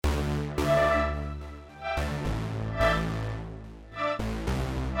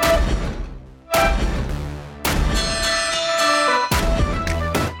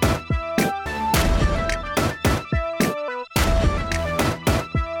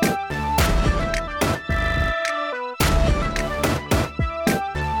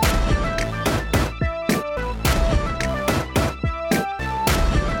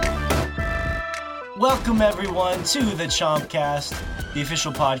Welcome, everyone, to the Chompcast, the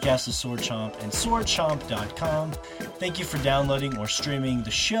official podcast of Sword Chomp and swordchomp.com. Thank you for downloading or streaming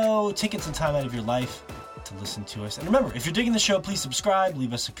the show, taking some time out of your life to listen to us. And remember, if you're digging the show, please subscribe,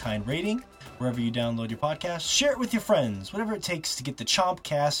 leave us a kind rating wherever you download your podcast. Share it with your friends, whatever it takes to get the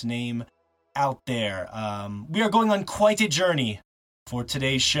Chompcast name out there. We are going on quite a journey for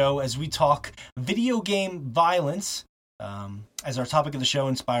today's show as we talk video game violence, as our topic of the show,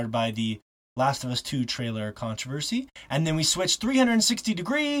 inspired by the Last of Us 2 trailer controversy. And then we switch 360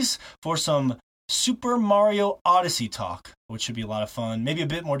 degrees for some Super Mario Odyssey talk, which should be a lot of fun. Maybe a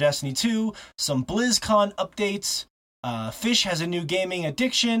bit more Destiny 2, some BlizzCon updates, Fish has a new gaming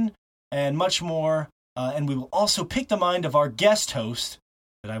addiction, and much more. And we will also pick the mind of our guest host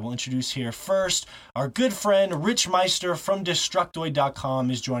that I will introduce here first. Our good friend Rich Meister from Destructoid.com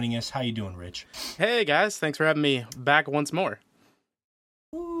is joining us. How you doing, Rich? Hey guys, thanks for having me back once more.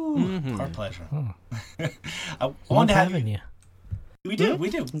 Ooh, our pleasure. Oh. I want to have you. We do.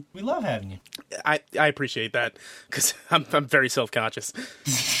 We love having you. I appreciate that because I'm very self-conscious.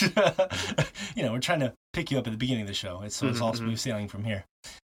 We're trying to pick you up at the beginning of the show. It's all smooth sailing from here.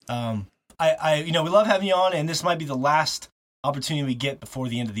 We love having you on, and this might be the last opportunity we get before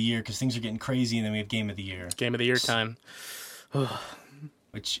the end of the year because things are getting crazy, and then we have Game of the Year. Game of the Year time.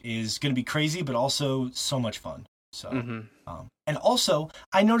 Which is going to be crazy, but also so much fun. So, and also,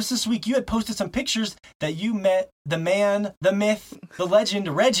 I noticed this week you had posted some pictures that you met the man, the myth, the legend,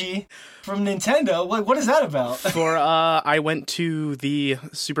 Reggie from Nintendo. What is that about? I went to the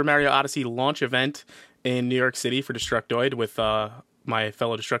Super Mario Odyssey launch event in New York City for Destructoid with my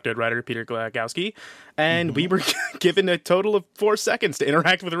fellow Destructoid writer, Peter Glagowski, and we were given a total of 4 seconds to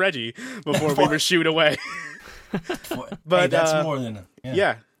interact with Reggie before we were shooed away. But hey, that's more than...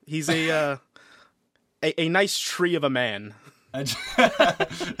 Yeah, he's a nice tree of a man. That's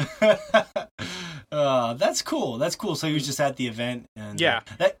cool. That's cool. So he was just at the event, and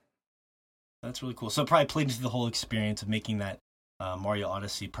that's really cool. So it probably played into the whole experience of making that Mario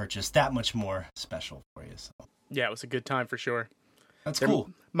Odyssey purchase that much more special for you. So. Yeah, it was a good time for sure. That's cool.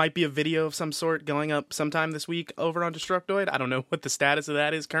 Might be a video of some sort going up sometime this week over on Destructoid. I don't know what the status of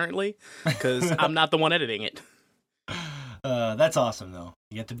that is currently because I'm not the one editing it. That's awesome, though.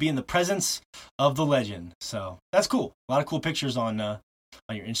 You get to be in the presence of the legend. So that's cool. A lot of cool pictures on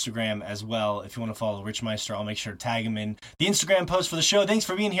your Instagram as well. If you want to follow Rich Meister, I'll make sure to tag him in the Instagram post for the show. Thanks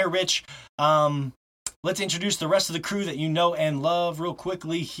for being here, Rich. Let's introduce the rest of the crew that you know and love real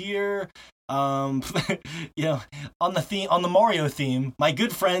quickly here. On the Mario theme, my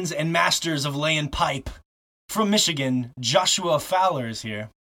good friends and masters of laying pipe from Michigan, Joshua Fowler is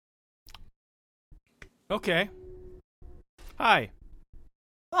here. Okay. Hi.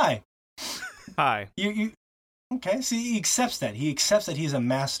 You okay? See, he accepts that. He accepts that he's a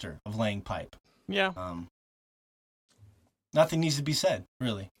master of laying pipe. Yeah. Nothing needs to be said,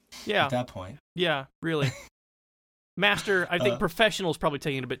 really. Yeah. At that point. Yeah, really. Master, I think professional is probably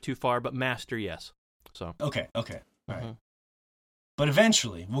taking it a bit too far, but master, yes. So. Okay. All right. But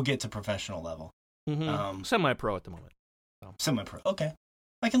eventually, we'll get to professional level. Semi-pro at the moment. So. Semi-pro. Okay.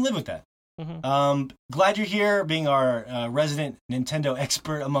 I can live with that. Glad you're here, being our resident Nintendo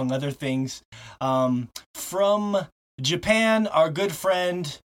expert, among other things. From Japan, our good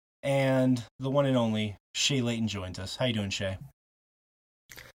friend and the one and only Shea Layton joins us. How you doing, Shea?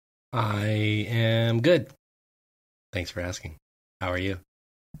 I am good. Thanks for asking. How are you?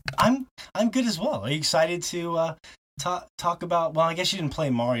 I'm good as well. Are you excited to talk about? Well, I guess you didn't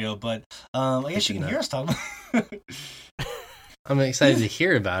play Mario, but I guess you can hear us talk. I'm excited to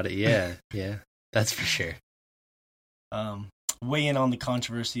hear about it. Yeah, that's for sure. Weigh in on the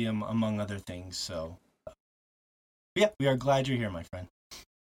controversy among other things. So, yeah, we are glad you're here, my friend.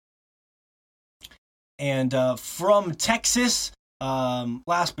 And from Texas,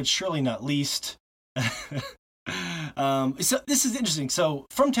 last but surely not least, so this is interesting. So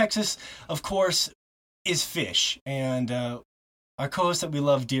from Texas, of course, is Fish, and our co-host that we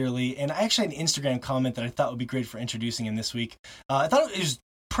love dearly. And I actually had an Instagram comment that I thought would be great for introducing him this week. I thought it was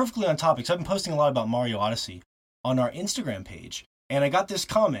perfectly on topic. So I've been posting a lot about Mario Odyssey on our Instagram page. And I got this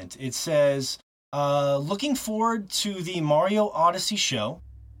comment. It says, looking forward to the Mario Odyssey show.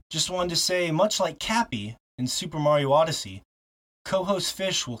 Just wanted to say, much like Cappy in Super Mario Odyssey, co-host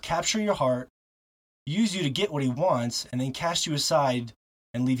Fish will capture your heart, use you to get what he wants, and then cast you aside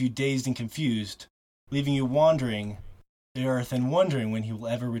and leave you dazed and confused, leaving you wandering the earth and wondering when he will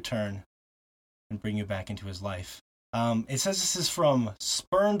ever return and bring you back into his life. It says this is from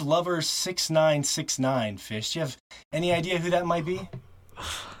Spurned Lover 6969. Fish, do you have any idea who that might be?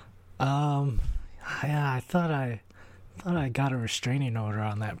 Yeah, I thought I got a restraining order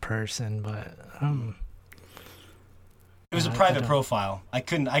on that person, but It was a private profile. I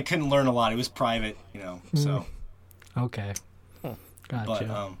couldn't learn a lot. It was private, so. Okay.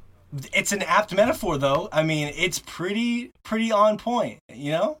 Gotcha. But it's an apt metaphor, though. I mean, it's pretty on point,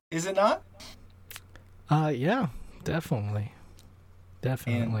 Is it not? Yeah, definitely.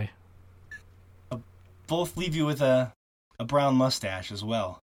 Definitely. And both leave you with a brown mustache as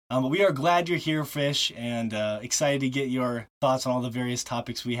well. But we are glad you're here, Fish, and excited to get your thoughts on all the various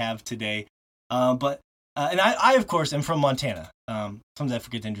topics we have today. And I, of course, am from Montana. Sometimes I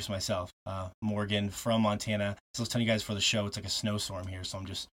forget to introduce myself. Morgan from Montana. So I was telling you guys for the show, it's like a snowstorm here, so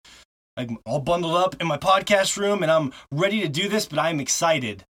I'm all bundled up in my podcast room, and I'm ready to do this, but I'm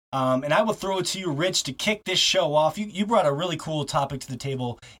excited. And I will throw it to you, Rich, to kick this show off. You brought a really cool topic to the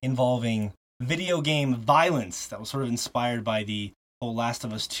table involving video game violence that was sort of inspired by the whole Last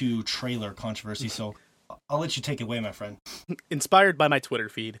of Us 2 trailer controversy. So I'll let you take it away, my friend. Inspired by my Twitter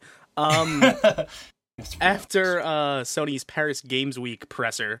feed. After Sony's Paris Games Week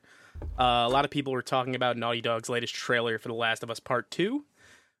presser, a lot of people were talking about Naughty Dog's latest trailer for The Last of Us Part 2,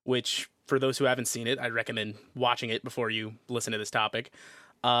 which, for those who haven't seen it, I'd recommend watching it before you listen to this topic.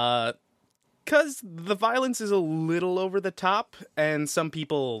 Because the violence is a little over the top, and some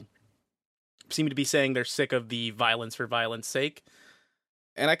people seem to be saying they're sick of the violence for violence sake.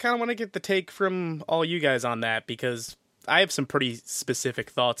 And I kind of want to get the take from all you guys on that, because I have some pretty specific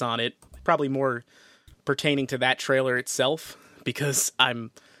thoughts on it, probably more pertaining to that trailer itself, because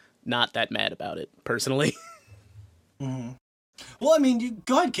I'm not that mad about it, personally. Mm-hmm. Well, I mean,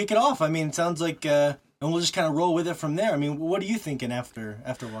 go ahead, kick it off. I mean, it sounds like, and we'll just kind of roll with it from there. I mean, what are you thinking after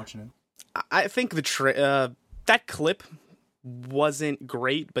watching it? I think that clip wasn't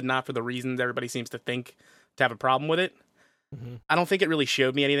great, but not for the reasons everybody seems to think to have a problem with it. Mm-hmm. I don't think it really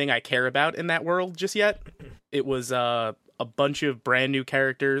showed me anything I care about in that world just yet. It was a bunch of brand new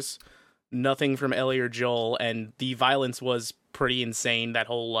characters, nothing from Ellie or Joel, and the violence was pretty insane. That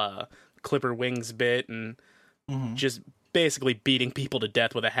whole clipper wings bit and just basically beating people to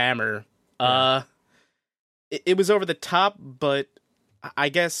death with a hammer. Yeah. It was over the top, but I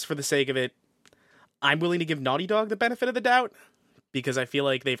guess for the sake of it, I'm willing to give Naughty Dog the benefit of the doubt, because I feel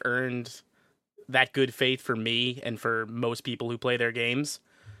like they've earned that good faith for me and for most people who play their games.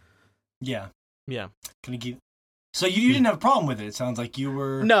 Yeah. Yeah. So you didn't have a problem with it? It sounds like you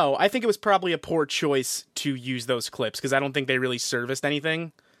were... No, I think it was probably a poor choice to use those clips, because I don't think they really serviced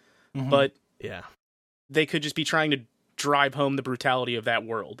anything. Mm-hmm. But yeah, they could just be trying to drive home the brutality of that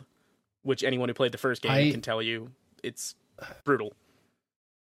world, which anyone who played the first game can tell you it's brutal.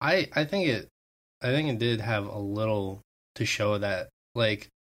 I think it did have a little to show that, like,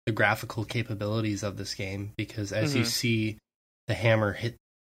 the graphical capabilities of this game, because as you see the hammer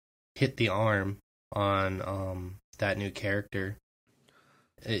hit the arm on that new character,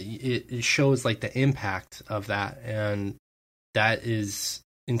 it shows like the impact of that, and that is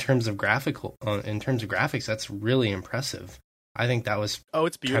in terms of graphics, that's really impressive. I think that was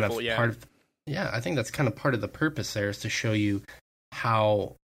it's beautiful. Kind of I think that's kind of part of the purpose there, is to show you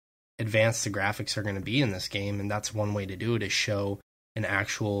how advanced the graphics are going to be in this game, and that's one way to do it, is show an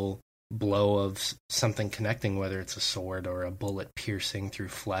actual blow of something connecting, whether it's a sword or a bullet piercing through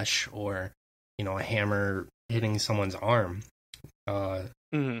flesh, or a hammer hitting someone's arm. I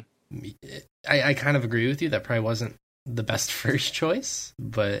kind of agree with you. That probably wasn't the best first choice,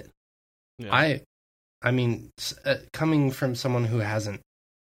 but yeah. I mean, coming from someone who hasn't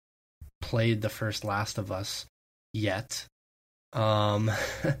played the first Last of Us yet,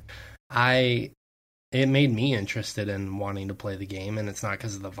 it made me interested in wanting to play the game, and it's not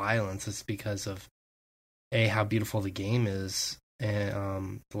because of the violence. It's because of how beautiful the game is,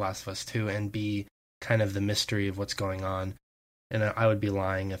 The Last of Us 2, and B, kind of the mystery of what's going on. And I would be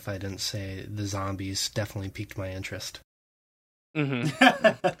lying if I didn't say the zombies definitely piqued my interest. Mm-hmm.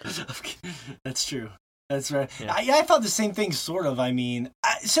 That's true. That's right. Yeah. I thought the same thing, sort of. I mean,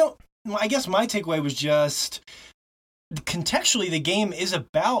 I guess my takeaway was just, contextually, the game is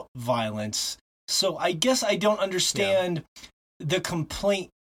about violence. So I guess I don't understand the complaint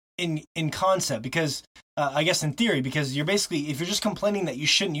in concept, because I guess in theory, because you're basically, if you're just complaining that you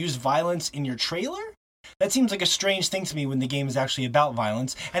shouldn't use violence in your trailer, that seems like a strange thing to me when the game is actually about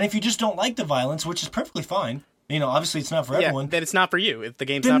violence. And if you just don't like the violence, which is perfectly fine, obviously it's not for everyone. Then it's not for you. If the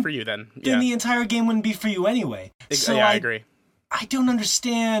game's not for you, then the entire game wouldn't be for you anyway. So I agree. I don't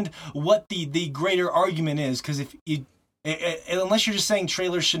understand what the greater argument is, because if you... unless you're just saying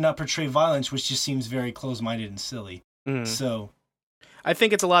trailers should not portray violence, which just seems very close-minded and silly. So, I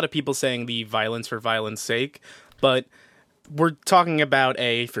think it's a lot of people saying the violence for violence sake, but we're talking about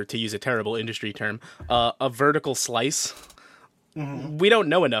to use a terrible industry term, a vertical slice we don't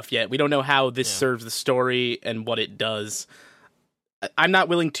know enough yet. We don't know how this serves the story and what it does. I'm not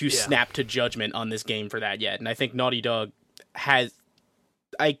willing to snap to judgment on this game for that yet. And I think Naughty Dog has...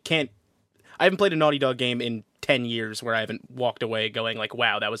 I haven't played a Naughty Dog game in 10 years where I haven't walked away going like,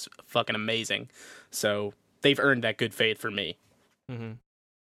 wow, that was fucking amazing. So they've earned that good faith for me. Mm-hmm.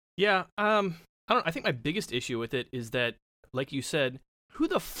 Yeah, I think my biggest issue with it is that, like you said, who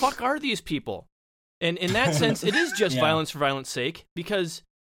the fuck are these people? And in that sense, it is just violence for violence sake, because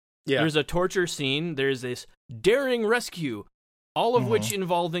there's a torture scene, there's this daring rescue, all of which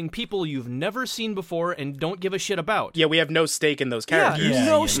involving people you've never seen before and don't give a shit about. Yeah, we have no stake in those characters.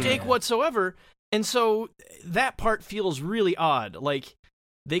 No stake whatsoever. And so that part feels really odd. Like,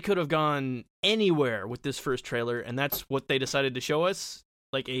 they could have gone anywhere with this first trailer, and that's what they decided to show us.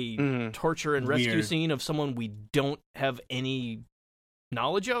 Like a torture and rescue scene of someone we don't have any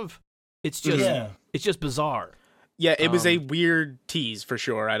knowledge of. It's just bizarre. Yeah, it was a weird tease for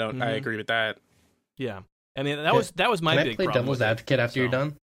sure. I agree with that. Yeah. I mean, that was my big problem. Can I play devil's advocate after you're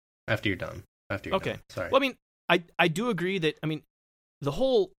done? After you're done. Okay. Sorry. Well, I mean, I do agree that, I mean,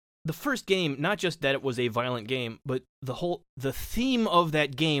 the first game, not just that it was a violent game, but the theme of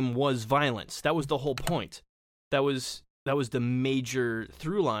that game was violence. That was the whole point. That was the major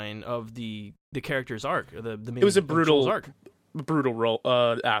through line of the character's arc. The main, it was a brutal arc. Brutal role.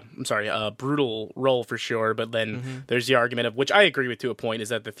 Brutal role for sure. But then there's the argument of, which I agree with to a point, is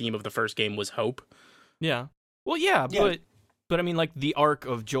that the theme of the first game was hope. Yeah. Well, yeah. But I mean, like, the arc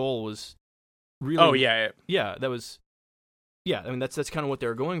of Joel was really. Oh yeah. Yeah, that was. Yeah, I mean, that's kind of what they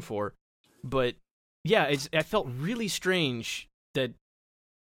were going for. But yeah, I felt really strange that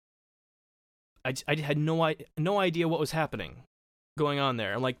I had no idea what was happening, going on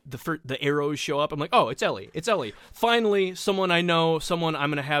there. And like the arrows show up, I'm like, oh, it's Ellie. It's Ellie. Finally, someone I know, someone I'm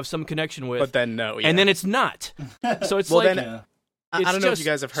gonna have some connection with. But then no, and then it's not. So it's well, like, then, I don't know if you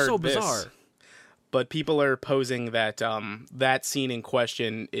guys have heard so this, bizarre. but people are posing that that scene in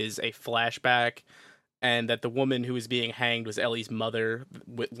question is a flashback, and that the woman who was being hanged was Ellie's mother,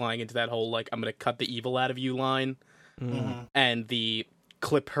 lying into that whole like, I'm gonna cut the evil out of you line, and the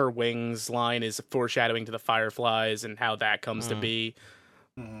clip her wings line is foreshadowing to the Fireflies and how that comes to be.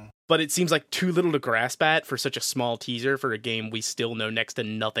 But it seems like too little to grasp at for such a small teaser for a game we still know next to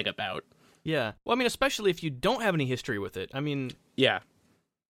nothing about. Yeah. Well, I mean, especially if you don't have any history with it. I mean... Yeah.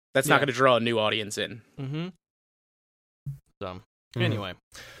 That's not going to draw a new audience in. So, anyway.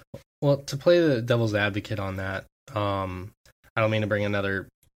 Well, to play the devil's advocate on that, I don't mean to bring another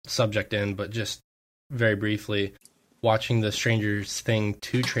subject in, but just very briefly, watching the Stranger Things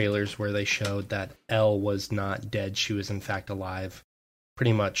 2 trailers where they showed that Elle was not dead, she was in fact alive,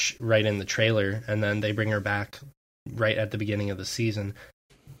 pretty much right in the trailer, and then they bring her back right at the beginning of the season.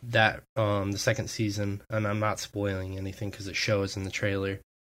 That the second season, and I'm not spoiling anything because it shows in the trailer,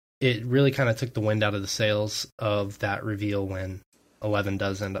 it really kind of took the wind out of the sails of that reveal when 11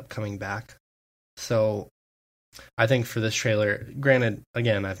 does end up coming back. So I think for this trailer, granted,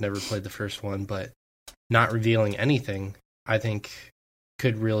 again, I've never played the first one, but not revealing anything, I think,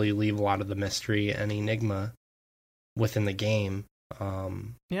 could really leave a lot of the mystery and enigma within the game.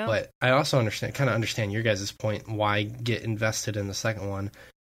 But I also understand your guys' point. Why get invested in the second one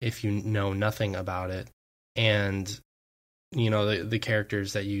if you know nothing about it? And, you know, the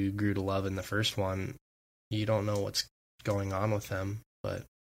characters that you grew to love in the first one, you don't know what's going on with them. But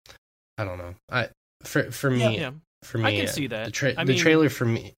I don't know. For me, I can see that. The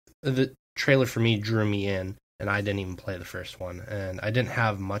trailer for me drew me in, and I didn't even play the first one, and I didn't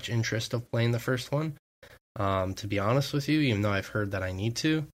have much interest of playing the first one, to be honest with you, even though I've heard that I need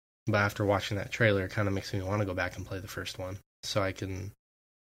to. But after watching that trailer, it kind of makes me want to go back and play the first one so I can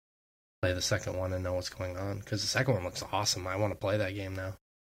play the second one and know what's going on, because the second one looks awesome. I want to play that game now.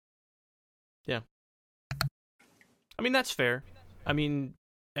 Yeah. I mean, that's fair. I mean,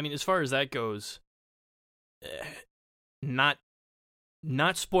 as far as that goes, not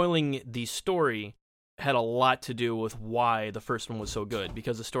spoiling the story had a lot to do with why the first one was so good,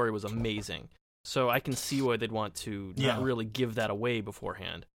 because the story was amazing. So I can see why they'd want to not really give that away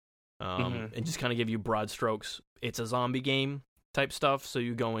beforehand, and just kind of give you broad strokes. It's a zombie game type stuff, so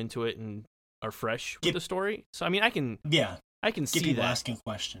you go into it and are fresh with the story. So I mean, I can see get people that. asking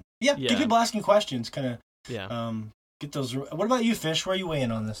questions. Get people asking questions. Kind of get those. What about you, Fish? Where are you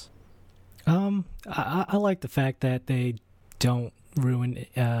weighing on this? I like the fact that they don't ruin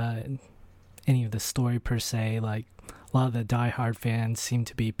any of the story per se. Like, a lot of the diehard fans seem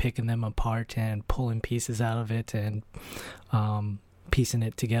to be picking them apart and pulling pieces out of it and piecing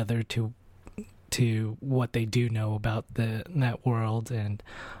it together to what they do know about that world, and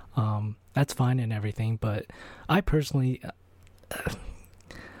that's fine and everything. But I personally,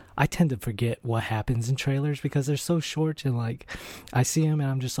 I tend to forget what happens in trailers because they're so short, and like I see them and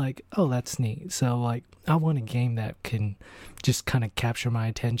I'm just like, oh, that's neat. So like I want a game that can just kind of capture my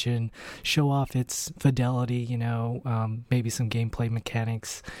attention, show off its fidelity, you know, maybe some gameplay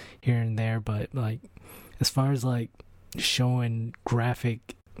mechanics here and there, but like as far as like showing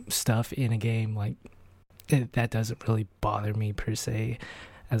graphic stuff in a game, like that doesn't really bother me per se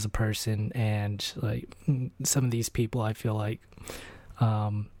as a person. And like some of these people, I feel like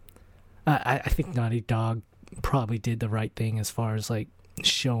I think Naughty Dog probably did the right thing as far as like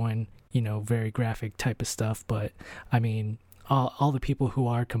showing, you know, very graphic type of stuff. But I mean, all the people who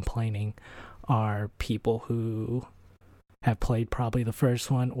are complaining are people who have played probably the first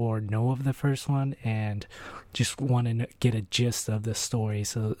one or know of the first one and just want to get a gist of the story.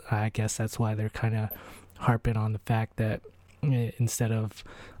 So I guess that's why they're kind of harping on the fact that instead of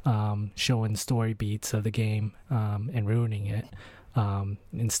showing story beats of the game and ruining it,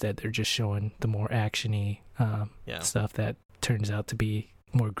 instead they're just showing the more actiony stuff that turns out to be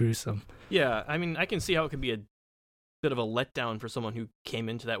more gruesome. Yeah, I mean, I can see how it could be a bit of a letdown for someone who came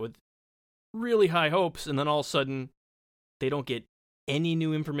into that with really high hopes, and then all of a sudden they don't get any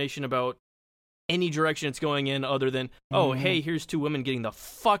new information about any direction it's going in other than, oh, hey, here's two women getting the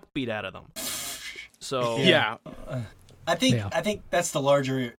fuck beat out of them. So yeah. I think that's the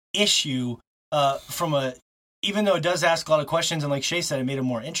larger issue from a, even though it does ask a lot of questions, and like Shea said, it made him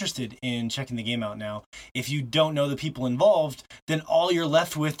more interested in checking the game out now. If you don't know the people involved, then all you're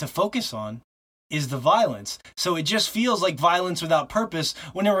left with to focus on is the violence. So it just feels like violence without purpose,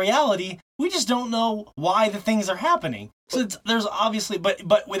 when in reality, we just don't know why the things are happening. So there's obviously,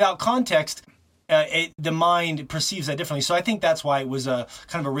 but without context, the mind perceives that differently. So I think that's why it was a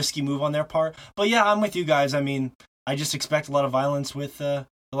kind of a risky move on their part. But yeah, I'm with you guys. I mean, I just expect a lot of violence with The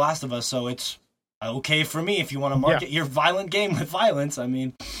Last of Us, so it's okay for me if you want to market your violent game with violence. I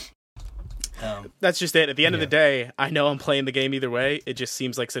mean, that's just it. At the end of the day, I know I'm playing the game either way. It just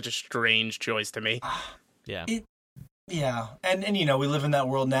seems like such a strange choice to me. Yeah. And you know, we live in that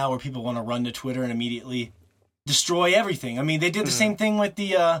world now where people want to run to Twitter and immediately destroy everything. I mean, they did the same thing with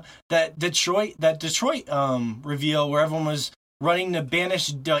the that Detroit reveal where everyone was running to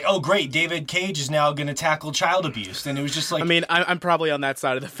banish, like, oh great, David Cage is now going to tackle child abuse, and it was just like, I mean, I'm probably on that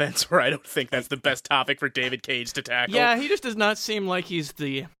side of the fence where I don't think that's the best topic for David Cage to tackle. Yeah, he just does not seem like he's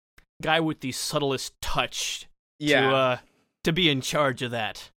the guy with the subtlest touch to be in charge of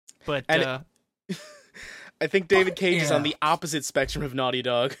that. But I think David Cage is on the opposite spectrum of Naughty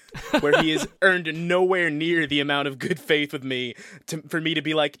Dog, where he has earned nowhere near the amount of good faith with me for me to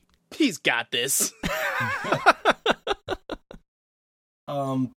be like, he's got this.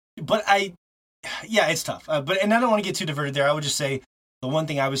 But it's tough. And I don't want to get too diverted there. I would just say the one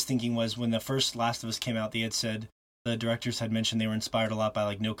thing I was thinking was when the first Last of Us came out, they had said, the directors had mentioned they were inspired a lot by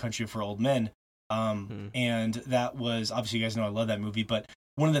like No Country for Old Men. And that was, obviously you guys know I love that movie, but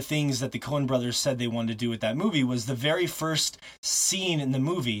one of the things that the Coen brothers said they wanted to do with that movie was the very first scene in the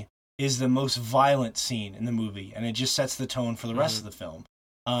movie is the most violent scene in the movie, and it just sets the tone for the rest of the film.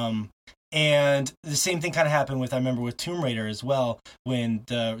 And the same thing kind of happened with, I remember with Tomb Raider as well, when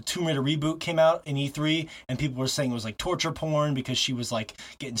the Tomb Raider reboot came out in E3, and people were saying it was like torture porn because she was like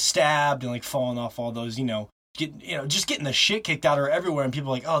getting stabbed and like falling off all those, just getting the shit kicked out of her everywhere, and people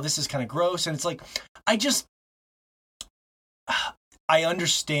were like, oh, this is kind of gross. And it's like, I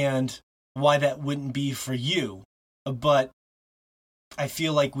understand why that wouldn't be for you, but I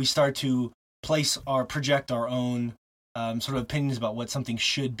feel like we start to project our own sort of opinions about what something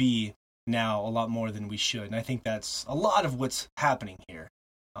should be now a lot more than we should. And I think that's a lot of what's happening here.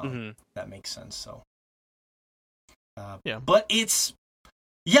 That makes sense. So, but it's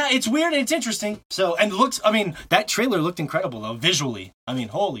weird and it's interesting. So, and that trailer looked incredible though, visually. I mean,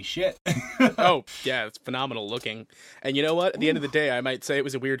 holy shit. Oh, yeah, it's phenomenal looking. And you know what? At the end of the day, I might say it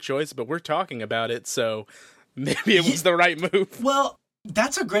was a weird choice, but we're talking about it, so maybe it was the right move. Well,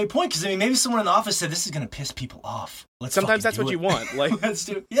 that's a great point, because I mean, maybe someone in the office said this is going to piss people off. Sometimes that's what you want. Like, let's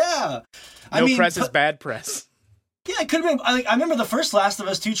do it. Yeah. No press is bad press. Yeah, it could have been. I remember the first Last of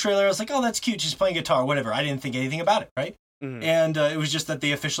Us 2 trailer. I was like, oh, that's cute. She's playing guitar, whatever. I didn't think anything about it, right? And it was just that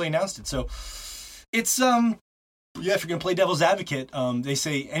they officially announced it. So it's if you're going to play devil's advocate, they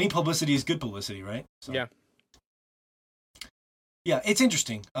say any publicity is good publicity, right? So, yeah, it's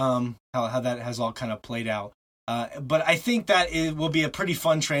interesting how that has all kind of played out. But I think that it will be a pretty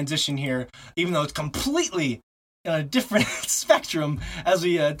fun transition here, even though it's completely on a different spectrum as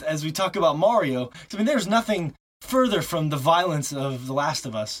we talk about Mario. I mean, there's nothing further from the violence of The Last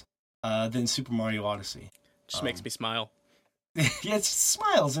of Us than Super Mario Odyssey. Just makes me smile. yeah, it's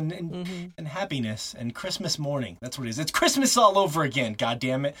smiles and happiness and Christmas morning. That's what it is. It's Christmas all over again. God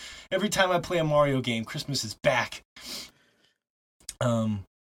damn it! Every time I play a Mario game, Christmas is back.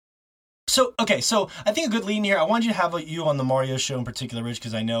 So I think a good lead in here. I wanted you to have you on the Mario show in particular, Rich,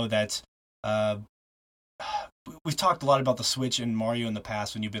 because I know that we've talked a lot about the Switch and Mario in the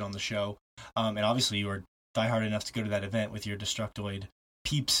past when you've been on the show, and obviously you were diehard enough to go to that event with your Destructoid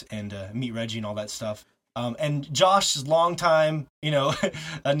peeps and meet Reggie and all that stuff. And Josh is longtime, a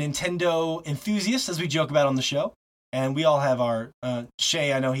Nintendo enthusiast, as we joke about on the show. And we all have our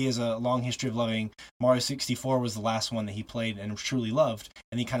Shea. I know he has a long history of loving Mario 64. Was the last one that he played and truly loved,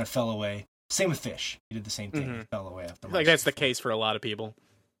 and he kind of fell away. Same with Fish. He did the same thing. He fell away after. Like that's the case for a lot of people.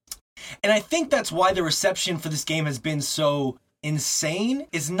 And I think that's why the reception for this game has been so insane.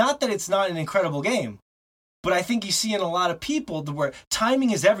 It's not that it's not an incredible game, but I think you see in a lot of people where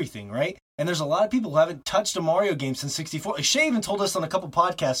timing is everything, right? And there's a lot of people who haven't touched a Mario game since 64. Shea even told us on a couple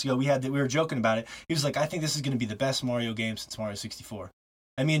podcasts ago we were joking about it. He was like, I think this is going to be the best Mario game since Mario 64.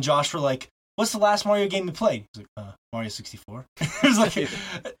 And me and Josh were like, what's the last Mario game you played? He was like, Mario 64. It was like,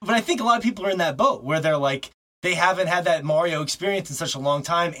 but I think a lot of people are in that boat where they're like, they haven't had that Mario experience in such a long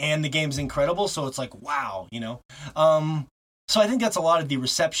time, and the game's incredible, so it's like, wow, So I think that's a lot of the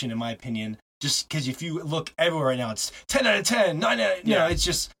reception, in my opinion, just because if you look everywhere right now, it's 10 out of 10, 9 out of, it's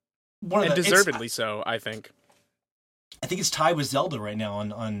just one of the... And deservedly so, I think. I think it's tied with Zelda right now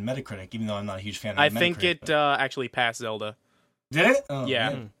on Metacritic, even though I'm not a huge fan of Metacritic. I think it actually passed Zelda. Did it? Oh, yeah.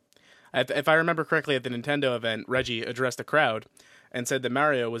 Man. If I remember correctly, at the Nintendo event, Reggie addressed the crowd and said that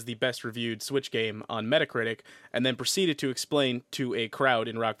Mario was the best reviewed Switch game on Metacritic, and then proceeded to explain to a crowd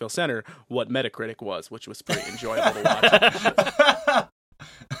in Rockville Center what Metacritic was, which was pretty enjoyable to watch.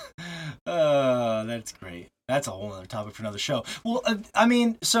 That's great. That's a whole other topic for another show. Well,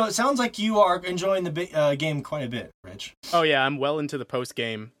 so it sounds like you are enjoying the game quite a bit, Rich. Oh yeah, I'm well into the post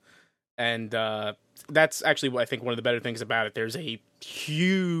game, and that's actually I think one of the better things about it. There's a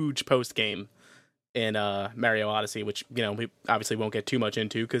huge post game in Mario Odyssey, which we obviously won't get too much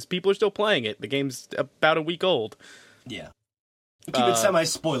into because people are still playing it. The game's about a week old. Yeah, keep it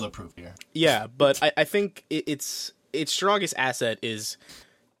semi-spoiler proof here. Yeah, but I think its strongest asset is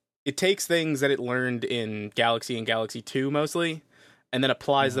it takes things that it learned in Galaxy and Galaxy 2 mostly, and then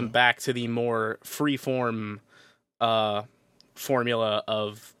applies them back to the more free-form formula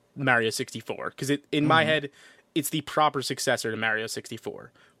of Mario 64. Because in my head, it's the proper successor to Mario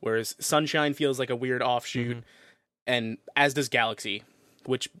 64. Whereas Sunshine feels like a weird offshoot, and as does Galaxy,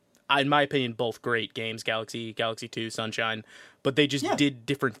 which, in my opinion, both great games, Galaxy 2, Sunshine, but they just did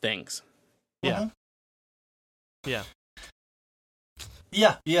different things. Yeah. Yeah.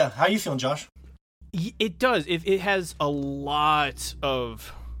 Yeah. How are you feeling, Josh? It does. It has a lot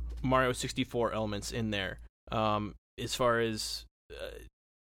of Mario 64 elements in there, as far as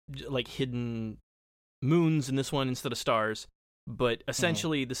like hidden moons in this one instead of stars, but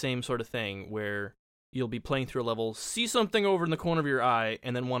essentially the same sort of thing where you'll be playing through a level, see something over in the corner of your eye,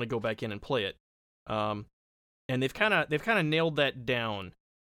 and then want to go back in and play it. And they've kind of nailed that down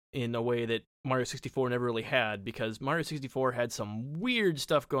in a way that Mario 64 never really had, because Mario 64 had some weird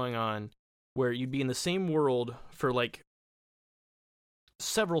stuff going on where you'd be in the same world for like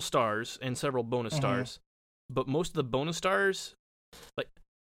several stars and several bonus stars, but most of the bonus stars, like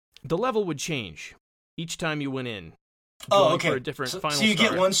the level would change each time you went in. Oh, okay. For a different final so you star.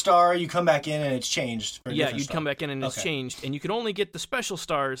 get one star, you come back in, and it's changed. For a yeah, different you'd star. come back in and it's changed, and you could only get the special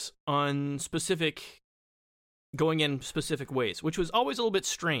stars on going in specific ways, which was always a little bit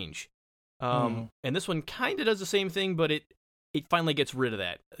strange. And this one kind of does the same thing, but it finally gets rid of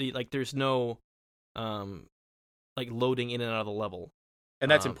that. Like there's no like loading in and out of the level. And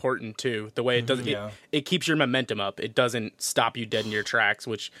that's important too. The way it doesn't, it keeps your momentum up. It doesn't stop you dead in your tracks,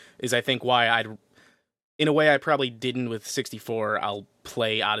 which is, I think, why in a way I probably didn't with 64. I'll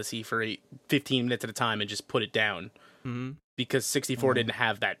play Odyssey for 15 minutes at a time and just put it down. Because 64 didn't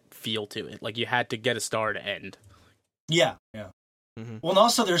have that feel to it. Like you had to get a star to end. Yeah. Well, and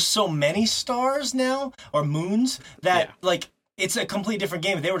also there's so many stars now, or moons, that like it's a completely different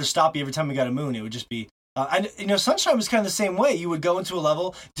game. If they were to stop you every time we got a moon, it would just be... Sunshine was kind of the same way. You would go into a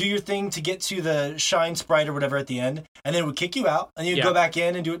level, do your thing to get to the shine sprite or whatever at the end, and then it would kick you out, and you'd go back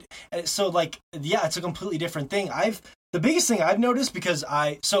in and do it. And so, like, it's a completely different thing. The biggest thing I've noticed, because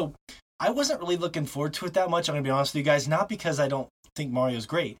I wasn't really looking forward to it that much, I'm going to be honest with you guys, not because I don't think Mario's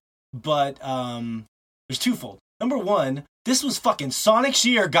great, but there's twofold. Number one, this was fucking Sonic's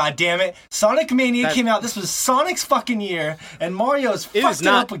year, goddammit. Sonic Mania came out. This was Sonic's fucking year, and Mario's fucked it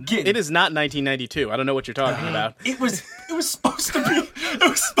up again. It is not 1992. I don't know what you're talking about. It was supposed to be. It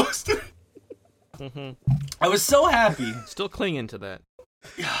was supposed to be. I was so happy. Still clinging to that.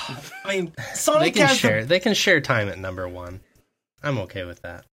 I mean, Sonic they can share time at number 1. I'm okay with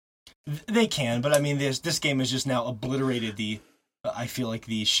that. They can, but I mean, this game has just now obliterated I feel like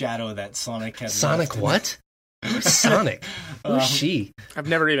the shadow that Sonic had. Sonic what? Who's Sonic? Who's she? I've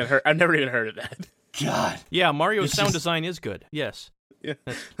never even heard of that. God. Yeah, Mario's sound design is good. Yes. Yeah.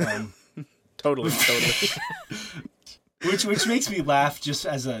 Totally. Which makes me laugh just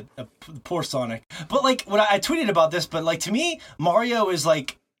as a poor Sonic. But like when I tweeted about this, but like to me, Mario is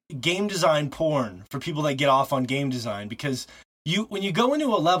like game design porn for people that get off on game design, because when you go into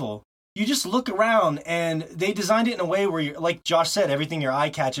a level, you just look around and they designed it in a way where you're, like Josh said, everything your eye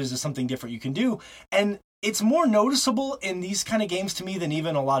catches is something different you can do. And it's more noticeable in these kind of games to me than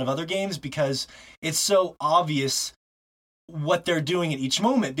even a lot of other games, because it's so obvious what they're doing at each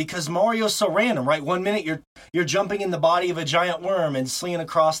moment, because Mario's so random, right? One minute you're jumping in the body of a giant worm and slinging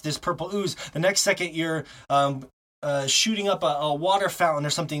across this purple ooze. The next second you're shooting up a water fountain or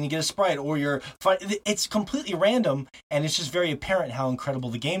something to get a Sprite, or it's completely random, and it's just very apparent how incredible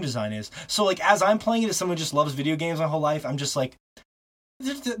the game design is. So like as I'm playing it, as someone who just loves video games my whole life, I'm just like,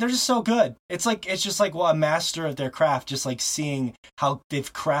 they're just so good. It's just like a master of their craft, just like seeing how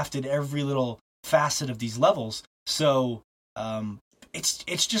they've crafted every little facet of these levels. So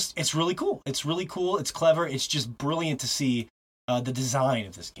it's really cool. It's really cool. It's clever. It's just brilliant to see the design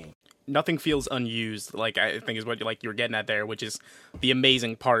of this game. Nothing feels unused, like I think is what you're getting at there, which is the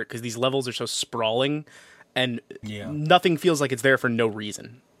amazing part, because these levels are so sprawling, and nothing feels like it's there for no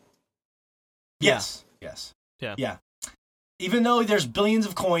reason. Yes. Yeah. Even though there's billions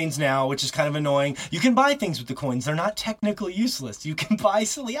of coins now, which is kind of annoying, you can buy things with the coins. They're not technically useless. You can buy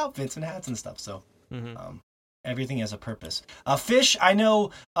silly outfits and hats and stuff. So everything has a purpose. Fish, I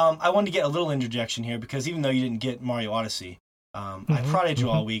know I wanted to get a little interjection here, because even though you didn't get Mario Odyssey, I prodded you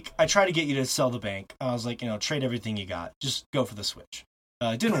all week. I tried to get you to sell the bank. I was like, trade everything you got. Just go for the Switch.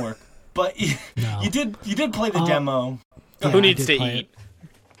 It didn't work, but you did play the demo. Yeah, who needs to eat?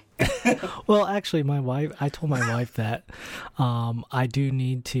 Well, actually, I told my wife that I do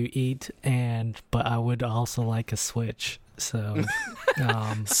need to eat, but I would also like a Switch. So,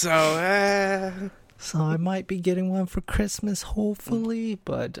 so I might be getting one for Christmas, hopefully,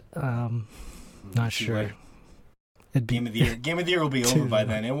 but not sure. Game of the year will be over by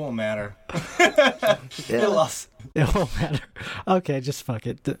then. It won't matter. It won't matter. Okay, just fuck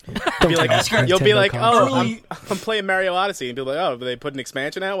it. You'll be like, oh, I'm playing Mario Odyssey, and be like, oh, they put an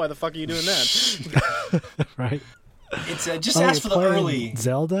expansion out? Why the fuck are you doing that? Right. It's just ask for the early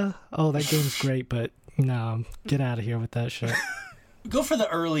Zelda. Oh, that game's great, but no, get out of here with that shit. Go for the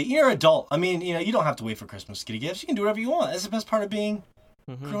early. You're an adult. I mean, you don't have to wait for Christmas to get a gift. You can do whatever you want. That's the best part of being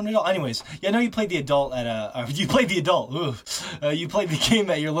grown adult. Anyways, I know you played the adult you played the adult. You played the game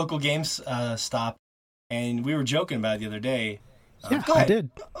at your local games stop, and we were joking about it the other day. Yeah, go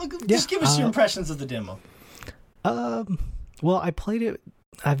ahead. I did. Just give us your impressions of the demo. Well, I played it.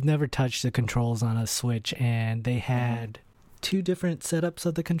 I've never touched the controls on a Switch, and they had two different setups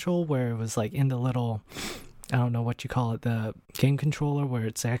of the control, where it was like in the little, I don't know what you call it, the game controller, where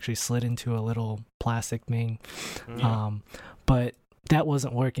it's actually slid into a little plastic thing. But that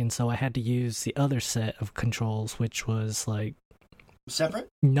wasn't working, so I had to use the other set of controls, which was like separate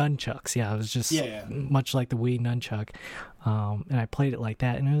nunchucks. Yeah, it was just much like the Wii nunchuck, and I played it like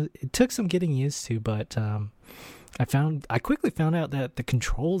that, and it took some getting used to, but I quickly found out that the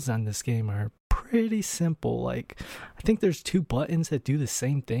controls on this game are pretty simple. Like, I think there's 2 buttons that do the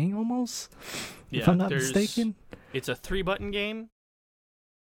same thing almost, if I'm not mistaken. It's a 3-button game.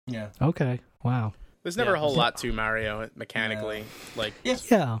 Yeah. Okay. Wow. There's never a whole lot to Mario mechanically. Like,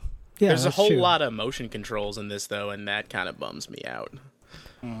 yeah. There's a whole lot of motion controls in this, though, and that kind of bums me out.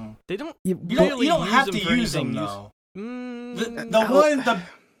 They don't. You don't have to use them though.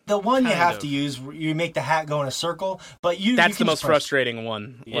 The one you have to use, you make the hat go in a circle, but that's the most frustrating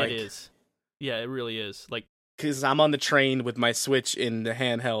one. It is. Yeah, it really is. Like, because I'm on the train with my Switch in the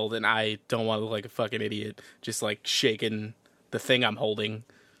handheld, and I don't want to look like a fucking idiot, just like shaking the thing I'm holding.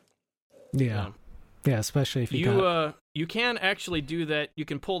 Yeah. Yeah, especially if you can actually do that. You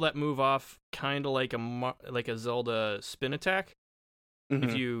can pull that move off, kind of like a Zelda spin attack.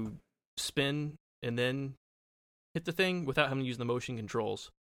 If you spin and then hit the thing without having to use the motion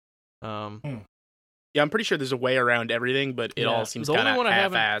controls. Yeah, I'm pretty sure there's a way around everything, but it all seems kind of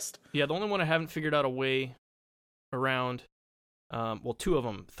half-assed. Yeah, the only one I haven't figured out a way around, 2 of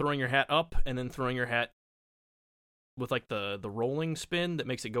them, throwing your hat up and then throwing your hat with like the rolling spin that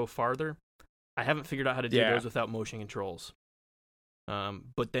makes it go farther. I haven't figured out how to do those without motion controls.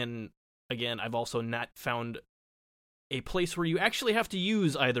 But then, again, I've also not found a place where you actually have to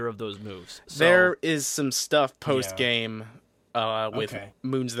use either of those moves. So, there is some stuff post game with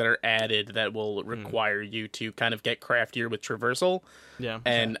moons that are added that will require you to kind of get craftier with traversal. Yeah,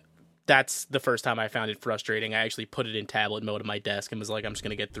 and that's the first time I found it frustrating. I actually put it in tablet mode on my desk and was like, I'm just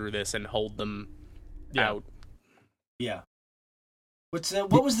going to get through this and hold them out. Yeah.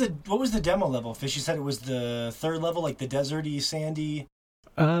 What was the demo level, Fish? You said it was the third level, like the deserty, sandy.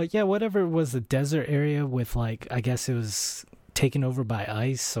 Yeah, whatever was the desert area with, like, I guess it was taken over by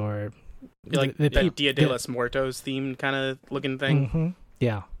ice or like the Dia de los Muertos themed kind of looking thing. Mm-hmm.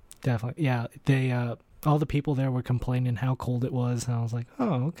 Yeah, definitely. Yeah, they all the people there were complaining how cold it was, and I was like,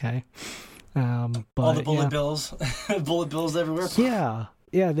 oh, okay. But, all the bullet bills, bullet bills everywhere. Yeah.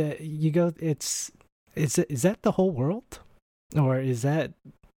 You go. Is that the whole world, or is that?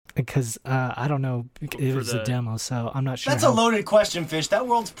 Because I don't know. It was a demo, so I'm not sure. That's a loaded question, Fish. That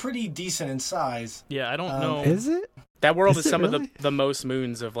world's pretty decent in size. Yeah, I don't know. Is it? That world is some really? of the most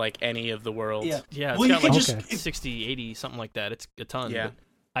moons of like any of the worlds. Yeah, it's got like 60, 80, something like that. It's a ton. Yeah.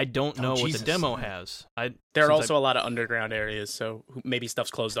 I don't know what the demo has. There are also a lot of underground areas, so maybe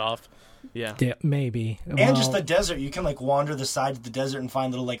stuff's closed off. Yeah, maybe. And just the desert. You can like wander the sides of the desert and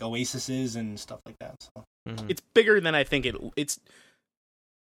find little like oases and stuff like that. So. It's bigger than I think it's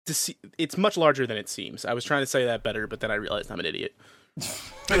much larger than it seems. I was trying to say that better, but then I realized I'm an idiot.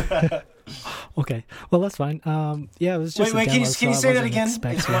 Okay, well that's fine. Yeah, it was just. Wait, can you say that again?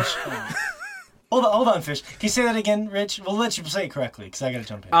 Hold on, Fish. Can you say that again, Rich? We'll let you say it correctly because I gotta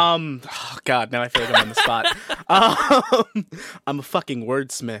jump in. Oh God, now I feel like I'm on the spot. I'm a fucking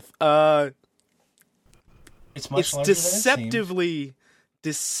wordsmith. It's much larger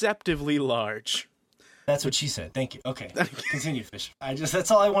deceptively large. That's what she said. Thank you. Okay, continue, Fish.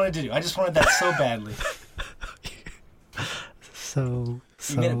 That's all I wanted to do. I just wanted that so badly. So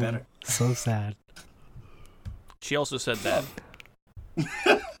you made it better. So sad. She also said that.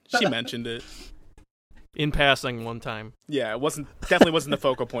 She mentioned it in passing one time. Yeah, it definitely wasn't the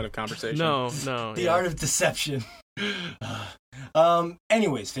focal point of conversation. No. The art of deception.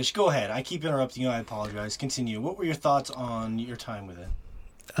 Anyways, Fish, go ahead. I keep interrupting you. I apologize. Continue. What were your thoughts on your time with it?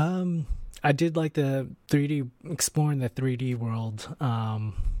 I did like the 3D, exploring the 3D world,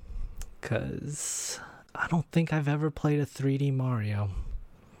 because I don't think I've ever played a 3D Mario.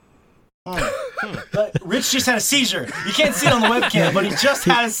 But Rich just had a seizure. You can't see it on the webcam, but he just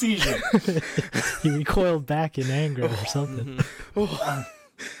had a seizure. He recoiled back in anger or something.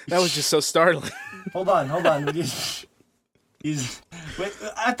 That was just so startling. Hold on. Wait,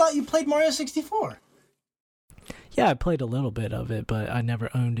 I thought you played Mario 64. Yeah, I played a little bit of it, but I never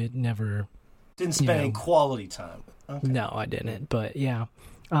owned it. Never didn't spend any quality time. Okay. No, I didn't. But yeah,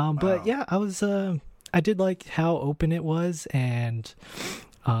 yeah, I was. I did like how open it was, and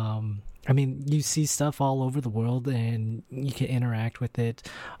I mean, you see stuff all over the world, and you can interact with it.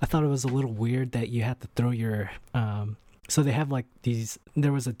 I thought it was a little weird that you had to throw your. So they have like these.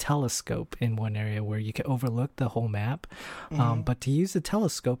 There was a telescope in one area where you could overlook the whole map, but to use the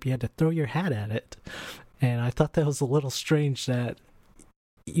telescope, you had to throw your hat at it. And I thought that was a little strange that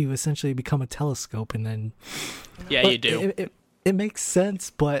you essentially become a telescope and then... Yeah, you do. It makes sense,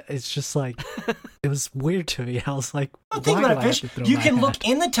 but it's just like... It was weird to me. I was like, well, think about it, Fish. You can look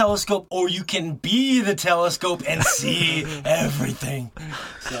in the telescope or you can be the telescope and see everything.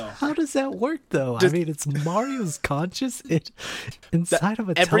 So how does that work, though? I mean, it's Mario's conscious inside of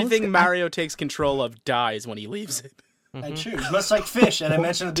a telescope. Everything Mario takes control of dies when he leaves it. That's true. Much like Fish, and I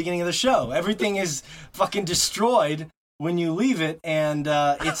mentioned at the beginning of the show. Everything is fucking destroyed when you leave it, and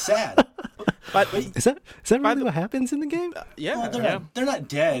it's sad. But is that really what happens in the game? Yeah. Well, they're not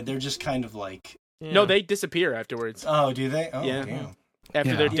dead. They're just kind of like... Yeah. No, they disappear afterwards. Oh, do they? Oh, yeah. Damn.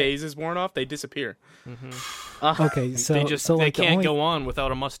 After their days is worn off, they disappear. Mm-hmm. Okay, so... They can't go on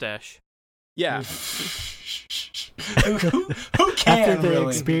without a mustache. Yeah. Who can, after they really?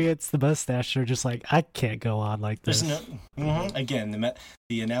 experience the mustache, they're just like, I can't go on like this. Again,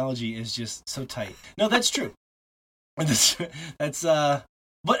 the analogy is just so tight. No, that's true. But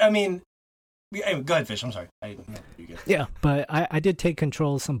I mean, go ahead, Fish. I'm sorry. You're good. Yeah, but I did take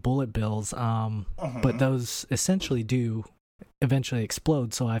control of some bullet bills, but those essentially do eventually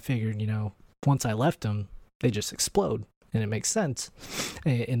explode. So I figured, once I left them, they just explode. And it makes sense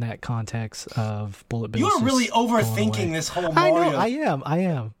in that context of bullet bills. You are really overthinking this whole Mario. I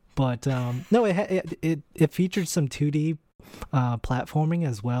am. But no, it featured some 2D platforming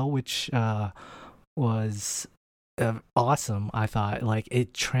as well, which was awesome. I thought, like,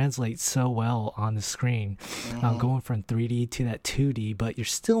 it translates so well on the screen, going from 3D to that 2D. But you're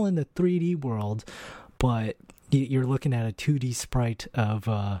still in the 3D world, but you're looking at a 2D sprite of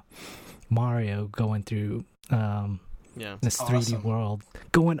Mario going through. Yeah, this 3D awesome. world.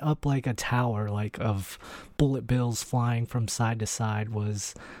 Going up like a tower, like of bullet bills flying from side to side,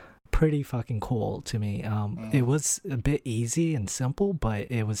 was pretty fucking cool to me. It was a bit easy and simple,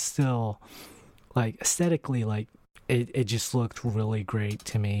 but it was still like aesthetically, like it just looked really great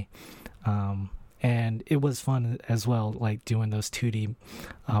to me. And it was fun as well, like doing those 2D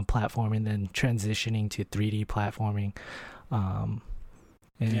platforming, then transitioning to 3D platforming.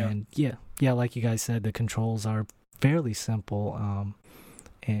 And yeah, like you guys said, the controls are fairly simple.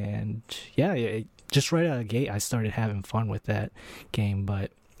 And yeah, just right out of the gate, I started having fun with that game.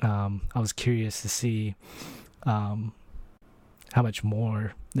 But I was curious to see how much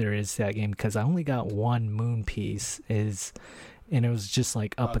more there is to that game, because I only got one moon piece, and it was just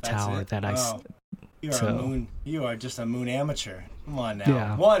like up a tower that You are just a moon amateur. Come on now.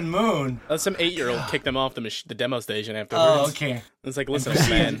 Yeah. One moon. Some 8-year-old kicked them off the demo station afterwards. Oh, okay. It's like, listen,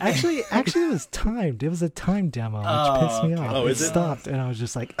 man. Actually, it was timed. It was a timed demo, which pissed me off. Oh, is it? Stopped, and I was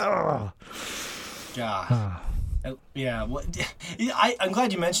just like, oh. God. Yeah. Well, I'm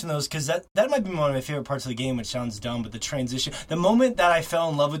glad you mentioned those, because that might be one of my favorite parts of the game, which sounds dumb, but the transition. The moment that I fell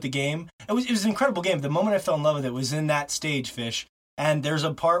in love with the game, it was an incredible game. The moment I fell in love with it was in that stage, Fish. And there's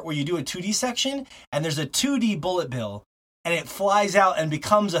a part where you do a 2D section, and there's a 2D bullet bill, and it flies out and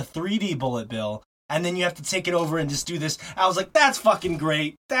becomes a 3D bullet bill, and then you have to take it over and just do this. I was like, that's fucking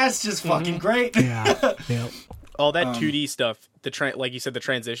great. That's just fucking great. Yeah. Yep. All that 2D stuff, like you said, the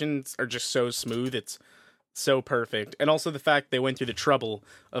transitions are just so smooth. It's so perfect. And also the fact they went through the trouble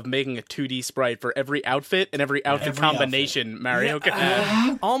of making a 2D sprite for every outfit and every outfit combination Mario could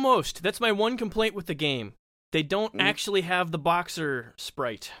have. Almost. That's my one complaint with the game. They don't actually have the boxer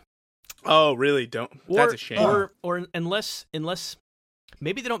sprite. Oh, really? That's a shame. Or unless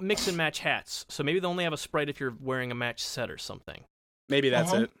maybe they don't mix and match hats. So maybe they only have a sprite if you're wearing a match set or something. Maybe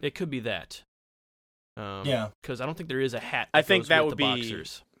that's it. It could be that. Yeah. Because I don't think there is a hat. I think that would the be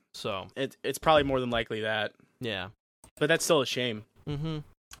boxers. So it's probably more than likely that. Yeah. But that's still a shame. Mm-hmm.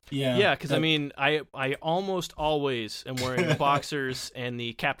 Yeah. Yeah, because I mean, I almost always am wearing the boxers and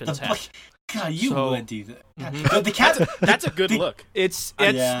the captain's hat. God, you would do that. The cat. That's a good look.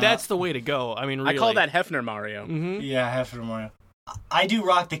 That's the way to go. I mean, really. I call that Hefner Mario. Mm-hmm. Yeah, Hefner Mario. I do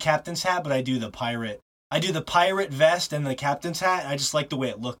rock the captain's hat, but I do the pirate. I do the pirate vest and the captain's hat. I just like the way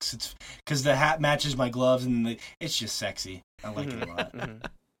it looks. It's because the hat matches my gloves, and it's just sexy. I like it a lot.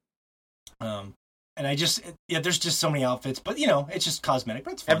 And I just there's just so many outfits, but it's just cosmetic.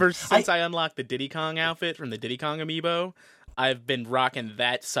 But it's fun. Ever since I unlocked the Diddy Kong outfit from the Diddy Kong amiibo, I've been rocking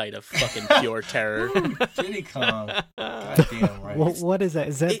that side of fucking pure terror. Diddy Kong. Goddamn right. What is that?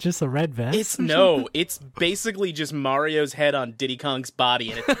 Is that just a red vest? It's basically just Mario's head on Diddy Kong's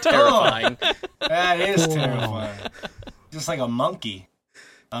body, and it's terrifying. That is terrifying. Just like a monkey.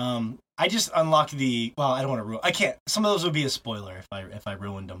 I just unlocked I don't want to ruin. I can't. Some of those would be a spoiler if I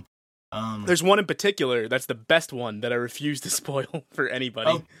ruined them. There's one in particular that's the best one that I refuse to spoil for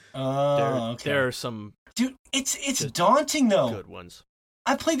anybody. Okay. There are some. Dude, it's daunting though. Good ones.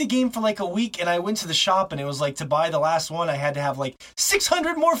 I played the game for like a week, and I went to the shop, and it was like, to buy the last one, I had to have like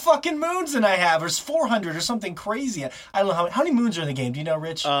 600 more fucking moons than I have, or 400 or something crazy. I don't know how many moons are in the game. Do you know,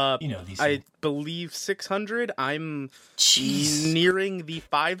 Rich? You know these. I believe 600. I'm Jeez. nearing the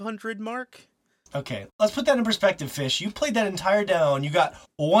 500 mark. Okay, let's put that in perspective, Fish. You played that entire demo, and you got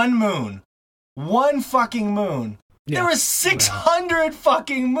one moon. One fucking moon. Yeah. There were 600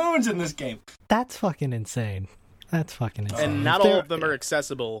 fucking moons in this game. That's fucking insane. And not all of them are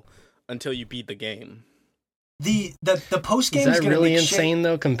accessible until you beat the game. The post game is that really insane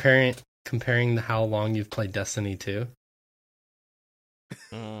though? Comparing how long you've played Destiny 2.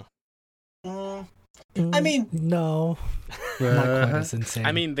 I mean, no, not quite as insane.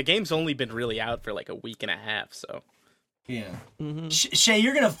 I mean, the game's only been really out for like a week and a half, so yeah. Mm-hmm. Shea,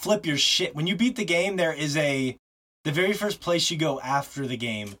 you're gonna flip your shit when you beat the game. There is the very first place you go after the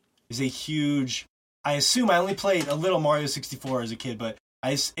game is a huge. I assume I only played a little Mario 64 as a kid, but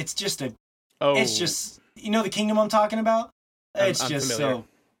it's just the kingdom I'm talking about. It's just familiar.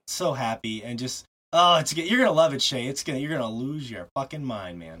 so happy and just you're gonna love it, Shea. You're gonna lose your fucking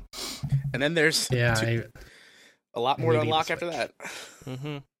mind, man. And then there's a lot more to unlock after that.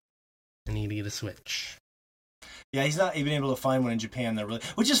 Mm-hmm. I need to get a Switch. Yeah, he's not even able to find one in Japan.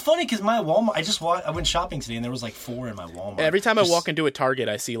 Which is funny because my Walmart. I went shopping today and there was like 4 in my Walmart. Every time I walk into a Target,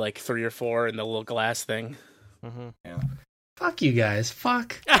 I see like 3 or 4 in the little glass thing. Mm-hmm. Yeah. Fuck you guys.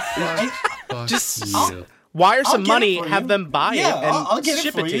 Fuck. Fuck just you. Wire some money, have them buy it, and I'll get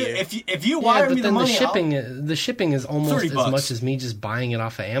ship it for to you. If you wire me the money, the shipping is almost as $30. much as me just buying it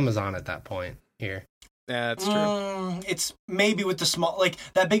off of Amazon at that point. Here. Yeah, that's true. It's maybe with the small, like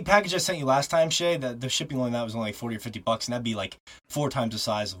that big package I sent you last time, Shea. The shipping on that was only like $40 or $50, and that'd be like 4 times the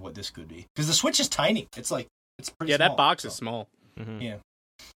size of what this could be. Because the Switch is tiny. It's pretty. Yeah, small, that box is small. Mm-hmm. Yeah.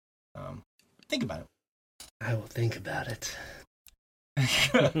 Think about it. I will think about it.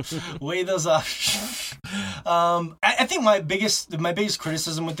 Weigh those off. I think my biggest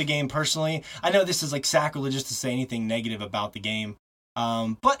criticism with the game, personally, I know this is like sacrilegious to say anything negative about the game,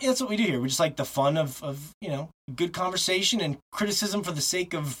 but that's what we do here. We just like the fun of good conversation and criticism for the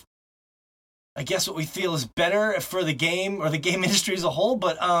sake of, I guess, what we feel is better for the game or the game industry as a whole.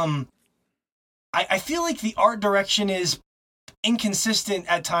 But I feel like the art direction is inconsistent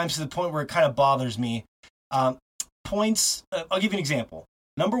at times to the point where it kind of bothers me. Points, I'll give you an example.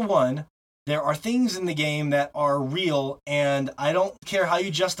 Number 1, there are things in the game that are real, and I don't care how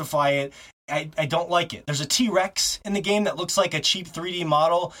you justify it, I don't like it. There's a T-Rex in the game that looks like a cheap 3D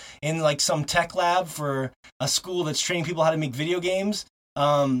model in like some tech lab for a school that's training people how to make video games.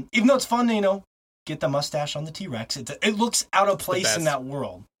 Even though it's fun to, get the mustache on the T-Rex, it looks out of place in that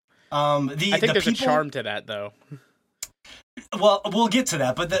world. I think there's a charm to that, though. Well, we'll get to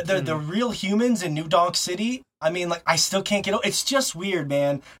that, but the real humans in New Donk City, I mean, like, I still can't get. It's just weird,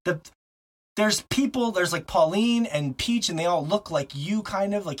 man. There's people. There's like Pauline and Peach, and they all look like you,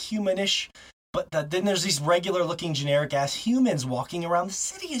 kind of like humanish. But then there's these regular looking generic ass humans walking around the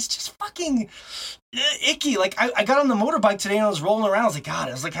city. It's just fucking icky. Like I got on the motorbike today and I was rolling around. I was like, God,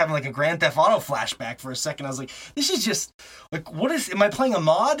 I was like having like a Grand Theft Auto flashback for a second. I was like, this is just like, am I playing a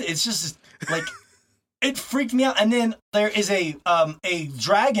mod? It's just like. It freaked me out. And then there is a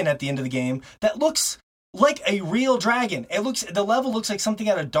dragon at the end of the game that looks like a real dragon. The level looks like something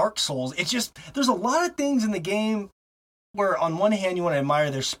out of Dark Souls. It's just, there's a lot of things in the game where on one hand you want to admire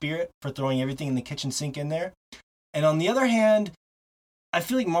their spirit for throwing everything in the kitchen sink in there. And on the other hand, I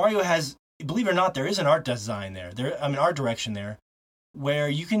feel like Mario has, believe it or not, there is an art design there. Art direction there where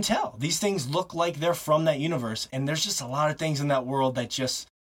you can tell these things look like they're from that universe. And there's just a lot of things in that world that just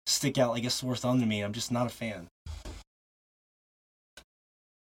stick out like a sore thumb to me. I'm just not a fan.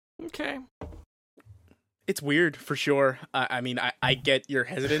 Okay. It's weird, for sure. I get your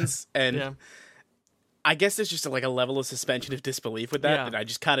hesitance, and yeah. I guess there's just like a level of suspension of disbelief with that I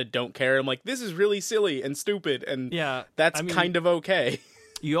just kind of don't care. I'm like, this is really silly and stupid, and that's kind of okay.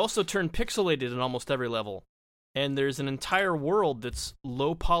 You also turn pixelated in almost every level, and there's an entire world that's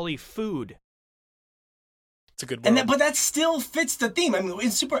low poly food. It's a good world. But that still fits the theme. I mean,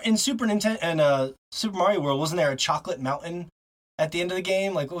 in Super Nintendo and Super Mario World, wasn't there a chocolate mountain at the end of the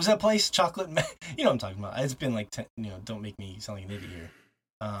game? Like, what was that place? You know what I'm talking about. It's been like, don't make me sound like an idiot here.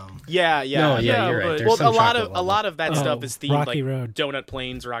 Yeah. No, you're right. There's Well, a lot of that stuff is themed Rocky like Road. Donut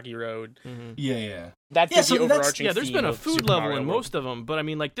Plains, Rocky Road. Mm-hmm. Yeah. That's the overarching. Yeah, there's theme been a of food Super level Mario in World. most of them, but I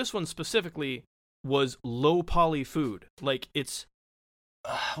mean, like this one specifically was low poly food. Like it's.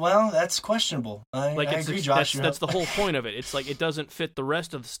 Well, that's questionable. I agree, Josh. That's the whole point of it. It's like it doesn't fit the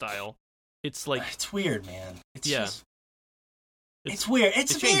rest of the style. It's like it's weird, man. It's it's weird.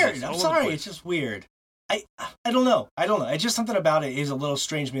 It's weird. changes I'm all over the sorry. place. It's just weird. I don't know. It's just something about it is a little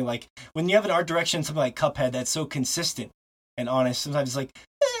strange to me. Like when you have an art direction, something like Cuphead, that's so consistent and honest. Sometimes it's like,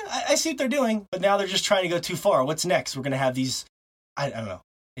 I see what they're doing, but now they're just trying to go too far. What's next? We're gonna have these. I don't know.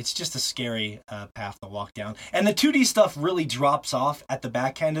 It's just a scary path to walk down. And the 2D stuff really drops off at the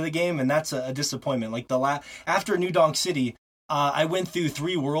back end of the game, and that's a disappointment. Like after New Donk City, I went through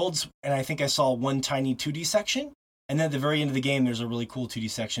 3 worlds, and I think I saw one tiny 2D section. And then at the very end of the game, there's a really cool 2D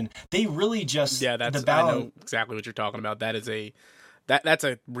section. They really just I know exactly what you're talking about. That is that's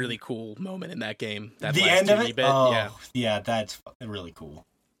a really cool moment in that game. That the last end of 2D it, bit. yeah, that's really cool.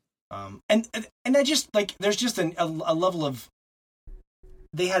 And I just like there's just a level of.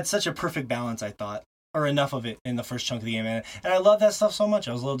 They had such a perfect balance, I thought, or enough of it in the first chunk of the game, and I love that stuff so much.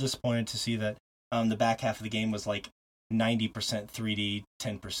 I was a little disappointed to see that the back half of the game was like 90% 3D,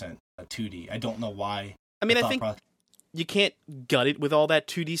 10% 2D. I don't know why. I mean, I think you can't gut it with all that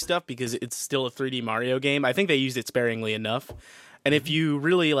 2D stuff because it's still a 3D Mario game. I think they used it sparingly enough, and if you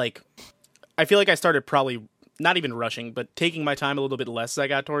really like, I feel like I started probably not even rushing, but taking my time a little bit less as I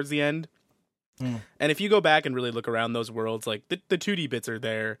got towards the end. And if you go back and really look around those worlds, like the 2D bits are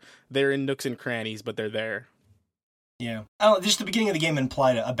there. They're in nooks and crannies, but they're there. Yeah. Just the beginning of the game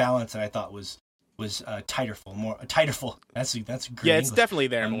implied a balance that I thought was tighterful. That's great. Yeah, it's English. definitely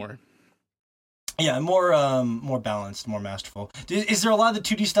there more. Yeah, more balanced, more masterful. Is there a lot of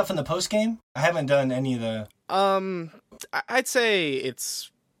the 2D stuff in the post game? I haven't done any of the. I'd say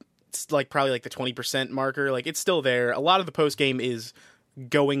it's like probably like the 20% marker. Like it's still there. A lot of the post game is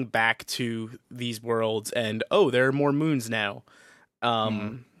going back to these worlds and there are more moons now.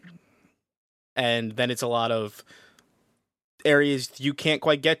 and then it's a lot of areas you can't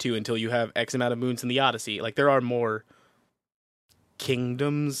quite get to until you have X amount of moons in the Odyssey. Like, there are more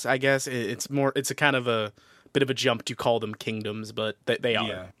kingdoms, I guess. It's a kind of a bit of a jump to call them kingdoms, but they are.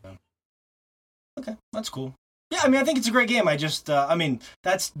 Yeah. Okay, that's cool. Yeah, I mean, I think it's a great game. I just,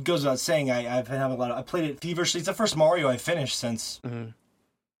 that goes without saying. I played it feverishly. It's the first Mario I finished since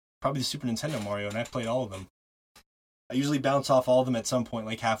probably the Super Nintendo Mario, and I've played all of them. I usually bounce off all of them at some point,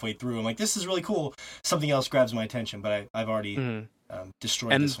 like halfway through. I'm like, this is really cool. Something else grabs my attention, but I've already destroyed and this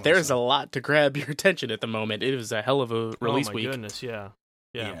one. And there's a lot to grab your attention at the moment. It was a hell of a release week. Oh my goodness, yeah.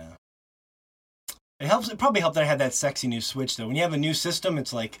 It probably helped that I had that sexy new Switch, though. When you have a new system,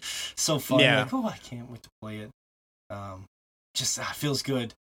 it's like so fun. Yeah. Like, oh, I can't wait to play it. Feels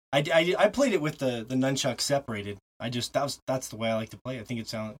good. I played it with the nunchuck separated. That's the way I like to play it. I think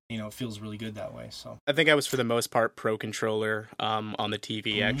it feels really good that way. So I think I was for the most part pro controller on the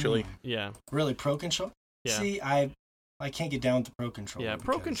TV actually. Yeah. Really, pro controller? Yeah. See, I can't get down with the pro controller. Yeah,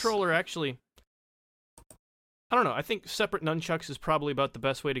 pro controller actually. I don't know. I think separate nunchucks is probably about the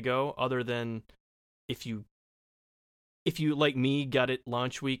best way to go. Other than if you like me got it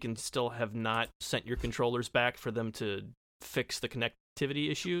launch week and still have not sent your controllers back for them to fix the connectivity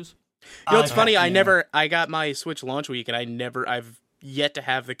issues. You know, it's funny. Yeah. I got my Switch launch week, and I've yet to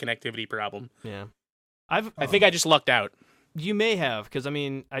have the connectivity problem. Yeah, I think I just lucked out. You may have, because I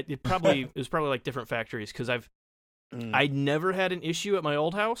mean, it was probably like different factories. Because I never had an issue at my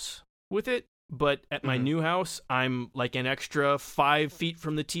old house with it, but at my new house, I'm like an extra 5 feet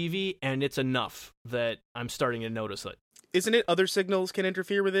from the TV, and it's enough that I'm starting to notice it. Isn't it other signals can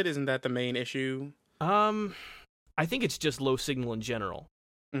interfere with it? Isn't that the main issue? I think it's just low signal in general.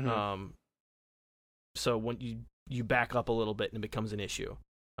 Mm-hmm. So when you back up a little bit and it becomes an issue.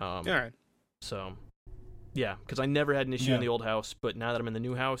 All right. So, yeah, because I never had an issue in the old house, but now that I'm in the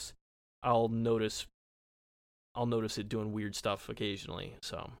new house, I'll notice it doing weird stuff occasionally.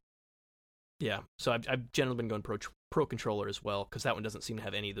 So, yeah. So I've generally been going pro controller as well, because that one doesn't seem to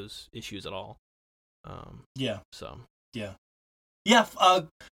have any of those issues at all. So. Yeah.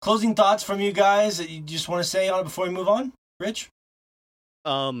 Closing thoughts from you guys that you just want to say on it before we move on, Rich?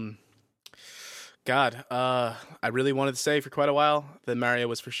 I really wanted to say for quite a while that Mario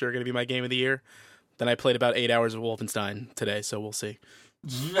was for sure going to be my game of the year. Then I played about 8 hours of Wolfenstein today, so we'll see.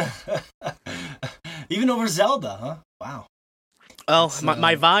 Even over Zelda, huh? Wow. Well,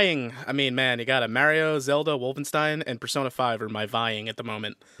 my vying, I mean, man, you got Mario, Zelda, Wolfenstein, and Persona 5 are my vying at the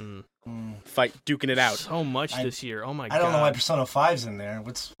moment. Fight, duking it out. So much this year. Oh my god. I don't know why Persona 5's in there.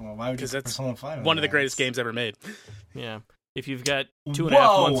 Why would you put that's Persona 5 in one of the there? greatest games ever made. Yeah. If you've got 2.5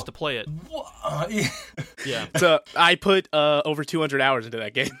 months to play it. Yeah. So I put over 200 hours into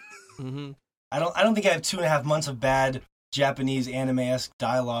that game. Mm-hmm. I don't think I have 2.5 months of bad Japanese anime-esque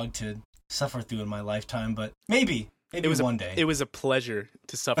dialogue to suffer through in my lifetime, but maybe one day. It was a pleasure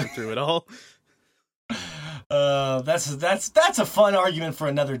to suffer through it all. That's a fun argument for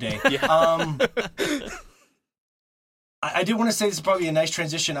another day. Yeah. I did want to say this is probably a nice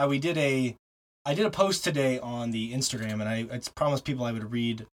transition. I did a post today on the Instagram, and I promised people I would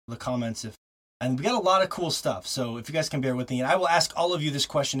read the comments and we got a lot of cool stuff. So if you guys can bear with me, and I will ask all of you this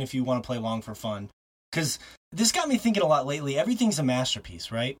question if you want to play along for fun, because this got me thinking a lot lately. Everything's a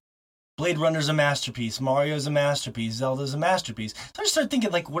masterpiece, right? Blade Runner's a masterpiece. Mario's a masterpiece. Zelda's a masterpiece. So I just started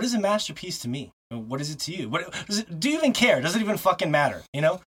thinking, like, what is a masterpiece to me? What is it to you? Do you even care? Does it even fucking matter? You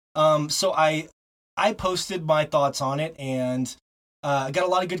know? So I posted my thoughts on it, and I got a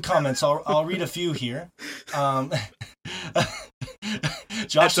lot of good comments. I'll read a few here.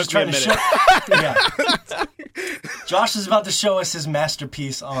 Josh is trying to show. Yeah. Josh is about to show us his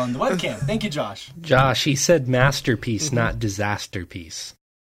masterpiece on the webcam. Thank you, Josh. Josh, he said masterpiece, not disaster piece.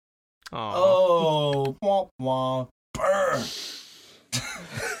 Oh, wah, wah, burn.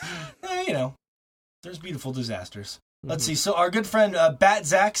 You know, there's beautiful disasters. Let's see. So our good friend Bat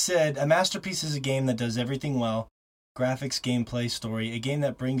Zach said, a masterpiece is a game that does everything well. Graphics, gameplay, story. A game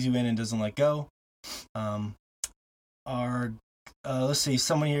that brings you in and doesn't let go. Let's see.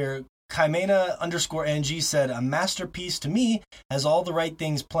 Someone here, Kaimena_NG said, a masterpiece to me has all the right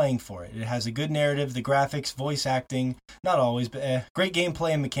things playing for it. It has a good narrative, the graphics, voice acting, not always, but great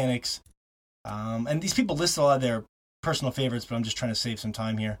gameplay and mechanics. And these people listed a lot of their personal favorites, but I'm just trying to save some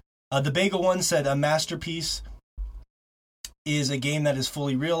time here. The Bagel one said, a masterpiece is a game that is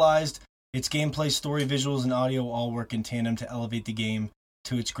fully realized. Its gameplay, story, visuals, and audio all work in tandem to elevate the game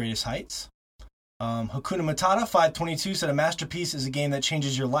to its greatest heights. Hakuna Matata 522 said, a masterpiece is a game that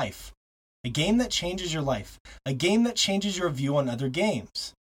changes your life. A game that changes your life. A game that changes your view on other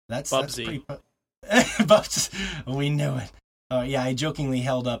games. That's pretty... Bubsy. We knew it. Yeah, I jokingly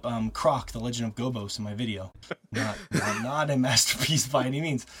held up Croc, The Legend of Gobos in my video. Not a masterpiece by any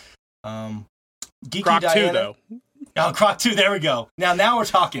means. Geeky Croc Diana, 2, though. Oh, Croc 2, there we go. Now we're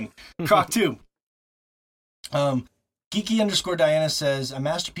talking. Croc 2. Geeky_Diana says, a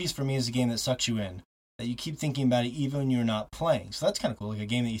masterpiece for me is a game that sucks you in, that you keep thinking about it even when you're not playing. So that's kind of cool, like a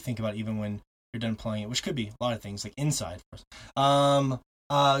game that you think about even when you're done playing it, which could be a lot of things, like Inside.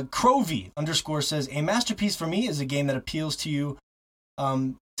 Crovey_ says, a masterpiece for me is a game that appeals to you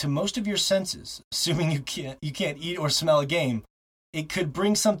to most of your senses, assuming you can't eat or smell a game. It could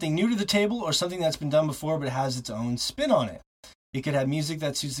bring something new to the table or something that's been done before but has its own spin on it. It could have music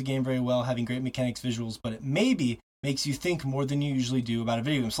that suits the game very well, having great mechanics, visuals, but it maybe makes you think more than you usually do about a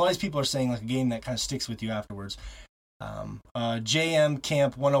video game. So a lot of these people are saying like a game that kind of sticks with you afterwards. JM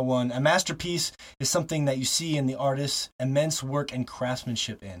Camp 101, a masterpiece is something that you see in the artist's immense work and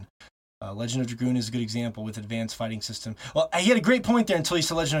craftsmanship in. Legend of Dragoon is a good example with advanced fighting system. Well, he had a great point there until he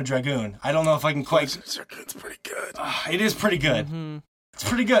said Legend of Dragoon. I don't know if I can quite... Legend of Dragoon's pretty good. It is pretty good. Mm-hmm. It's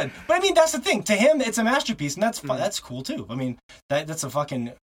pretty good. But I mean, that's the thing. To him, it's a masterpiece, and that's cool too. I mean, that's a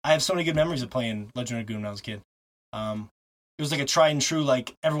fucking... I have so many good memories of playing Legend of Dragoon when I was a kid. It was like a tried and true,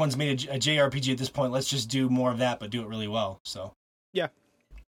 like, everyone's made a JRPG at this point. Let's just do more of that, but do it really well. So yeah.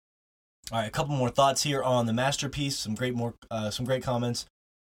 All right, a couple more thoughts here on the masterpiece. Some great comments.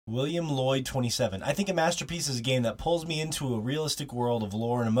 William Lloyd 27. I think a masterpiece is a game that pulls me into a realistic world of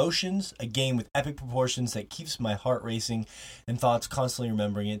lore and emotions, a game with epic proportions that keeps my heart racing and thoughts constantly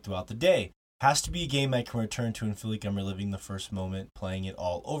remembering it throughout the day. Has to be a game I can return to and feel like I'm reliving the first moment playing it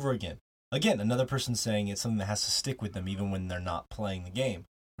all over again. Again, another person saying it's something that has to stick with them even when they're not playing the game,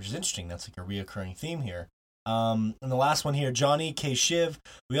 which is interesting. That's like a reoccurring theme here. And the last one here, Johnny K. Shiv.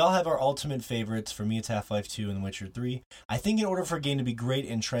 We all have our ultimate favorites. For me, it's Half-Life 2 and The Witcher 3. I think in order for a game to be great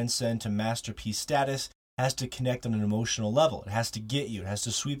and transcend to masterpiece status, it has to connect on an emotional level. It has to get you. It has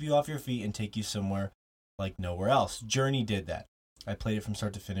to sweep you off your feet and take you somewhere like nowhere else. Journey did that. I played it from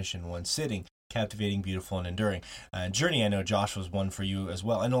start to finish in one sitting. Captivating, beautiful, and enduring. Journey, I know, Josh, was one for you as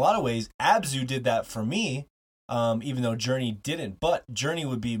well. In a lot of ways, Abzu did that for me, even though Journey didn't. But Journey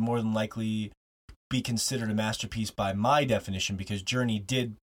would be more than likely be considered a masterpiece by my definition, because Journey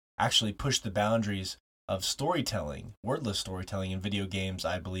did actually push the boundaries of storytelling, wordless storytelling in video games,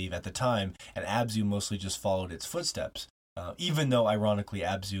 I believe, at the time, and Abzu mostly just followed its footsteps. Even though, ironically,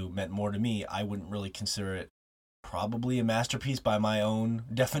 Abzu meant more to me, I wouldn't really consider it probably a masterpiece by my own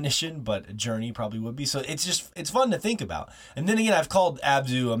definition, but Journey probably would be. So it's fun to think about. And then again, I've called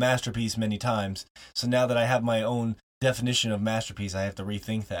Abzu a masterpiece many times, so now that I have my own definition of masterpiece, I have to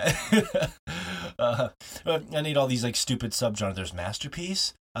rethink that. I need all these like stupid subgenres. There's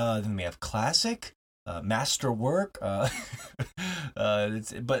masterpiece, then we have classic, masterwork. But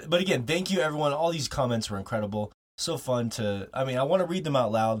again, thank you everyone. All these comments were incredible. So fun to, I want to read them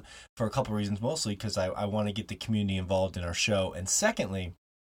out loud for a couple of reasons, mostly because I want to get the community involved in our show. And secondly,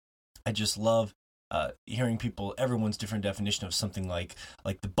 I just love hearing everyone's different definition of something like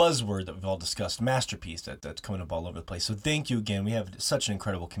the buzzword that we've all discussed, masterpiece, that's coming up all over the place. So thank you again. We have such an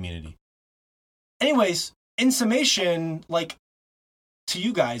incredible community. Anyways, in summation, to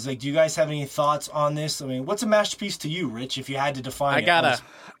you guys, do you guys have any thoughts on this? What's a masterpiece to you, Rich, if you had to define it?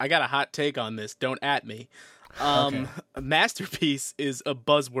 I got a hot take on this. Don't at me. Okay. A masterpiece is a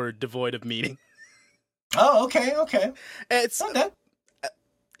buzzword devoid of meaning. Oh, okay. It's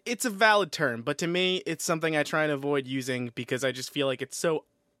a valid term, but to me, it's something I try and avoid using because I just feel like it's so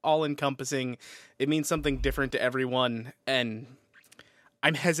all-encompassing. It means something different to everyone, and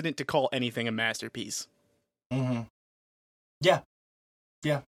I'm hesitant to call anything a masterpiece. Mm-hmm. Yeah.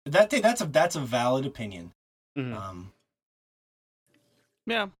 That's a valid opinion. Mm-hmm.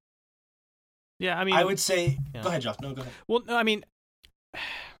 Yeah. Yeah, I would say... Yeah. Go ahead, Josh. No, go ahead. Well, no,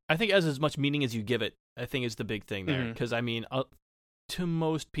 I think as much meaning as you give it, I think is the big thing there. Because, to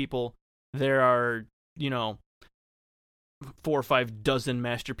most people, there are, 4 or 5 dozen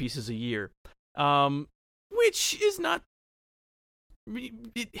masterpieces a year. Which is not...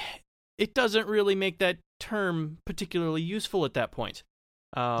 It doesn't really make that term particularly useful at that point.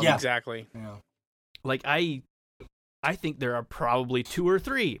 Yeah, exactly. Yeah. I think there are probably 2 or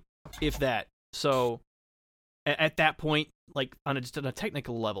 3, if that. So, at that point, on a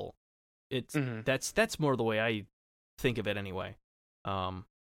technical level, it's that's more the way I think of it anyway.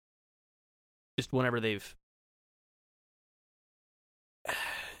 Just whenever they've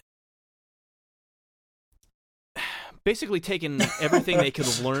basically taken everything they could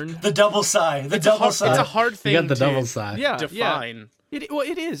have learned. The double sigh. It's a hard thing. You got the to double sigh. define. Yeah.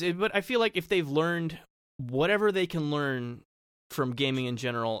 It is. But I feel like if they've learned whatever they can learn from gaming in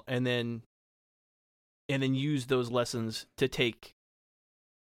general, and then and then use those lessons to take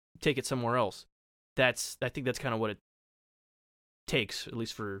it somewhere else. I think that's kind of what it takes, at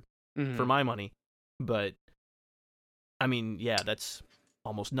least for my money. But I mean, yeah, that's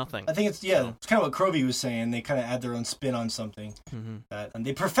almost nothing. I think it's kind of what Krovi was saying. They kind of add their own spin on something. And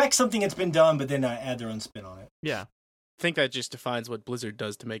they perfect something that's been done, but then add their own spin on it. Yeah. I think that just defines what Blizzard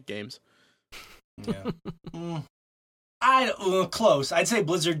does to make games. Yeah. Close. I'd say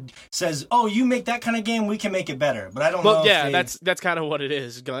Blizzard says, "Oh, you make that kind of game, we can make it better." But I don't know. Yeah, that's kind of what it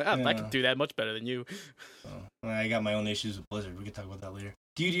is. Going, I can do that much better than you. I got my own issues with Blizzard. We can talk about that later.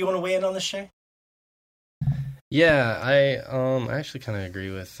 Do you want to weigh in on this, Shea? Yeah, I actually kind of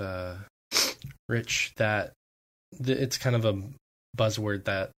agree with Rich that it's kind of a buzzword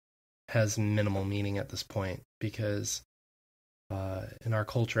that has minimal meaning at this point, because in our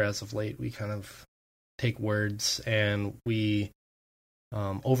culture as of late, we kind of take words and we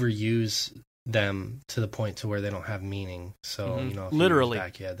overuse them to the point to where they don't have meaning. So, you know, literally,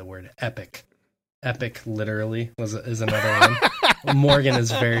 back you had the word epic. Epic, literally, is another one. Morgan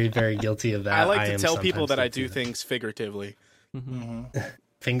is very, very guilty of that. I like to tell people that I do things figuratively.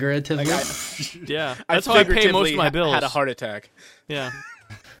 Figuratively? Yeah, that's how I pay most of my bills. Had a heart attack. Yeah.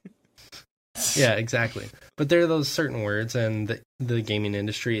 Yeah, exactly. But there are those certain words, and the gaming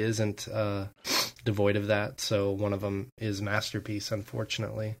industry isn't devoid of that. So one of them is masterpiece,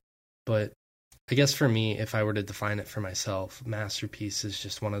 unfortunately. But I guess for me, if I were to define it for myself, masterpiece is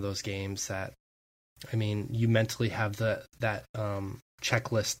just one of those games that, I mean, you mentally have that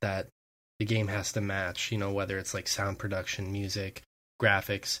checklist that the game has to match, you know, whether it's like sound production, music,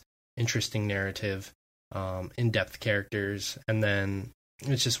 graphics, interesting narrative, in-depth characters, and then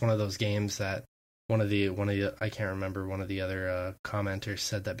it's just one of those games that one of the I can't remember, one of the other commenters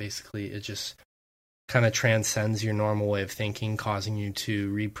said that basically it just kind of transcends your normal way of thinking, causing you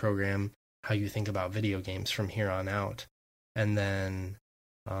to reprogram how you think about video games from here on out. And then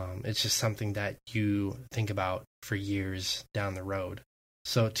it's just something that you think about for years down the road.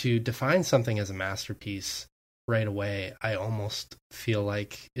 So to define something as a masterpiece right away, I almost feel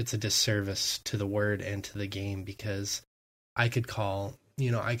like it's a disservice to the word and to the game, because I could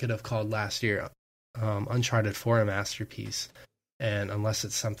have called last year Uncharted 4 a masterpiece, and unless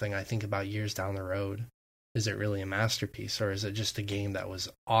it's something I think about years down the road, is it really a masterpiece, or is it just a game that was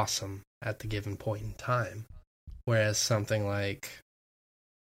awesome at the given point in time? Whereas something like,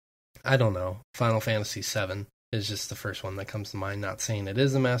 I don't know, Final Fantasy VII is just the first one that comes to mind. Not saying it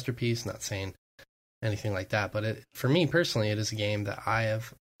is a masterpiece, not saying anything like that, but for me personally, it is a game that I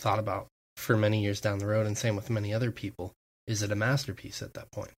have thought about for many years down the road, and same with many other people. Is it a masterpiece at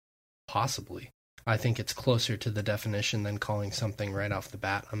that point? Possibly. I think it's closer to the definition than calling something right off the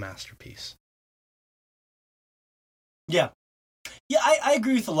bat a masterpiece. Yeah, I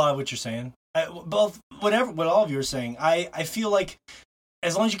agree with a lot of what you're saying. What all of you are saying, I feel like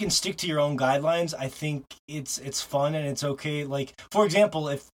as long as you can stick to your own guidelines, I think it's fun and it's okay. Like, for example,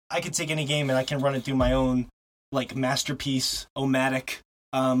 if I could take any game and I can run it through my own like masterpiece omatic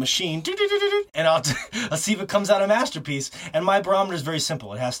machine, and I'll see if it comes out a masterpiece. And my barometer is very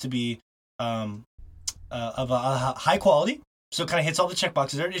simple. It has to be of a high quality, so it kind of hits all the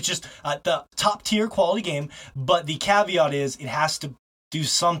checkboxes there. It's just the top tier quality game, but the caveat is it has to do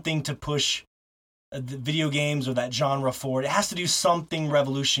something to push the video games or that genre forward. It has to do something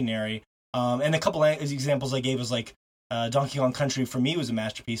revolutionary. And a couple of examples I gave was like Donkey Kong Country for me was a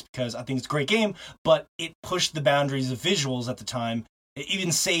masterpiece because I think it's a great game, but it pushed the boundaries of visuals at the time. It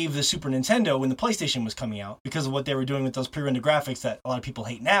even saved the Super Nintendo when the PlayStation was coming out because of what they were doing with those pre-rendered graphics that a lot of people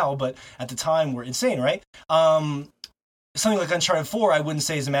hate now, but at the time were insane, right? Something like Uncharted 4, I wouldn't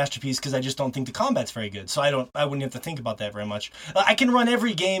say is a masterpiece because I just don't think the combat's very good. So I wouldn't have to think about that very much. I can run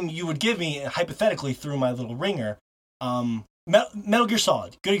every game you would give me hypothetically through my little ringer. Metal Gear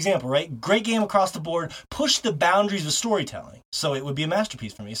Solid, good example, right? Great game across the board, push the boundaries of storytelling. So it would be a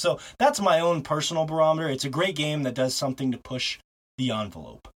masterpiece for me. So that's my own personal barometer. It's a great game that does something to push the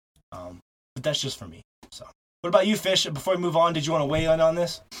envelope. But that's just for me. So what about you, Fish? Before we move on, did you want to weigh in on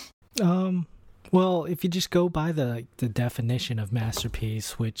this? Well, if you just go by the definition of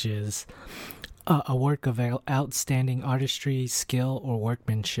masterpiece, which is a work of outstanding artistry, skill, or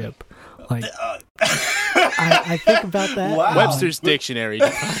workmanship, like I think about that. Wow. Webster's Dictionary.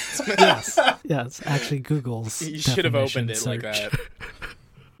 yes, actually Google's. You should have opened it search. like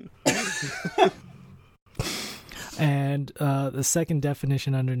that. And the second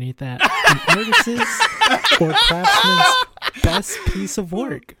definition underneath that, an artist's or craftsman's best piece of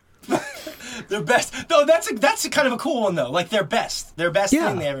work. Their best. No, that's kind of a cool one though. Like their best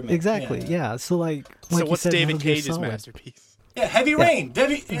thing they ever made. Exactly. Yeah. So like so what's said, David Cage's masterpiece? Yeah, Heavy Rain.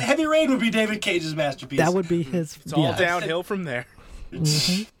 Heavy Rain would be David Cage's masterpiece. That would be his. It's all downhill from there.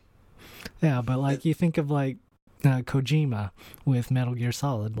 Mm-hmm. Yeah, but like you think of like Kojima with Metal Gear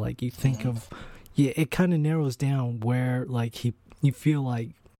Solid, like you think of, it kind of narrows down where like you feel like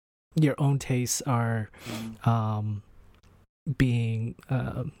your own tastes are being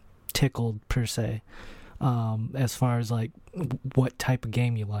tickled per se, as far as like what type of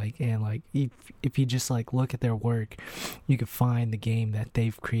game you like, and like if you just like look at their work, you could find the game that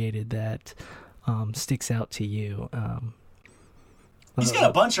they've created that sticks out to you. He's got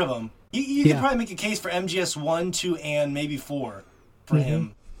a bunch of them. You could probably make a case for MGS 1, 2, and maybe 4 for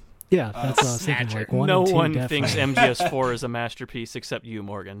him. Yeah, that's what I was thinking. Like 1 no and 2 one definitely. thinks MGS4 is a masterpiece except you,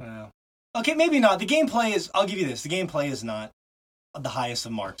 Morgan. Okay, maybe not. The gameplay is... I'll give you this. The gameplay is not the highest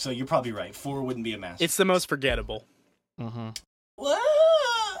of marks, so you're probably right. 4 wouldn't be a masterpiece. It's the most forgettable. Mm-hmm. What?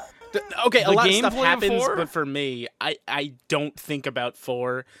 Okay, a lot of stuff gameplay of happens, 4? but for me, I don't think about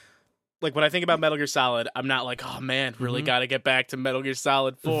 4. Like, when I think about Metal Gear Solid, I'm not like, oh man, really gotta get back to Metal Gear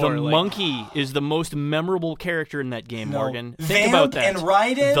Solid 4. The monkey is the most memorable character in that game, Morgan. Think Vamp about that. and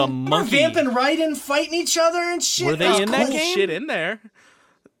Raiden? The monkey. Vamp and Raiden fighting each other and shit? Were they in that cool game? shit in there.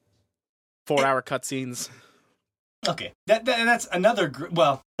 4-hour cutscenes. Okay, that's another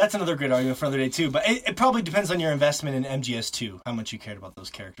that's another great argument for another day too. But it probably depends on your investment in MGS2, how much you cared about those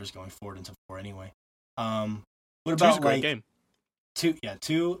characters going forward into 4 anyway. What about 2's a great game.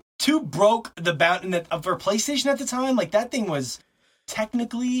 2 broke the bound for PlayStation at the time. Like that thing was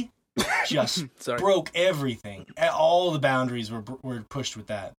technically just broke everything. All the boundaries were pushed with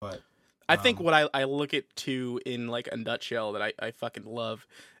that. But I think what I look at 2 in like a nutshell that I fucking love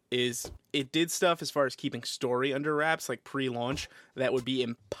is it did stuff as far as keeping story under wraps, like pre-launch, that would be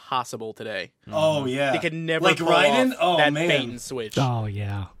impossible today. Oh yeah, they could never like pull Raiden. off that man. bait and switch. Oh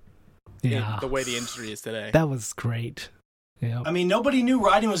yeah, The way the industry is today. That was great. Yeah. I mean, nobody knew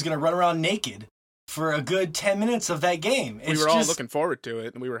Raiden was going to run around naked for a good 10 minutes of that game. We were all looking forward to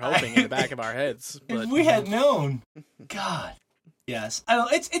it, and we were hoping in the back of our heads. But if we had known, God, yes. I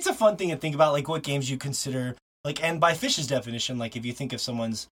don't. It's a fun thing to think about, like what games you consider, like, and by Fish's definition, like if you think of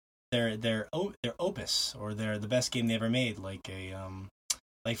someone's their opus or the best game they ever made, like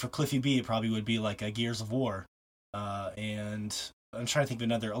like for Cliffy B, it probably would be like a Gears of War, and I'm trying to think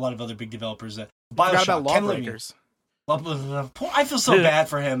of a lot of other big developers. BioShock, about Lawbreakers. I feel so bad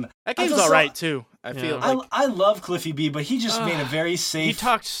for him. That game's all right too. I feel like I love Cliffy B, but he just made a very safe. He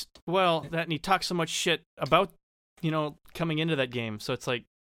talks and he talks so much shit about coming into that game. So it's like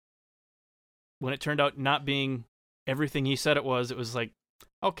when it turned out not being everything he said it was like,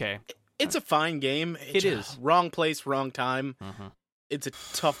 okay, it's a fine game. It is wrong place, wrong time. Mm-hmm. It's a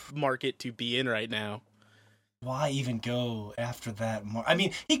tough market to be in right now. Why even go after that? I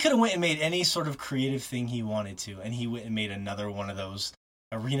mean, he could have went and made any sort of creative thing he wanted to, and he went and made another one of those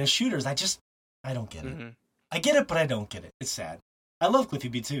arena shooters. I don't get it. Mm-hmm. I get it, but I don't get it. It's sad. I love Cliffy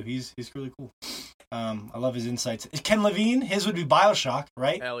B too. He's really cool. I love his insights. Ken Levine, his would be BioShock,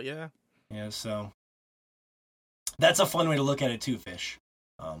 right? Hell yeah. Yeah, so that's a fun way to look at it too, Fish.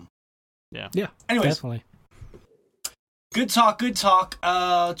 Yeah. Anyways, definitely. Good talk.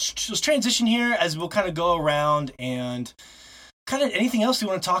 Let's transition here as we'll kind of go around and kind of anything else we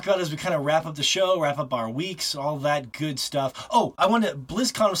want to talk about as we kind of wrap up the show, wrap up our weeks, all that good stuff. Oh,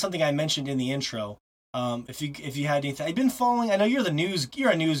 BlizzCon was something I mentioned in the intro. If you had anything, I've been following. I know you're a news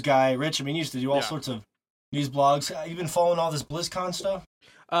guy, Rich. I mean, you used to do all sorts of news blogs. You've been following all this BlizzCon stuff?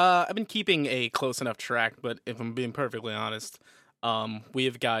 I've been keeping a close enough track, but if I'm being perfectly honest, we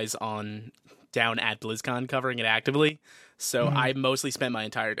have guys down at BlizzCon covering it actively, so I mostly spent my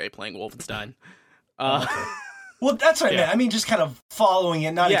entire day playing Wolfenstein. Okay. Well, that's what I meant. I mean, just kind of following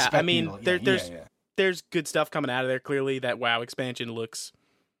it, not expecting. I mean, there's good stuff coming out of there. Clearly, that WoW expansion looks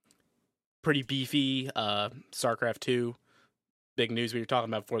pretty beefy. StarCraft 2, big news we were talking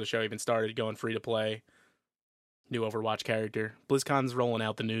about before the show even started, going free to play. New Overwatch character. BlizzCon's rolling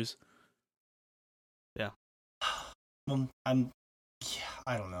out the news. Yeah.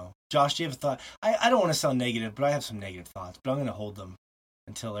 I don't know. Josh, do you have a thought? I don't want to sound negative, but I have some negative thoughts, but I'm going to hold them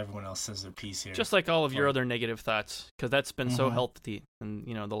until everyone else says their piece here. Just like all of your other negative thoughts, because that's been so healthy in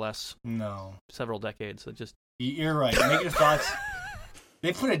the last several decades. So just you're right. Negative thoughts.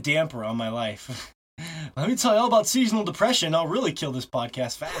 They put a damper on my life. Let me tell you all about seasonal depression. I'll really kill this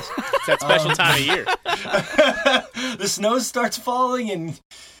podcast fast. It's that special time of year. The snow starts falling, and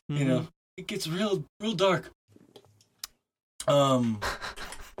it gets real dark.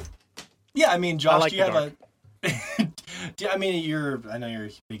 Yeah, I mean, Josh, do you have a? I know you're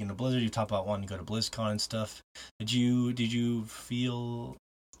big into Blizzard. You talk about wanting to go to BlizzCon and stuff. Did you feel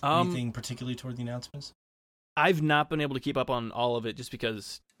anything particularly toward the announcements? I've not been able to keep up on all of it just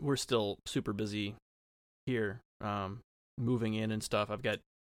because we're still super busy here, moving in and stuff. I've got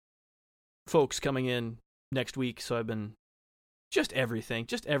folks coming in next week, so I've been just everything.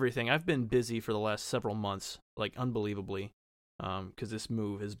 I've been busy for the last several months, like unbelievably, because this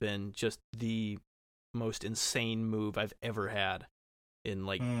move has been just the most insane move I've ever had in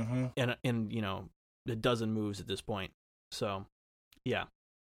like in a dozen moves at this point. So yeah,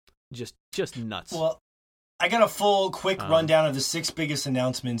 just nuts. Well, I got a full quick rundown of the 6 biggest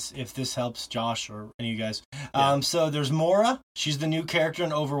announcements, if this helps Josh or any of you guys. Yeah. So there's Mora. She's the new character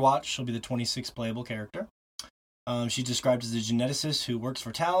in Overwatch. She'll be the 26th playable character. She's described as a geneticist who works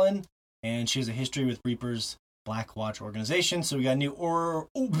for Talon, and she has a history with Reaper's Black Watch organization. So we got a new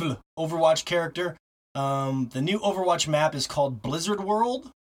Overwatch character. The new Overwatch map is called Blizzard World.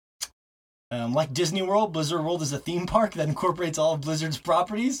 Like Disney World, Blizzard World is a theme park that incorporates all of Blizzard's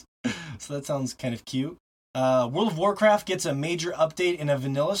properties. So that sounds kind of cute. World of Warcraft gets a major update in a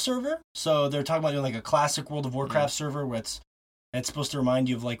vanilla server. So they're talking about doing like a classic World of Warcraft server where it's supposed to remind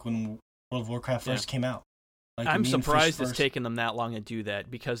you of like when World of Warcraft first came out. Like I'm surprised it's taken them that long to do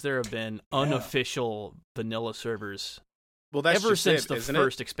that, because there have been unofficial vanilla servers ever since the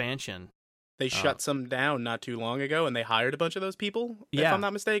first expansion. They shut some down not too long ago, and they hired a bunch of those people, if I'm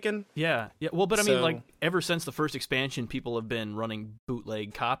not mistaken. Yeah. Well, but I mean, like, ever since the first expansion, people have been running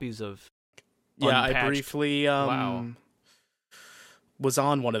bootleg copies of unpatched. I briefly was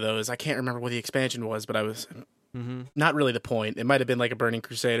on one of those. I can't remember what the expansion was, but I was not really the point. It might have been like a Burning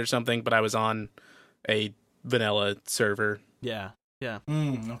Crusade or something, but I was on a vanilla server. Yeah.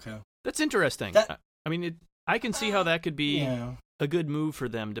 Okay. That's interesting. I mean, I can see how that could be a good move for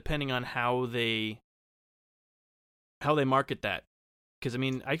them, depending on how they market that. Because I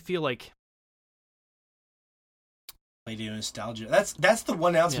mean, I feel like Lady of Nostalgia. That's the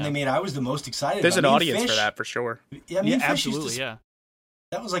one announcement they made. I was the most excited. There's about. an audience for that for sure. Yeah, absolutely. Yeah,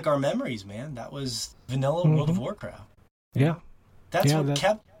 that was like our memories, man. That was vanilla World of Warcraft. Yeah, that's what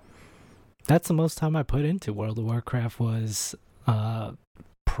kept. That's the most time I put into World of Warcraft was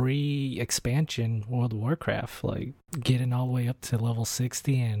pre-expansion World of Warcraft, like getting all the way up to level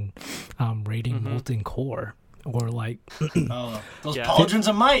 60 and raiding Molten Core, or like those pauldrons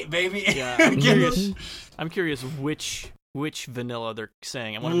of might, baby. Yeah, I'm curious which vanilla they're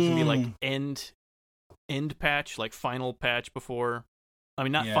saying. I wonder if it's gonna be like end patch, like final patch before. I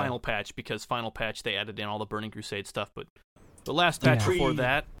mean, not final patch, because final patch they added in all the Burning Crusade stuff, but the last patch before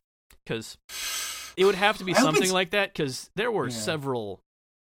that, because it would have to be something like that, because there were several.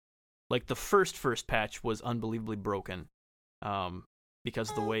 Like, the first patch was unbelievably broken because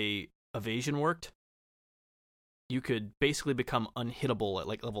of the way evasion worked. You could basically become unhittable at,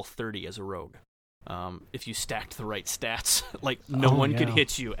 like, level 30 as a rogue if you stacked the right stats. Like, no one could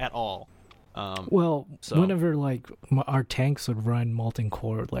hit you at all. Whenever, like, our tanks would run Molten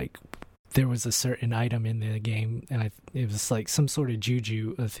Core, like, there was a certain item in the game, and it was, like, some sort of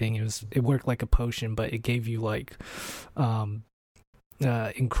juju thing. It worked like a potion, but it gave you, like...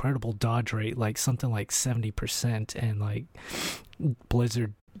 incredible dodge rate, like something like 70%, and like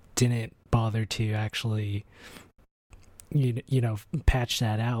Blizzard didn't bother to actually you know patch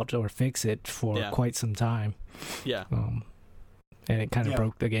that out or fix it for quite some time. And it kind of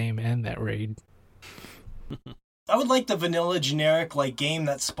broke the game and that raid. I would like the vanilla generic like game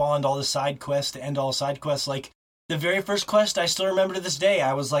that spawned all the side quests to end all side quests. Like the very first quest I still remember to this day.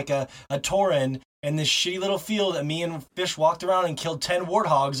 I was like a Tauren in this shitty little field, and me and Fish walked around and killed 10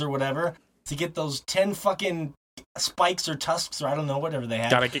 warthogs or whatever to get those 10 fucking spikes or tusks or I don't know, whatever they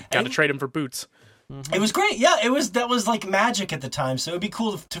had. Gotta trade them for boots. It was great. Yeah, that was like magic at the time, so it would be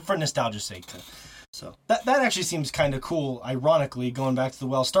cool for nostalgia's sake. So that actually seems kind of cool, ironically, going back to the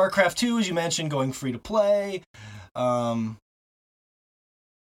well. StarCraft 2, as you mentioned, going free to play.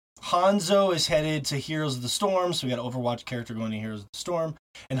 Hanzo is headed to Heroes of the Storm, so we got an Overwatch character going to Heroes of the Storm.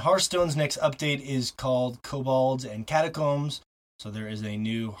 And Hearthstone's next update is called Kobolds and Catacombs, so there is a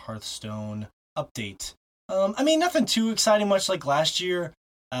new Hearthstone update. I mean, nothing too exciting, much like last year,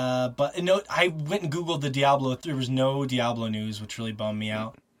 but I went and Googled the Diablo. There was no Diablo news, which really bummed me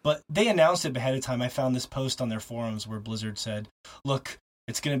out. But they announced it ahead of time. I found this post on their forums where Blizzard said, look,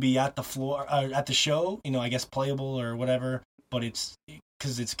 it's going to be at the floor, at the show, I guess playable or whatever, but it's...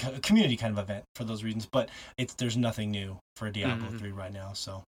 because it's a community kind of event for those reasons, but there's nothing new for Diablo 3 right now,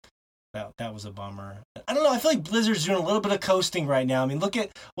 so that was a bummer. I don't know, I feel like Blizzard's doing a little bit of coasting right now. I mean,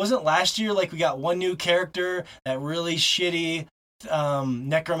 wasn't last year like we got one new character, that really shitty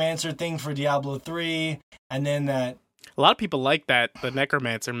Necromancer thing for Diablo 3, and then that... A lot of people like that, the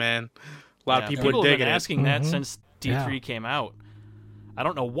Necromancer, man. A lot of people are digging have been asking that since D3 came out. I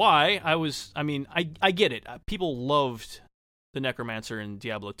don't know why. I get it. People loved the Necromancer in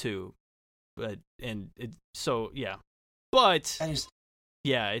Diablo 2, but There's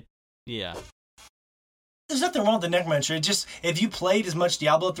nothing wrong with the Necromancer. It just, if you played as much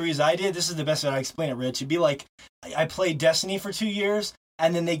Diablo 3 as I did, this is the best way I explain it, Rich. It'd be like, I played Destiny for 2 years,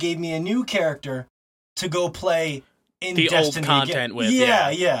 and then they gave me a new character to go play in the Destiny old content again. with.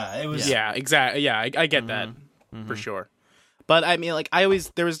 Yeah. It was. Yeah, exactly. Yeah, I get that for sure. But I mean, like,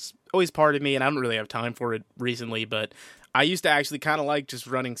 there was always part of me, and I don't really have time for it recently, but I used to actually kind of like just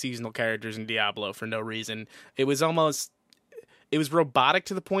running seasonal characters in Diablo for no reason. It was robotic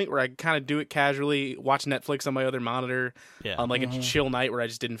to the point where I could kind of do it casually, watch Netflix on my other monitor on like a chill night where I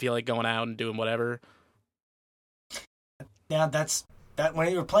just didn't feel like going out and doing whatever. Yeah, that's that.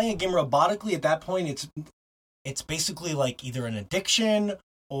 When you're playing a game robotically, at that point, it's basically like either an addiction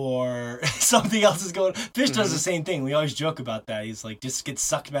or something else is going. Fish does the same thing. We always joke about that. He's like, just gets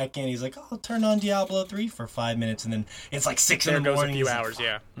sucked back in. He's like, oh, turn on Diablo 3 for 5 minutes, and then it's like 6 in the morning. There goes a few hours,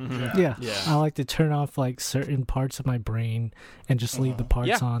 yeah. Yeah. I like to turn off like certain parts of my brain and just leave the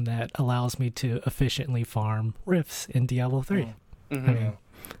parts on that allows me to efficiently farm rifts in Diablo 3. I mean,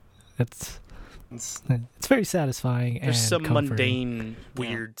 it's very satisfying. There's some comforting. mundane,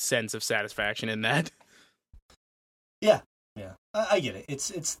 weird sense of satisfaction in that. Yeah. I get it.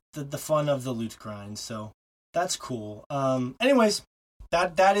 It's the fun of the loot grind, so that's cool. Anyways,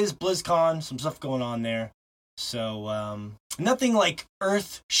 that is BlizzCon. Some stuff going on there. So nothing like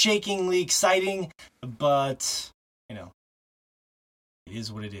earth-shakingly exciting, but it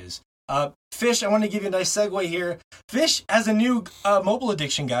is what it is. Fish, I want to give you a nice segue here. Fish has a new mobile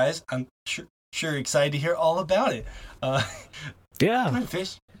addiction, guys. I'm sure excited to hear all about it. Yeah. Come on,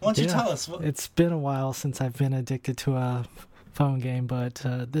 Fish. Why don't you tell us? It's been a while since I've been addicted to a phone game, but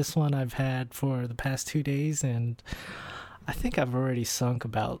this one I've had for the past 2 days, and I think I've already sunk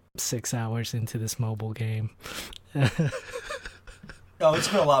about 6 hours into this mobile game. Oh, it's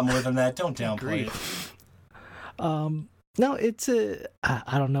been a lot more than that. Don't downplay it. No, it's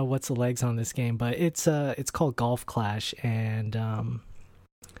I don't know what's the legs on this game, but it's called Golf Clash, and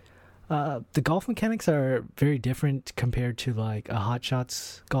the golf mechanics are very different compared to like a Hot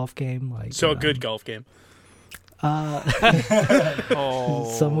Shots golf game. Like a good golf game. Some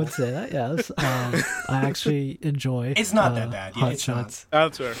would say that, yes. I actually enjoy. It's not that bad. Yeah, Hot Shots.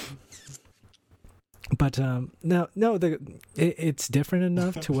 That's fair. But it's different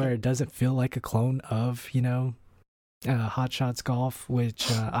enough to where it doesn't feel like a clone of Hot Shots golf,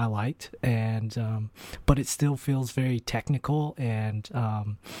 which I liked, and but it still feels very technical, and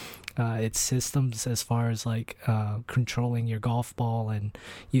its systems as far as like controlling your golf ball and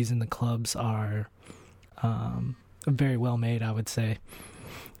using the clubs are very well made, I would say.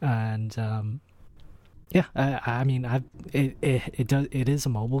 And I mean, it is a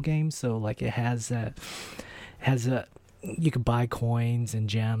mobile game, so like it has you could buy coins and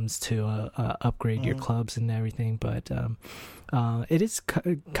gems to upgrade your clubs and everything, but it is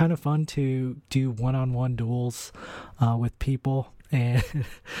kind of fun to do one-on-one duels with people. And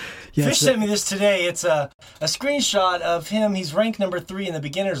Fish sent me this today. It's a screenshot of him. He's ranked number 3 in the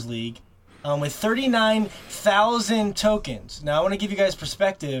beginners league with 39,000 tokens. Now I want to give you guys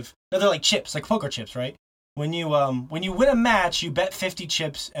perspective. No, they're like chips, like poker chips, right? When you win a match, you bet 50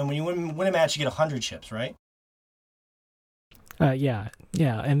 chips, and when you win a match, you get 100 chips, right? Yeah,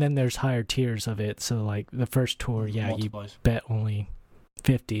 and then there's higher tiers of it. So like the first tour, you bet only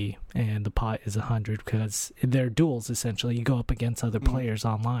 50, and the pot is 100 because they're duels essentially. You go up against other players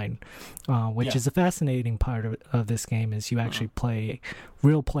online, which is a fascinating part of this game. Is you actually play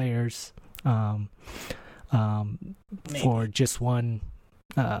real players for just one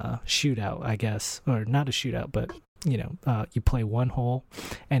shootout, I guess, or not a shootout, but you play one hole,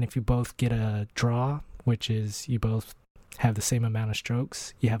 and if you both get a draw, which is you both have the same amount of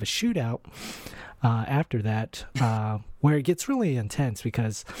strokes, you have a shootout after that, where it gets really intense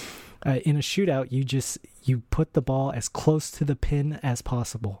because in a shootout you put the ball as close to the pin as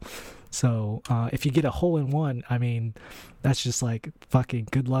possible. So if you get a hole in one, I mean, that's just like fucking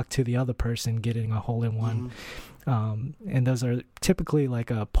good luck to the other person getting a hole in one. And those are typically like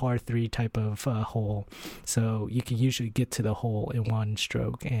a par 3 type of hole, so you can usually get to the hole in one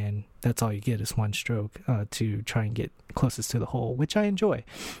stroke, and that's all you get is one stroke to try and get closest to the hole, which I enjoy.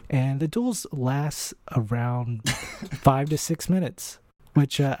 And the duels last around 5 to 6 minutes,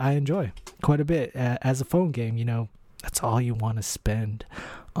 which I enjoy quite a bit. As a phone game, that's all you want to spend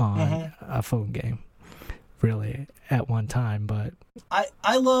on a phone game, really, at one time. But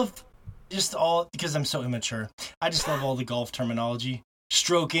I love just all, because I'm so immature, I just love all the golf terminology,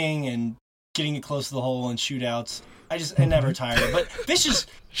 stroking and getting it close to the hole and shootouts. I never tire. But fish is.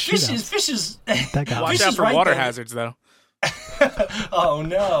 That guy. Watch out for right water there. hazards, though. Oh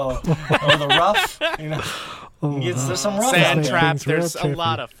no! Oh, the rough. There's some rough Sand out there. traps. Real There's a trippy.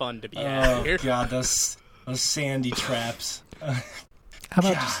 lot of fun to be had here. Oh god, those sandy traps.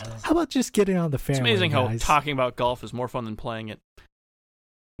 How about just getting on the fairway? It's amazing how guys? talking about golf is more fun than playing it.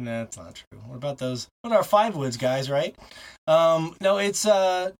 No, that's not true. What about those? What are our 5 woods, guys? Right? No, it's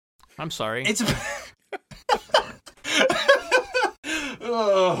I'm sorry. it's.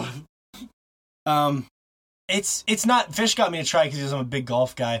 Oh. It's not. Fish got me to try because I'm a big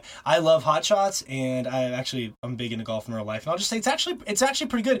golf guy. I love hot shots, and I'm big into golf in real life. And I'll just say it's actually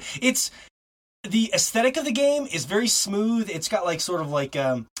pretty good. It's the aesthetic of the game is very smooth. It's got like sort of like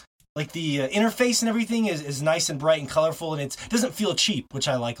the interface and everything is nice and bright and colorful, and it doesn't feel cheap, which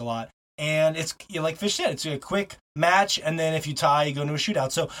I like a lot. And it's like Fish said, it's a quick match, and then if you tie, you go into a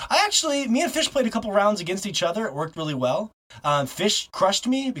shootout. So me and Fish played a couple rounds against each other. It worked really well. Fish crushed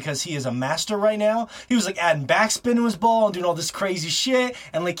me because he is a master right now. He was like adding backspin to his ball and doing all this crazy shit,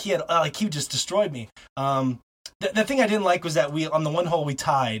 and like he just destroyed me. The thing I didn't like was that on the one hole we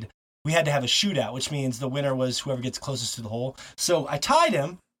tied. We had to have a shootout, which means the winner was whoever gets closest to the hole. So I tied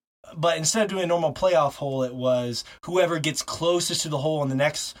him, but instead of doing a normal playoff hole, it was whoever gets closest to the hole on the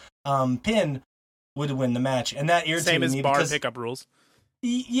next pin would win the match, and that irritated me. Same as bar pickup rules.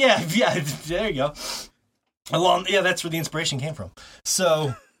 Yeah, there you go. That's where the inspiration came from.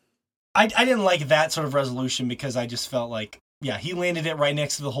 So I didn't like that sort of resolution because I just felt like, he landed it right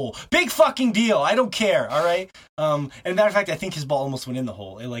next to the hole. Big fucking deal. I don't care. All right. And matter of fact, I think his ball almost went in the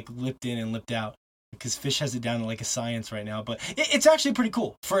hole. It like lipped in and lipped out because Fish has it down to like a science right now. But it's actually pretty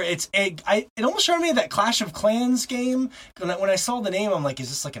cool. It almost reminded me of that Clash of Clans game. When I saw the name, I'm like, is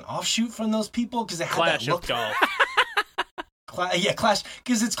this like an offshoot from those people? Because it had Clash that look. of Golf. Clash,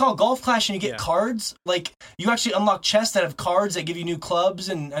 because it's called Golf Clash, and you get cards. Like you actually unlock chests that have cards that give you new clubs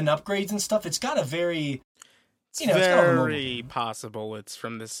and upgrades and stuff. It's got a very, It's very possible it's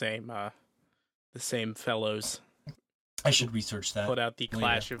from the same fellows. I should research that. Put out the later.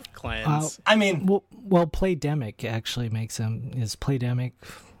 Clash of Clans. Well, Playdemic actually makes them. Is Playdemic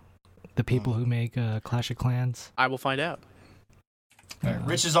the people who make Clash of Clans? I will find out. Right,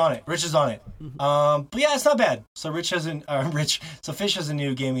 Rich is on it. But yeah, it's not bad. So Fish has a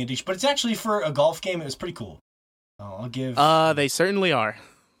new gaming addiction, but it's actually for a golf game. It was pretty cool. I'll give. They certainly are.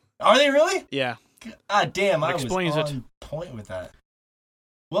 Are they really? Yeah. Damn, I was explains it. on point with that.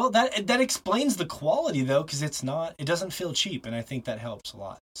 Well, that explains the quality though, because it doesn't feel cheap, and I think that helps a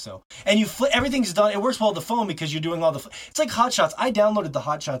lot. So, and everything's done. It works well with the phone because you're doing all the. It's like Hot Shots. I downloaded the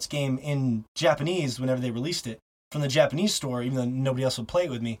Hot Shots game in Japanese whenever they released it from the Japanese store, even though nobody else would play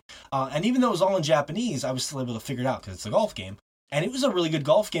it with me. And even though it was all in Japanese, I was still able to figure it out because it's a golf game, and it was a really good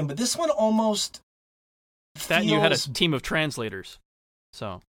golf game. But this one almost. That you had a team of translators,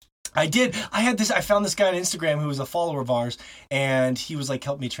 so. I did. I found this guy on Instagram who was a follower of ours, and he was like,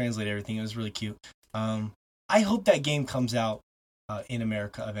 help me translate everything. It was really cute. I hope that game comes out in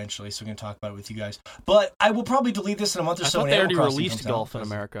America eventually, so we can talk about it with you guys. But I will probably delete this in a month or so. I thought when they Animal already Crossing released comes golf out, in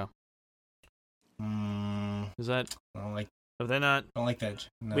America. Is that? I don't like. Have they not? I don't like that.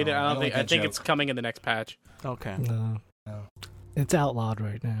 No, I think it's coming in the next patch. Okay. No. It's outlawed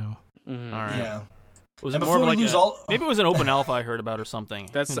right now. Mm-hmm. All right. Yeah. Was it more of like maybe it was an open alpha I heard about or something.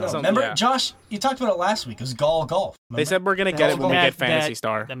 Remember, Josh, you talked about it last week. It was golf. Remember? They said we're gonna get it when we get Phantasy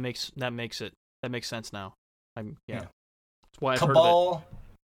Star. That makes sense now. Yeah. That's why I've Cabal. heard of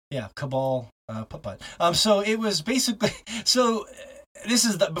it. Yeah, Cabal. Putt. So it was basically. So this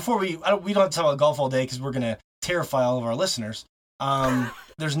is before we don't have to talk about golf all day because we're gonna terrify all of our listeners.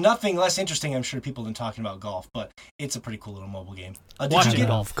 There's nothing less interesting, I'm sure, people than talking about golf, but it's a pretty cool little mobile game. Watching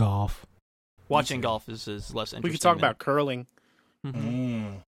golf. Watching golf is less interesting. We could talk about curling.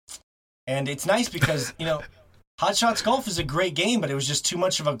 Mm-hmm. And it's nice because, Hot Shots Golf is a great game, but it was just too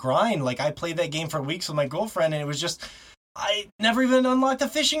much of a grind. Like, I played that game for weeks with my girlfriend, and it was just... I never even unlocked the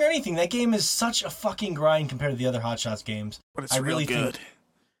fishing or anything. That game is such a fucking grind compared to the other Hot Shots games. But it's really good.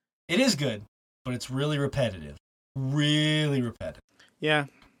 It is good, but it's really repetitive. Really repetitive. Yeah.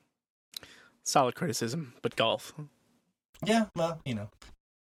 Solid criticism, but golf. Yeah, well,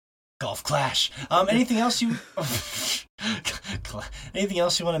 Golf Clash. Anything else you want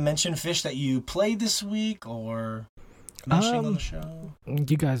to mention, Fish, that you played this week or mentioning on the show?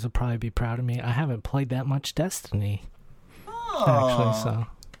 You guys will probably be proud of me. I haven't played that much Destiny. Oh. Actually, so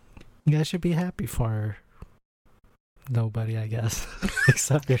you guys should be happy for nobody, I guess,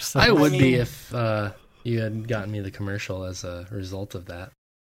 except yourself. I would be if you had gotten me the commercial as a result of that.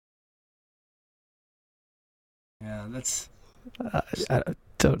 Yeah, that's... I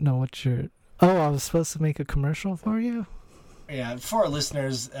don't know what you're... Oh, I was supposed to make a commercial for you? Yeah, for our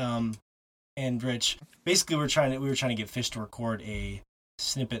listeners, and Rich, basically we were trying to get Fish to record a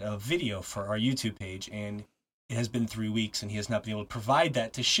snippet of video for our YouTube page, and it has been 3 weeks, and he has not been able to provide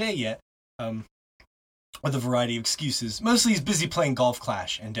that to Shea yet, with a variety of excuses. Mostly he's busy playing Golf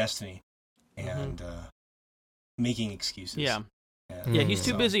Clash and Destiny, and making excuses. Yeah. Yeah, he's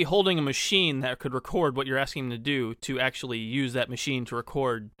too busy holding a machine that could record what you're asking him to do to actually use that machine to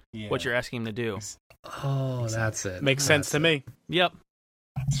record what you're asking him to do. Oh, that's it. Makes sense to me. Yep.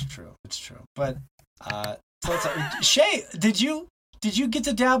 It's true. But, so Shea, did you get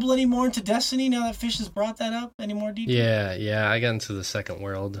to dabble any more into Destiny now that Fish has brought that up? Any more detail? Yeah, I got into the second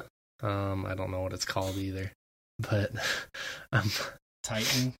world. I don't know what it's called either, but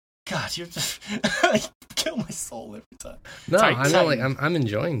Titan. God, you're just kill my soul every time. No, I know. Like I'm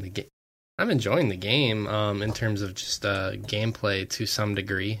enjoying the game. I'm enjoying the game. In terms of just gameplay to some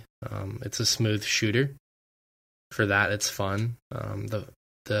degree. It's a smooth shooter. For that, it's fun.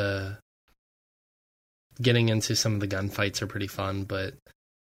 The getting into some of the gunfights are pretty fun, but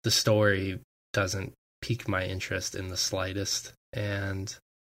the story doesn't pique my interest in the slightest. And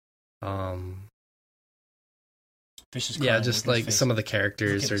Fish is crying, just like some of the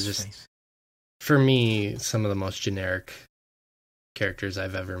characters are just, for me, some of the most generic characters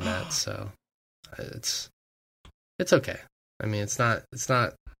I've ever met. So it's okay. I mean, it's not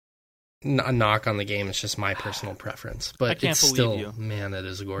a knock on the game. It's just my personal preference. But I can't it's believe still, you. Man, it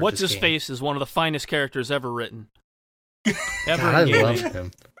is a gorgeous What's his game. face is one of the finest characters ever written. Ever God, I in gaming. love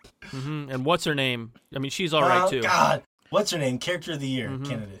him. And what's her name? I mean, she's all right too. God, what's her name? Character of the Year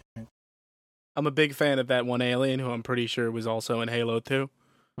candidate. I'm a big fan of that one alien who I'm pretty sure was also in Halo 2.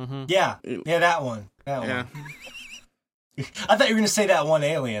 Yeah, that one. Yeah. I thought you were going to say that one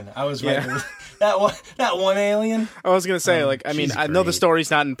alien. I was right. That one alien. I was going to say, I mean, I know the great.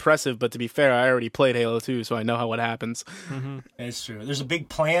 story's not impressive, but to be fair, I already played Halo 2, so I know how what happens. It's true. There's a big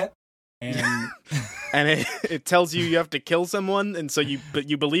plant, and and it tells you have to kill someone, and so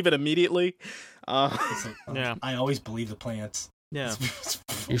you believe it immediately. Yeah. I always believe the plants. Yeah.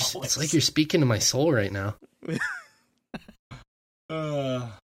 It's like you're speaking to my soul right now.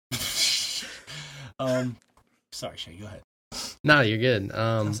 Sorry, Shea, go ahead. No, you're good.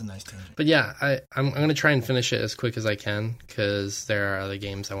 That was a nice tangent. But yeah, I'm going to try and finish it as quick as I can, because there are other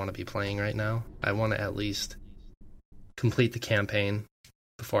games I want to be playing right now. I want to at least complete the campaign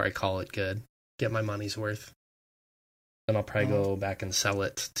before I call it good. Get my money's worth. Then I'll probably go back and sell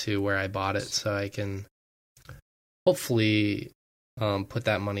it to where I bought it, so I can hopefully put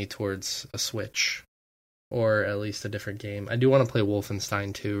that money towards a Switch, or at least a different game. I do want to play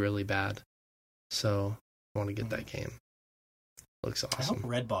Wolfenstein 2 really bad, so I want to get that game. Looks awesome. I hope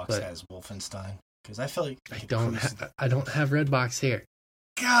Redbox has Wolfenstein, because I feel like I don't have Redbox here.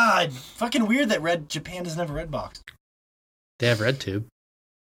 God, fucking weird that Japan doesn't have a Redbox. They have RedTube.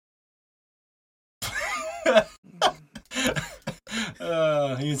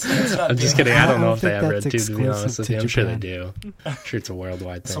 I'm just kidding. I don't know if they have RedTube, to be honest with you. I'm sure they do. I'm sure it's a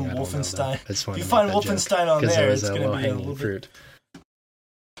worldwide thing. Some Wolfenstein. If you find Wolfenstein on there, it's going to be a little fruit.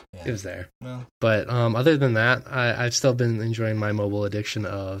 Yeah. It was there. Well, but other than that, I've still been enjoying my mobile addiction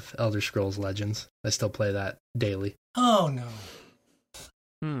of Elder Scrolls Legends. I still play that daily. Oh,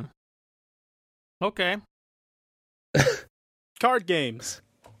 no. Okay. Card games.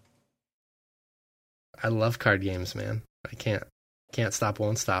 I love card games, man. I can't stop,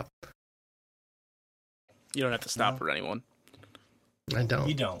 won't stop. You don't have to stop for anyone. I don't.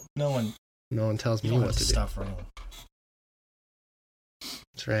 You don't. No one tells me what what to do. Stop for anyone.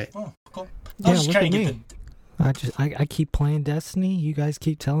 That's right. Oh, cool. Yeah, look at me. I keep playing Destiny. You guys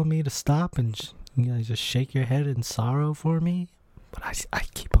keep telling me to stop, and you guys just shake your head in sorrow for me. But I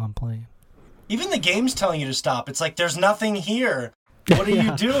keep on playing. Even the game's telling you to stop. It's like, there's nothing here. What are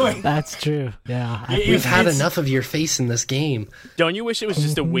you doing? That's true. Yeah. We've had enough of your face in this game. Don't you wish it was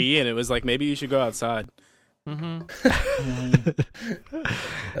just a Wii and it was like, maybe you should go outside? That's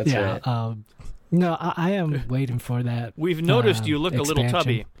right. No, I am waiting for that. We've noticed you look expansion. A little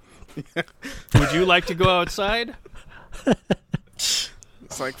tubby. Would you like to go outside?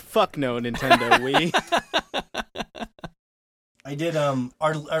 It's like, fuck no, Nintendo Wii. I did,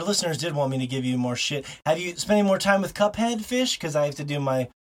 our listeners did want me to give you more shit. Have you spent any more time with Cuphead, Fish? Because I have to do my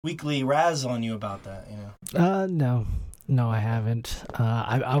weekly razz on you about that, you know? No, I haven't.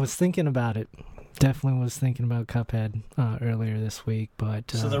 I was thinking about it. Definitely was thinking about Cuphead earlier this week,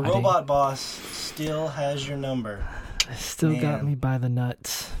 but... So the robot boss still has your number. Still got me by the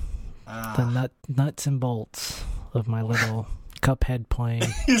nuts. The nuts and bolts of my little Cuphead playing.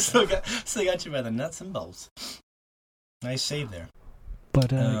 Still got you by the nuts and bolts. Nice save there.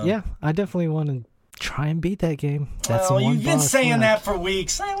 But yeah, I definitely want to try and beat that game. That's the one you've been saying left. that for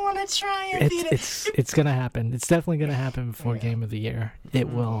weeks. I want to try and beat it. It's gonna happen. It's definitely gonna happen before Game of the Year. It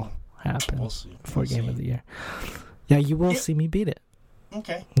will happen before Game of the Year. Yeah, you will see me beat it.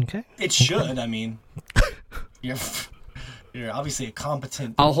 Okay. Okay. It should. I mean, you're obviously a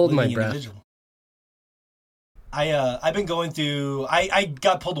competent. I'll hold my individual. breath. I've been going through. I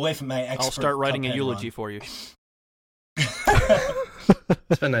got pulled away from my expert. I'll start writing a eulogy run. for you.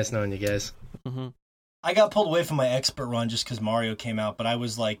 It's been nice knowing you guys. Mm-hmm. I got pulled away from my expert run just because Mario came out, but I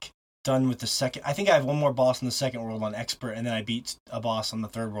was like done with the second. I think I have one more boss in the second world on expert, and then I beat a boss on the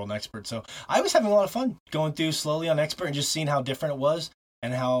third world on expert. So I was having a lot of fun going through slowly on expert and just seeing how different it was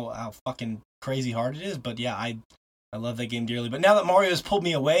and how fucking crazy hard it is. But yeah, I love that game dearly. But now that Mario has pulled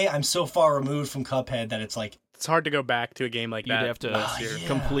me away, I'm so far removed from Cuphead that it's like it's hard to go back to a game like that. You'd have to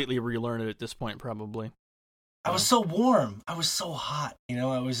completely relearn it at this point, probably. I was so warm. I was so hot.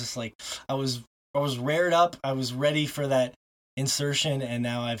 I was just like I was rared up. I was ready for that insertion, and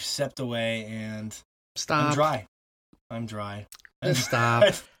now I've stepped away and Stop. I'm dry. Just stop.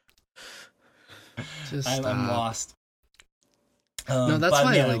 I'm lost. No, that's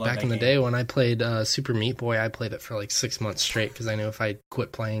why back in the game. day when I played Super Meat Boy, I played it for like 6 months straight because I knew if I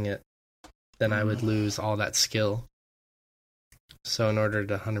quit playing it, then I would lose all that skill. So in order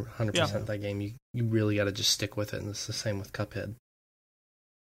to 100% that game, you really got to just stick with it, and it's the same with Cuphead.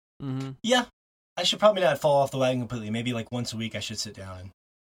 Mm-hmm. Yeah, I should probably not fall off the wagon completely. Maybe like once a week I should sit down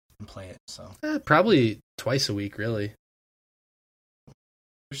and play it. So probably twice a week, really.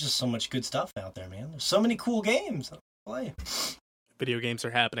 There's just so much good stuff out there, man. There's so many cool games to play. Video games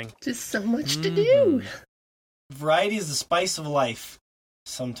are happening. Just so much to do. Variety is the spice of life.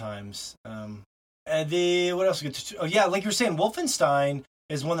 Sometimes. What else? Oh yeah, like you were saying, Wolfenstein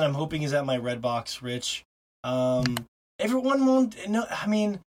is one that I'm hoping is at my Redbox, Rich. Everyone won't. No, I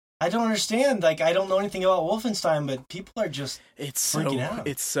mean, I don't understand. Like, I don't know anything about Wolfenstein, but people are just freaking out.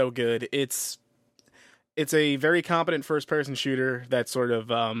 It's so good. It's a very competent first-person shooter that sort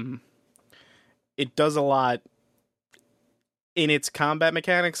of it does a lot in its combat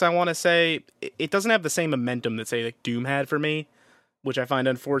mechanics. I want to say it doesn't have the same momentum that say like Doom had for me, which I find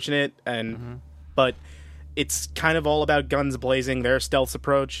unfortunate. But it's kind of all about guns blazing. Their stealth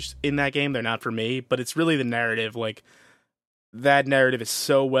approach in that game, they're not for me. But it's really the narrative. Like, that narrative is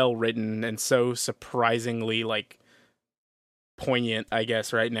so well written and so surprisingly, like, poignant, I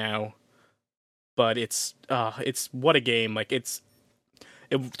guess, right now. But it's what a game. Like,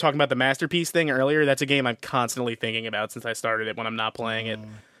 talking about the masterpiece thing earlier, that's a game I'm constantly thinking about since I started it when I'm not playing it.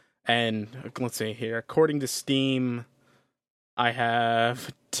 And let's see here. According to Steam, I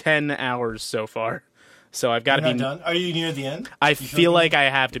have 10 hours so far. So I've got to be done. Are you near the end? I feel like I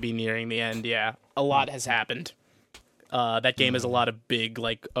have to be nearing the end, yeah. A lot has happened. That game has a lot of big,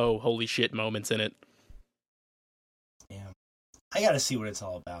 like, oh, holy shit moments in it. Yeah. I got to see what it's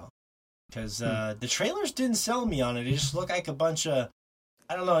all about. Because the trailers didn't sell me on it. It just looked like a bunch of,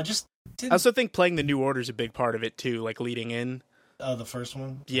 I don't know, it just didn't. I also think playing the New Order is a big part of it, too, like, leading in. Oh, the first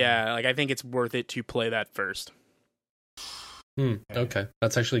one? Yeah, like, I think it's worth it to play that first. Okay,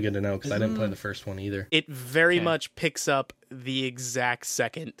 that's actually good to know, because I didn't play the first one either. It very much picks up the exact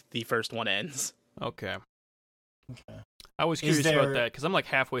second the first one ends. Okay. I was curious about that, because I'm like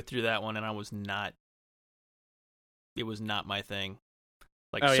halfway through that one, and it was not my thing.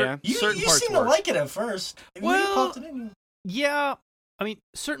 Like, certain you parts seem to like it at first. Well, yeah, I mean,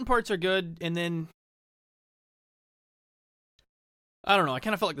 certain parts are good, and then I don't know, I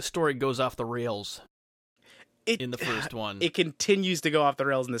kind of felt like the story goes off the rails in the first one. It continues to go off the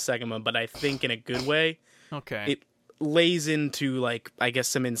rails in the second one, but I think in a good way. Okay. It lays into, like, I guess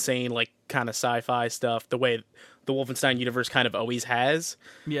some insane, like, kind of sci-fi stuff, the way the Wolfenstein universe kind of always has.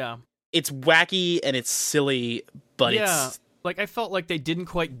 Yeah. It's wacky and it's silly, but it's... Like, I felt like they didn't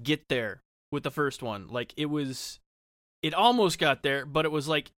quite get there with the first one. Like, it almost got there, but it was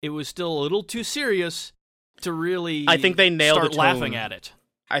like, it was still a little too serious to really I think they nailed start the tone. laughing at it.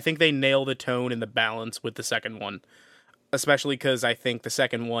 I think they nail the tone and the balance with the second one, especially because I think the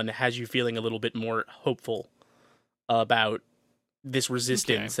second one has you feeling a little bit more hopeful about this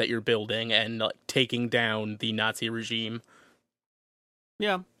resistance that you're building and like, taking down the Nazi regime.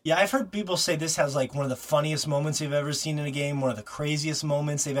 Yeah, I've heard people say this has like one of the funniest moments they've ever seen in a game, one of the craziest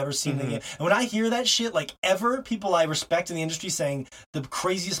moments they've ever seen in a game. And when I hear that shit, like ever, people I respect in the industry saying the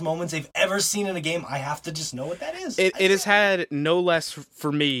craziest moments they've ever seen in a game, I have to just know what that is. It has had no less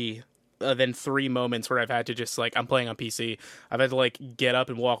for me than 3 moments where I've had to just like, I'm playing on PC, I've had to like get up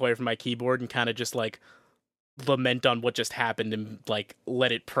and walk away from my keyboard and kind of just like lament on what just happened and like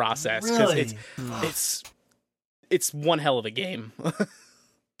let it process. 'Cause Really? it's one hell of a game.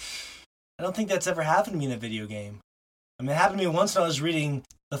 I don't think that's ever happened to me in a video game. I mean, it happened to me once when I was reading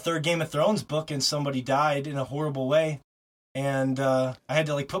the third Game of Thrones book and somebody died in a horrible way. And I had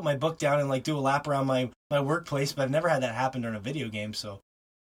to, like, put my book down and, like, do a lap around my workplace, but I've never had that happen during a video game, so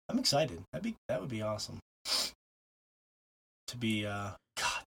I'm excited. That would be awesome. To be, God,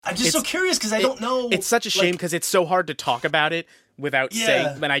 I'm just so curious because I don't know. It's such a shame because it's so hard to talk about it without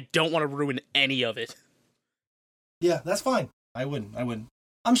saying, and I don't want to ruin any of it. Yeah, that's fine. I wouldn't.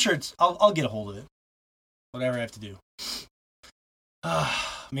 I'm sure I'll get a hold of it. Whatever I have to do.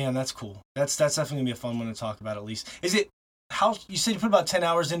 Man, that's cool. That's definitely gonna be a fun one to talk about at least. Is it, how, you said you put about 10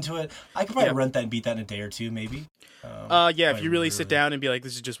 hours into it? I could probably rent that and beat that in a day or two, maybe. If you really sit down and be like,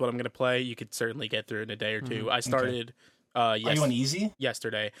 this is just what I'm gonna play, you could certainly get through it in a day or two. I started Are you on easy?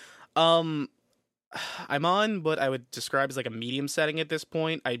 Yesterday. I'm on what I would describe as like a medium setting at this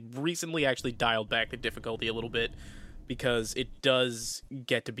point. I recently actually dialed back the difficulty a little bit because it does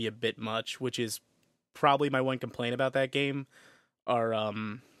get to be a bit much, which is probably my one complaint about that game.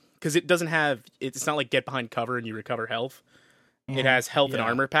 Because it doesn't have, it's not like get behind cover and you recover health. It has health and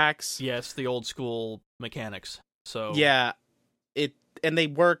armor packs. Yes, the old school mechanics. So yeah, and they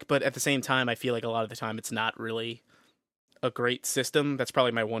work, but at the same time, I feel like a lot of the time it's not really a great system. That's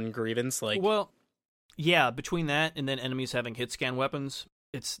probably my one grievance. Like, well, yeah, between that and then enemies having hit scan weapons,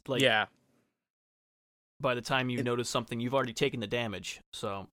 it's like, yeah, by the time you notice something, you've already taken the damage.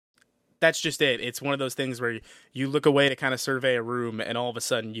 So that's just it. It's one of those things where you look away to kind of survey a room, and all of a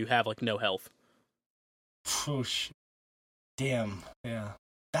sudden you have like no health. Oh, damn. Yeah,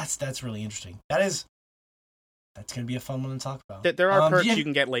 that's really interesting. That's gonna be a fun one to talk about. There are perks you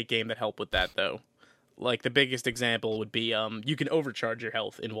can get late game that help with that, though. Like, the biggest example would be you can overcharge your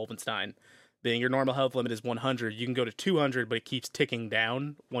health in Wolfenstein. Being your normal health limit is 100, you can go to 200, but it keeps ticking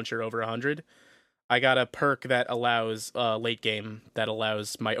down once you're over 100. I got a perk that allows late game that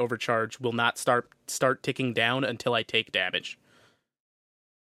allows my overcharge will not start ticking down until I take damage.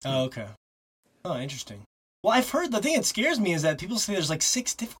 Oh, okay. Oh, interesting. Well, I've heard, the thing that scares me is that people say there's like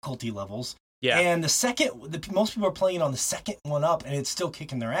 6 difficulty levels. Yeah. And most people are playing on the second one up, and it's still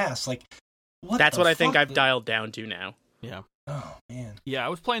kicking their ass. Like, that's what I think I've dialed down to now. Yeah. Oh, man. Yeah, I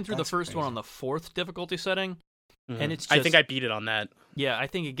was playing through the first one on the 4th difficulty setting, and it's just, I think I beat it on that. Yeah, I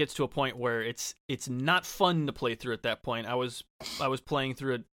think it gets to a point where it's not fun to play through at that point. I was playing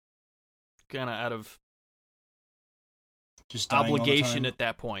through it kind of out of just obligation at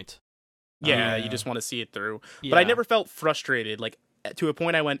that point. Yeah, you just want to see it through. Yeah. But I never felt frustrated. Like, to a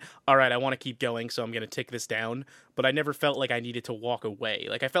point I went, all right, I want to keep going, so I'm going to tick this down. But I never felt like I needed to walk away.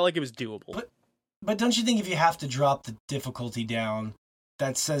 Like, I felt like it was doable. But don't you think if you have to drop the difficulty down,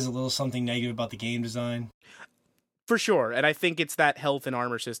 that says a little something negative about the game design? For sure. And I think it's that health and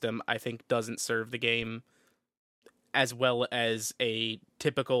armor system, I think, doesn't serve the game as well as a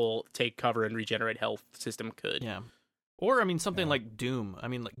typical take cover and regenerate health system could. Yeah. Or, I mean, something like Doom. I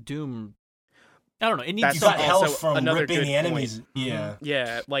mean, like, Doom, I don't know. It needs you got health from ripping the enemies. Point. Yeah.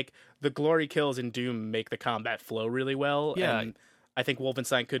 Yeah, like, the glory kills in Doom make the combat flow really well. Yeah. And I think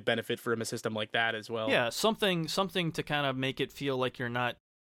Wolfenstein could benefit from a system like that as well. Yeah, something to kind of make it feel like you're not...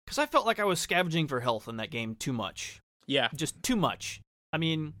 Because I felt like I was scavenging for health in that game too much. Yeah. Just too much. I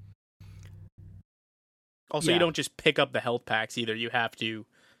mean... Also, you don't just pick up the health packs either. You have to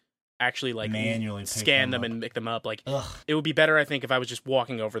actually, like, manually scan them and pick them up. Like, it would be better, I think, if I was just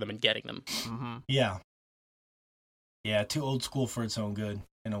walking over them and getting them. Mm-hmm. Yeah. Yeah, too old school for its own good,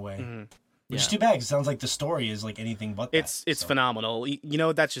 in a way. Mm-hmm. Which is too bad, 'cause it sounds like the story is like anything but that. It's phenomenal. You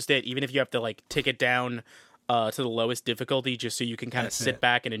know, that's just it. Even if you have to, like, tick it down to the lowest difficulty just so you can kind of sit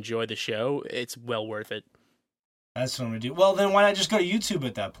back and enjoy the show, it's well worth it. That's what I'm going to do. Well, then why not just go to YouTube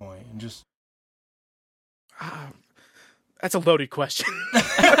at that point and just... That's a loaded question.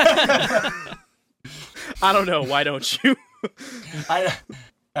 I don't know. Why don't you? I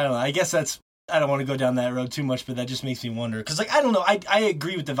don't know. I guess that's... I don't want to go down that road too much, but that just makes me wonder. Because, like, I don't know. I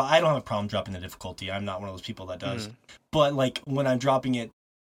agree with I don't have a problem dropping the difficulty. I'm not one of those people that does. But, like, when I'm dropping it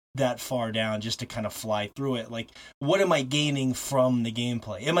that far down just to kind of fly through it, like, what am I gaining from the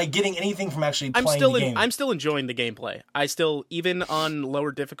gameplay? Am I getting anything from actually playing the game? I'm still enjoying the gameplay. I still, even on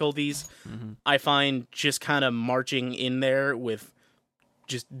lower difficulties, I find just kind of marching in there with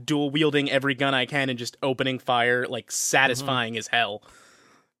just dual wielding every gun I can and just opening fire, like, satisfying as hell.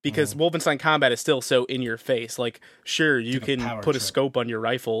 Because Wolfenstein combat is still so in your face. Like, sure, you can put a scope on your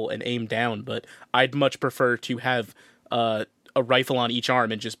rifle and aim down, but I'd much prefer to have a rifle on each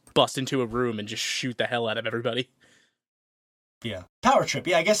arm and just bust into a room and just shoot the hell out of everybody. Yeah. Power trip.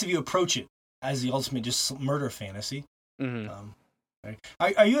 Yeah, I guess if you approach it as the ultimate just murder fantasy. Mm-hmm.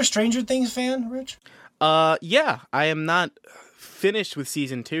 Are you a Stranger Things fan, Rich? Yeah, I am not finished with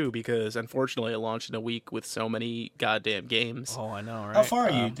season 2 because unfortunately it launched in a week with so many goddamn games. Oh, I know, right? How far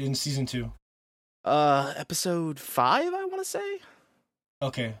are you in season 2? Episode 5, I want to say.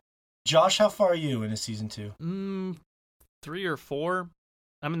 Okay. Josh, how far are you in season 2? 3 or 4.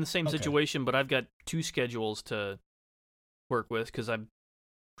 I'm in the same situation, but I've got 2 schedules to work with because I'm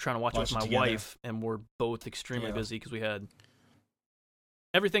trying to watch it with my wife, and we're both extremely busy because we had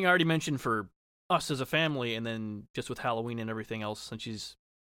everything I already mentioned for us as a family, and then just with Halloween and everything else, since she's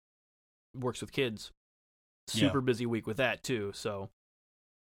works with kids. Super busy week with that, too. So,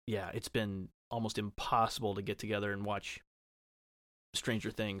 yeah, it's been almost impossible to get together and watch Stranger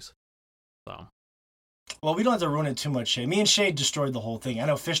Things. So... Well, we don't have to ruin it too much, Shea. Me and Shea destroyed the whole thing. I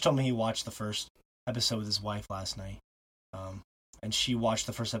know Fish told me he watched the first episode with his wife last night. And she watched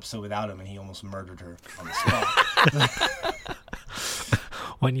the first episode without him, and he almost murdered her on the spot.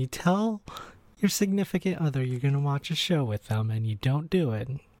 When you tell your significant other you're going to watch a show with them and you don't do it,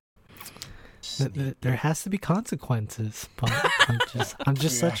 there has to be consequences. But I'm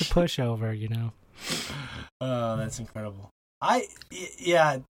just such a pushover, you know. Oh, that's incredible. I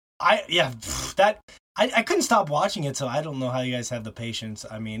couldn't stop watching it, so I don't know how you guys have the patience.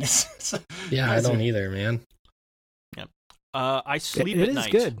 I mean, I don't either, man. Yeah. I sleep at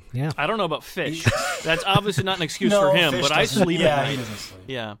night. It is good, yeah. I don't know about Fish. That's obviously not an excuse for him, but I sleep at night. He doesn't sleep.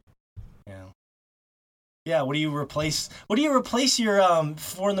 Yeah. Yeah, what do you replace your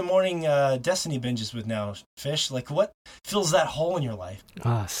 4 a.m. Destiny binges with now, Fish? Like, what fills that hole in your life?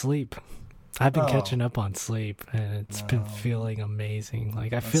 Sleep. I've been catching up on sleep, and it's been feeling amazing.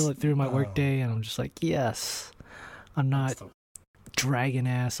 Like, I feel it through my workday, and I'm just like, yes, I'm not dragging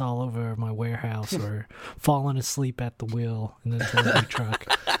ass all over my warehouse or falling asleep at the wheel in the delivery truck.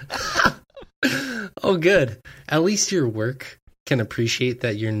 Oh, good. At least your work can appreciate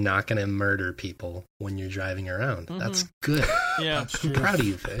that you're not going to murder people when you're driving around. Mm-hmm. That's good. Yeah, I'm proud of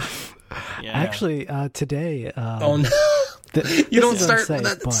you, Fish. Yeah. Actually, today... oh, no. You don't start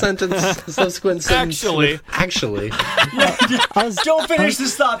that sentence, subsequent sentence. Actually. Don't finish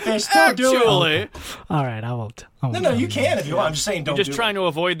this thought, Fish. Don't do it. All right, I won't. No, you can if you want. I'm just saying don't do it. You're just trying to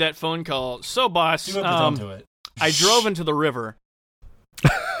avoid that phone call. So, boss, don't do it. I drove into the river.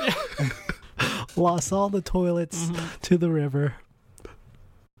 Lost all the toilets to the river.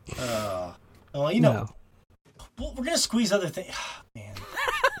 Well, you know, we're going to squeeze other things. Man,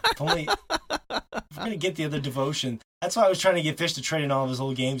 if only... If we're going to get the other devotion. That's why I was trying to get Fish to trade in all of his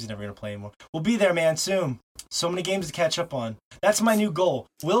old games he's never going to play anymore. We'll be there, man, soon. So many games to catch up on. That's my new goal.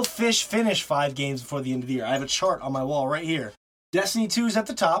 Will Fish finish 5 games before the end of the year? I have a chart on my wall right here. Destiny 2 is at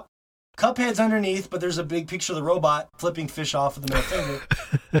the top. Cuphead's underneath, but there's a big picture of the robot flipping Fish off with the middle finger.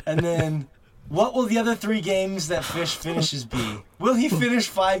 And then, what will the other 3 games that Fish finishes be? Will he finish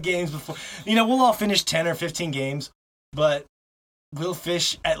 5 games before... You know, we'll all finish 10 or 15 games, but... Will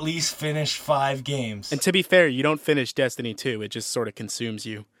Fish at least finish 5 games? And to be fair, you don't finish Destiny 2. It just sort of consumes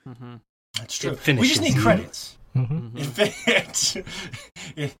you. Mm-hmm. That's true. We just need credits. Mm-hmm. In fact,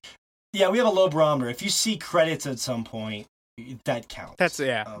 yeah, we have a low barometer. If you see credits at some point, that counts. That's,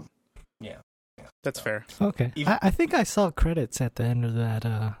 That's fair. Okay. I think I saw credits at the end of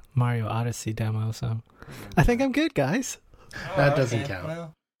that Mario Odyssey demo, so I think I'm good, guys. That doesn't count.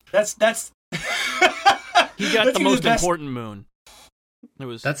 Well, that's... He got the most important moon.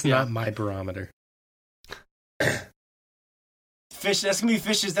 That's not my barometer. Fish, that's gonna be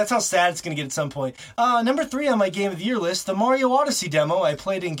Fish's. That's how sad it's gonna get at some point. Number 3 on my Game of the Year list, the Mario Odyssey demo I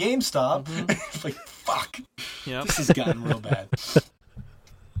played in GameStop. Mm-hmm. Like, fuck. Yep. This has gotten real bad.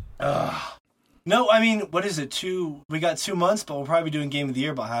 No, I mean, what is it? We got 2 months, but we'll probably be doing Game of the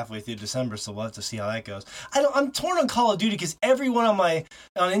Year about halfway through December, so we'll have to see how that goes. I'm torn on Call of Duty because everyone on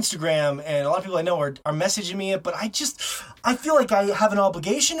Instagram and a lot of people I know are messaging me it, but I feel like I have an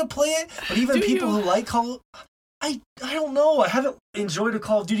obligation to play it. But even people who like Call, I don't know. I haven't enjoyed a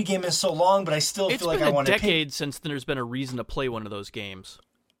Call of Duty game in so long, but I still feel like I want to. It's been a decade since there's been a reason to play one of those games.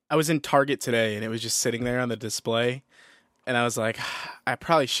 I was in Target today, and it was just sitting there on the display, and I was like, I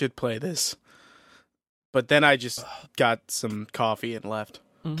probably should play this. But then I just got some coffee and left.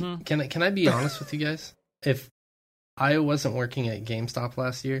 Mm-hmm. Can I be honest with you guys? If I wasn't working at GameStop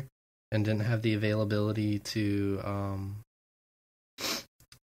last year and didn't have the availability to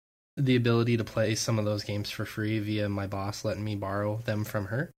play some of those games for free via my boss letting me borrow them from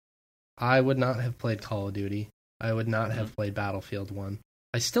her, I would not have played Call of Duty. I would not have played Battlefield 1.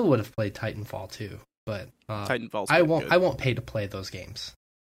 I still would have played Titanfall 2, but I won't pay to play those games.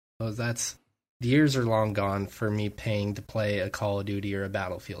 So the years are long gone for me paying to play a Call of Duty or a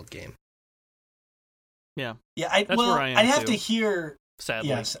Battlefield game. Yeah. Yeah, I'd have to hear... Sadly.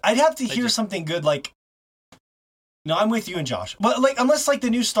 Yes, I'd have to hear something good like No, I'm with you and Josh. But like, unless like the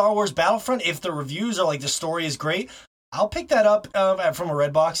new Star Wars Battlefront, if the reviews are like the story is great, I'll pick that up from a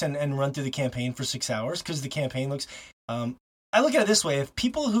Redbox and run through the campaign for 6 hours because the campaign looks. I look at it this way: if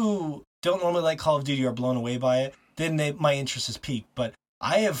people who don't normally like Call of Duty are blown away by it, then my interest is peaked. But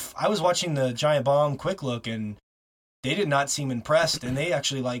I was watching the Giant Bomb quick look, and they did not seem impressed, and they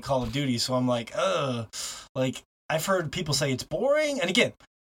actually like Call of Duty. So I'm like, like I've heard people say it's boring, and again,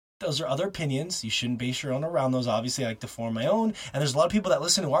 those are other opinions. You shouldn't base your own around those. Obviously, I like to form my own, and there's a lot of people that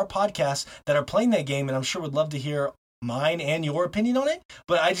listen to our podcast that are playing that game, and I'm sure would love to hear mine and your opinion on it.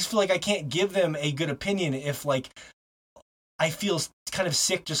 But I just feel like I can't give them a good opinion if like I feel kind of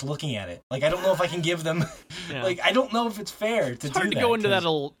sick just looking at it. Like, I don't know if I can give them... Like, I don't know if it's fair to do that. It's hard to go into that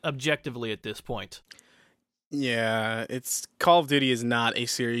objectively at this point. Yeah, Call of Duty is not a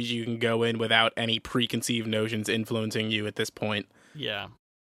series you can go in without any preconceived notions influencing you at this point. Yeah.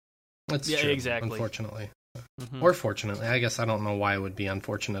 That's true, exactly. Unfortunately. Mm-hmm. Or fortunately. I guess I don't know why it would be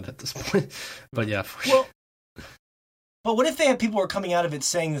unfortunate at this point. But yeah, fortunately. But what if they had people who are coming out of it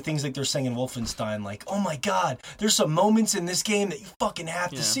saying the things like they're saying in Wolfenstein, like, oh my god, there's some moments in this game that you fucking have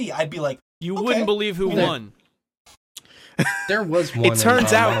to see. I'd be like, you wouldn't believe who won. There was one. It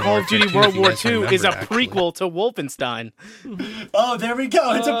turns out Call of Duty World War II is a prequel to Wolfenstein. Oh, there we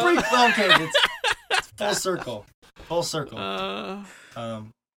go. It's a prequel. Okay, it's full circle. Full circle.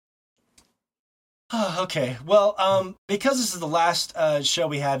 Okay, well, because this is the last show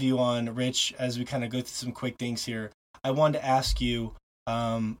we have you on, Rich, as we kind of go through some quick things here, I wanted to ask you,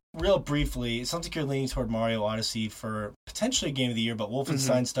 real briefly, it sounds like you're leaning toward Mario Odyssey for potentially a game of the year, but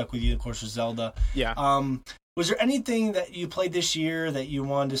Wolfenstein stuck with you, of course, with Zelda. Yeah. Was there anything that you played this year that you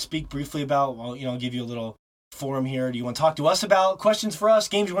wanted to speak briefly about? Well, I'll give you a little forum here. Do you want to talk to us about questions for us,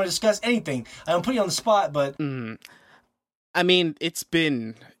 games you want to discuss, anything? I don't put you on the spot, but... I mean, it's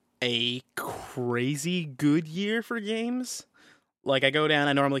been a crazy good year for games. Like, I go down,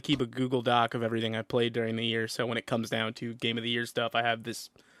 I normally keep a Google Doc of everything I played during the year, so when it comes down to Game of the Year stuff, I have this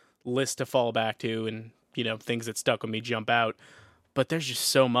list to fall back to, and, things that stuck with me jump out. But there's just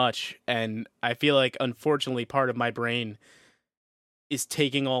so much, and I feel like, unfortunately, part of my brain is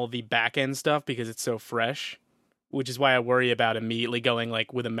taking all the back-end stuff because it's so fresh, which is why I worry about immediately going,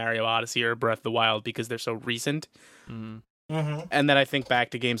 like, with a Mario Odyssey or Breath of the Wild, because they're so recent. And then I think back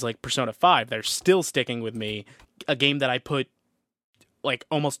to games like Persona 5, they're still sticking with me, a game that I put like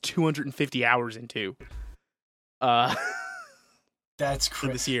almost 250 hours into. That's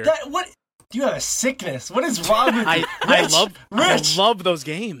crazy. This year. What? You have a sickness. What is wrong with you? I love those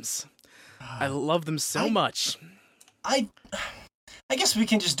games. I love them so much. I guess we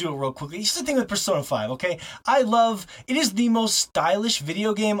can just do it real quickly. Here's the thing with Persona 5, okay? It is the most stylish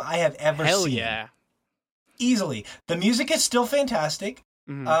video game I have ever seen. Hell yeah. Easily. The music is still fantastic.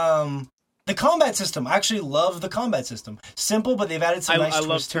 The combat system, I actually love the combat system. Simple, but they've added some nice twists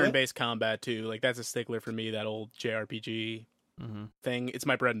to it. I love turn-based combat, too. Like, that's a stickler for me, that old JRPG thing. It's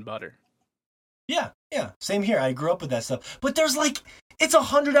my bread and butter. Yeah. Same here. I grew up with that stuff. But there's it's a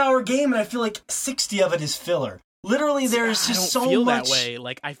 100-hour game, and I feel like 60 of it is filler. Literally, there's just so much. I don't feel that way.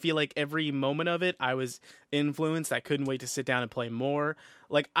 Like, I feel like every moment of it, I was influenced. I couldn't wait to sit down and play more.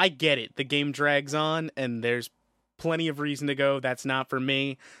 Like, I get it. The game drags on, and there's plenty of reason to go. That's not for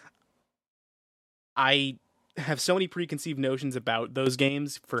me. I have so many preconceived notions about those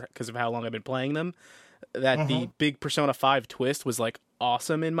games because of how long I've been playing them that the big Persona 5 twist was like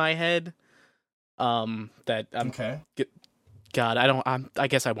awesome in my head. That I'm okay. God, I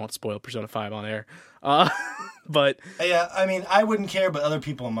guess I won't spoil Persona 5 on air. But yeah, I mean, I wouldn't care, but other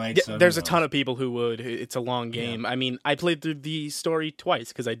people might. Yeah, so there's a ton of people who would. It's a long game. Yeah. I mean, I played through the story twice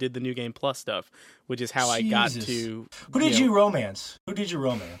because I did the New Game Plus stuff, which is how I got to. Who did you romance?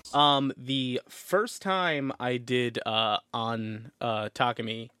 The first time I did on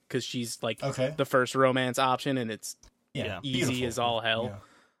Takumi, because she's like the first romance option, and it's easy as all hell.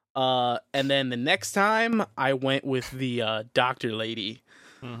 Yeah. And then the next time I went with the doctor lady.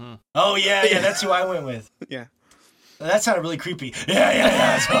 Oh yeah, that's who I went with. Yeah, that sounded really creepy.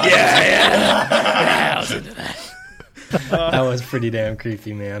 Yeah. I was into that. That was pretty damn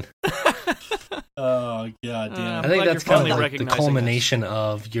creepy, man. Oh god damn! I think that's kind of like the culmination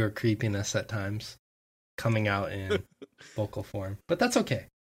of your creepiness at times, coming out in vocal form. But that's okay.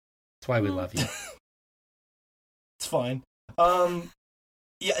 That's why we love you. It's fine.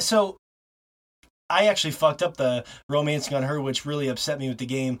 Yeah. So. I actually fucked up the romancing on her, which really upset me with the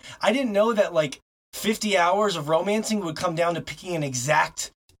game. I didn't know that 50 hours of romancing would come down to picking an exact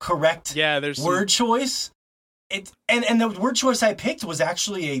correct word choice. And the word choice I picked was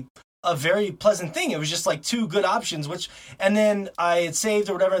actually a a very pleasant thing. It was just like two good options, and then I had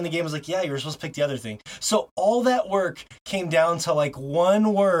saved or whatever, and the game was like, yeah, you were supposed to pick the other thing. So all that work came down to like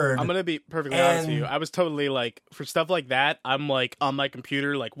one word. I'm gonna be perfectly honest with you. I was totally like, for stuff like that, I'm like on my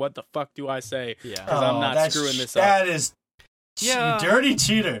computer, like, what the fuck do I say? Yeah, because I'm not screwing this up. That is, you dirty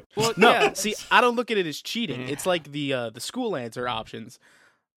cheater. Well, no, see, I don't look at it as cheating. It's like the school answer options.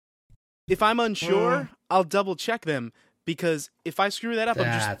 If I'm unsure, I'll double check them. Because if I screw that up, I'm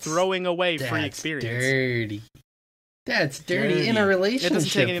just throwing away free experience. Dirty. That's dirty in a relationship. It doesn't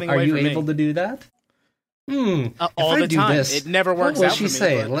take anything Are away you from able me. to do that? All the time. It never works out. What will she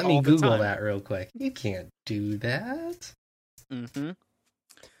say? Let me Google time. that real quick. You can't do that. Mm-hmm.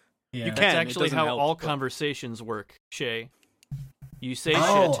 Yeah. You can. That's actually how all conversations work, Shea. You say shit.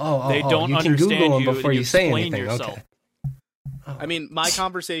 They don't you understand can Google them you, before and you say explain anything. yourself. Okay. I mean, my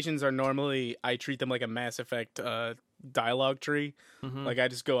conversations are normally, I treat them like a Mass Effect dialogue tree. Mm-hmm. Like, I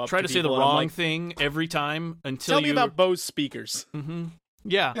just go up Try to say the wrong thing every time until tell me about Bose speakers. Mm-hmm.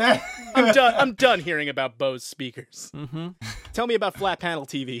 Yeah. I'm done hearing about Bose speakers. Mm-hmm. Tell me about flat panel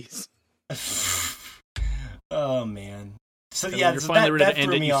TVs. Oh, man. So, And yeah, when you're finally ready to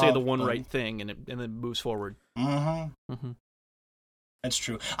end it, you say off, the one right thing, and then moves forward. Mm-hmm. Mm-hmm. That's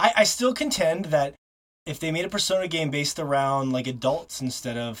true. I still contend that if they made a Persona game based around like adults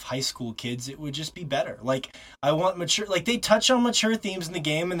instead of high school kids, it would just be better. Like, I want mature, like they touch on mature themes in the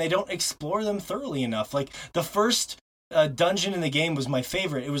game and they don't explore them thoroughly enough. Like the first dungeon in the game was my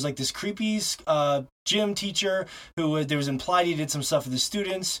favorite. It was like this creepy gym teacher who there was implied he did some stuff with the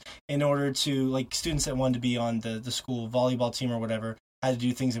students in order to, like, students that wanted to be on the school volleyball team or whatever had to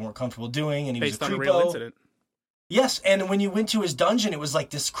do things they weren't comfortable doing, and he based was a on a creepo. real incident. Yes, and when you went to his dungeon, it was like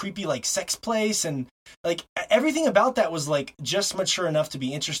this creepy, like, sex place, and like everything about that was like just mature enough to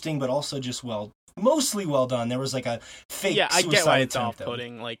be interesting, but also just mostly well done. There was like a fake I get why it's attempt,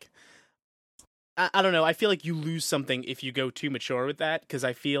 off-putting. Like, I don't know. I feel like you lose something if you go too mature with that, because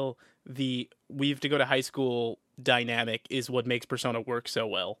I feel the we have to go to high school dynamic is what makes Persona work so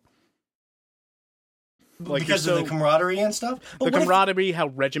well. Like, because of the camaraderie and stuff. The camaraderie, how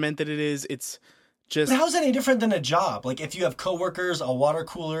regimented it is. It's just. But how's that any different than a job? Like, if you have coworkers, a water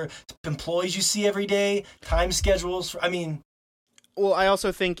cooler, employees you see every day, time schedules. Well, I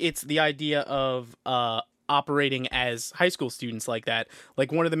also think it's the idea of operating as high school students like that.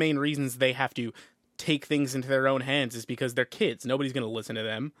 Like, one of the main reasons they have to take things into their own hands is because they're kids. Nobody's going to listen to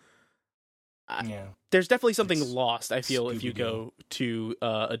them. Yeah. There's definitely something lost, I feel, if you go to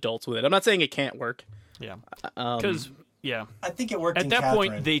adults with it. I'm not saying it can't work. Yeah. Because, I think it worked at in that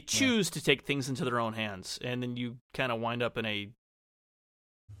Catherine. point, they choose to take things into their own hands, and then you kind of wind up in a...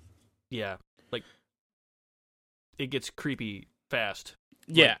 Yeah. Like, it gets creepy fast.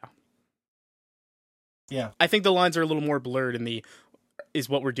 Yeah. Yeah. I think the lines are a little more blurred in the... Is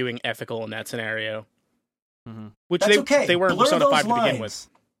what we're doing ethical in that scenario? Mm-hmm. Which That's okay. They weren't Blur Persona those 5 to begin lines. with.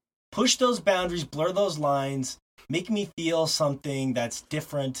 Push those boundaries, blur those lines, make me feel something that's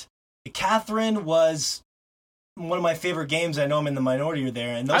different. Catherine was one of my favorite games. I know I'm in the minority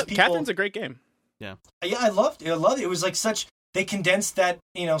there, and those people. Catherine's a great game. Yeah, I loved it. It was like such. They condensed that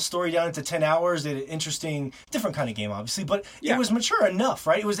story down into 10 hours. They did an interesting, different kind of game, obviously, but it was mature enough,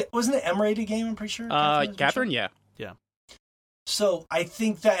 right? Wasn't it M-rated game? I'm pretty sure. Catherine, yeah. So I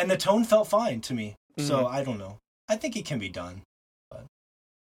think that, and the tone felt fine to me. Mm-hmm. So I don't know. I think it can be done.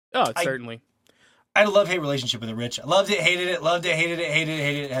 But certainly. I had a love-hate relationship with it, Rich. I loved it, hated it, loved it, hated it, hated it,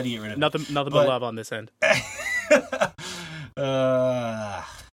 hated it. How do you get rid of it? Nothing but love on this end.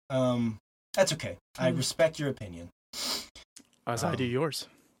 That's okay. I respect your opinion. As I do yours.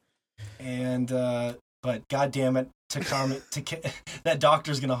 And but God damn it, that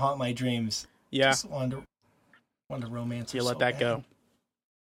doctor's gonna haunt my dreams. Yeah. Just wanted to romance. You let that go.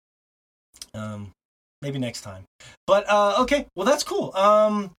 Maybe next time. But okay, well that's cool.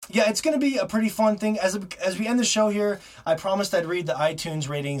 Yeah, it's gonna be a pretty fun thing. As we end the show here, I promised I'd read the iTunes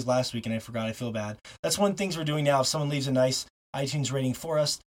ratings last week, and I forgot. I feel bad. That's one of the things we're doing now. If someone leaves a nice iTunes rating for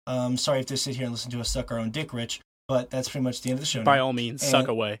us, sorry if they sit here and listen to us suck our own dick, Rich. But that's pretty much the end of the show. By all means, suck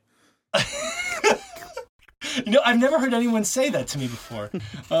away. I've never heard anyone say that to me before.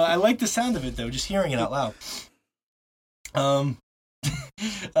 I like the sound of it though, just hearing it out loud.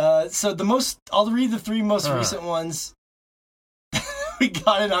 So I'll read the three most recent ones we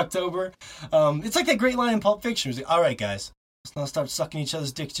got in October. It's like that great line in Pulp Fiction. It's like, all right, guys, let's not start sucking each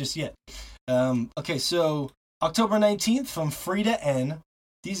other's dicks just yet. Okay, so October 19th from Frida N.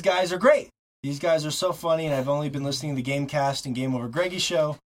 These guys are great. These guys are so funny, and I've only been listening to the Gamecast and Game Over Greggy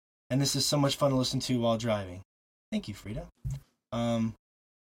show, and this is so much fun to listen to while driving. Thank you, Frida.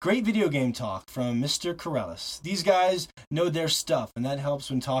 Great video game talk from Mr. Corellis. These guys know their stuff, and that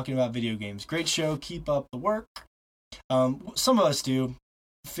helps when talking about video games. Great show. Keep up the work. Some of us do.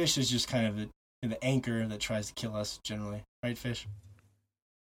 Fish is just kind of the anchor that tries to kill us generally. Right, Fish?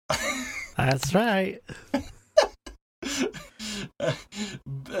 That's right.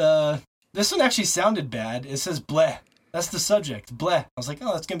 This one actually sounded bad. It says bleh. That's the subject. Bleh. I was like,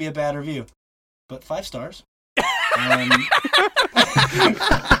 oh, that's going to be a bad review. But 5 stars.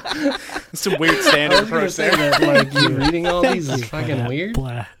 It's a weird standard for us there. That, like, you reading all these is fucking weird.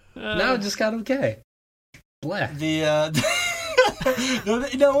 Bleh. No, it just got okay. Bleh.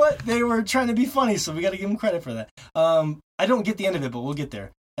 You know what? They were trying to be funny, so we got to give them credit for that. I don't get the end of it, but we'll get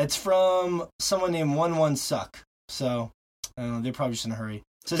there. It's from someone named 11suck. So they're probably just in a hurry.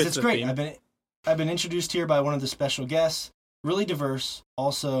 It says it's great. I've been introduced here by one of the special guests. Really diverse.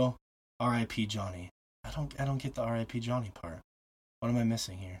 Also, R.I.P. Johnny. I don't get the R.I.P. Johnny part. What am I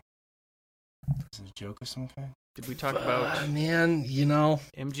missing here? Is it a joke of some kind? Did we talk about man, you know,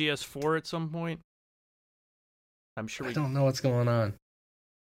 MGS4 at some point? I'm sure I don't know what's going on.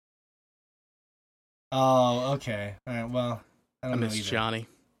 Oh, okay. All right, well, I don't know miss either. Johnny.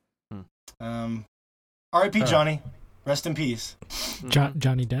 R.I.P. Johnny. Rest in peace.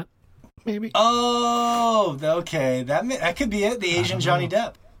 Johnny Depp, maybe. Oh, okay. That could be it. The Asian Johnny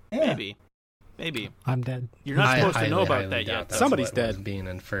Depp. Yeah. Maybe. I'm dead. You're not supposed to know about highly that doubt yet. that's Somebody's what dead. was being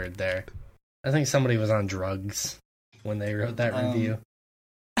inferred there. I think somebody was on drugs when they wrote that review.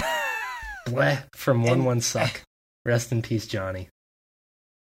 Bleh, from 11suck. Rest in peace, Johnny.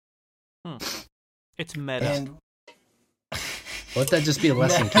 It's meta. And Let that just be a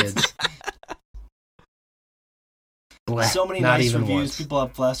lesson, kids. Bleh, so many not nice even reviews. once. People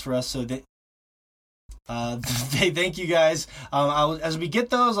have blessed for us, so they thank you guys. As we get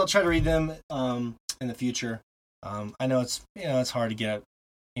those, I'll try to read them in the future. I know it's hard to get.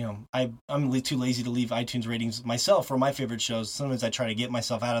 I'm too lazy to leave iTunes ratings myself for my favorite shows. Sometimes I try to get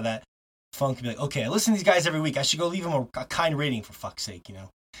myself out of that funk and be like, okay, I listen to these guys every week. I should go leave them a kind rating for fuck's sake.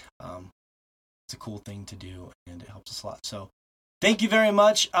 It's a cool thing to do, and it helps us a lot. So thank you very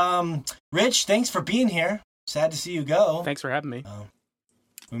much. Rich, thanks for being here. Sad to see you go. Thanks for having me.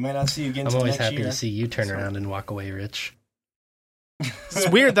 We might not see you again. I'm always happy year. to see you turn around and walk away, Rich. It's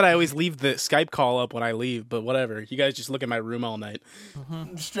weird that I always leave the Skype call up when I leave, but whatever. You guys just look at my room all night.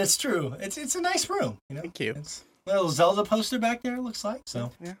 That's true. It's a nice room. Thank you. It's a little Zelda poster back there, it looks like.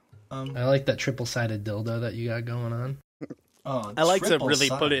 So yeah. I like that triple-sided dildo that you got going on. Oh, I like to really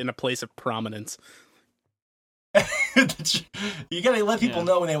triple-sided. put it in a place of prominence. You gotta let people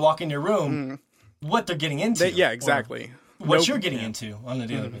know when they walk in your room what they're getting into. Yeah, exactly. What you're getting into on the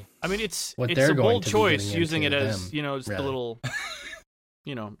daily basis. I mean, it's What a they're going bold to be choice getting using it into as, them, as the rather. little,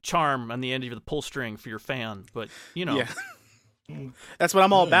 charm on the end of the pull string for your fan. But, Yeah. That's what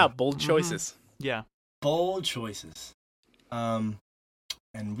I'm all about, bold choices. Yeah. Bold choices. And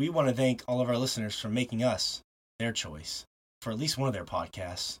we want to thank all of our listeners for making us their choice for at least one of their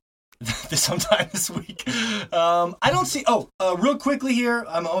podcasts sometime this week. I don't see... real quickly here,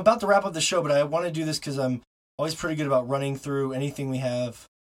 I'm about to wrap up the show, but I want to do this because I'm always pretty good about running through anything we have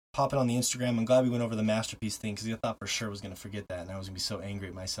popping on the Instagram. I'm glad we went over the masterpiece thing because I thought for sure I was going to forget that, and I was going to be so angry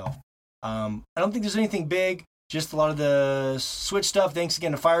at myself. I don't think there's anything big, just a lot of the Switch stuff. Thanks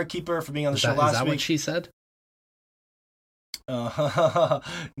again to Firekeeper for being on the show last week. Is that what she said?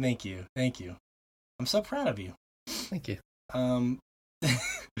 Thank you. I'm so proud of you. Thank you. A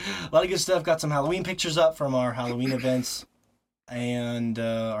lot of good stuff. Got some Halloween pictures up from our Halloween events and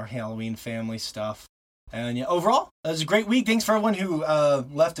our Halloween family stuff. And yeah, overall, it was a great week. Thanks for everyone who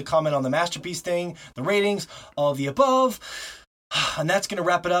left a comment on the masterpiece thing, the ratings, all of the above. And that's going to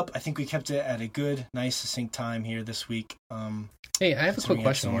wrap it up. I think we kept it at a good, nice, succinct time here this week. Hey, I have a quick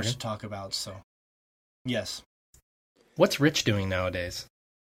question, so much Morgan. to talk about. So, yes. What's Rich doing nowadays?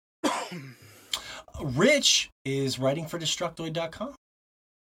 Rich is writing for Destructoid.com.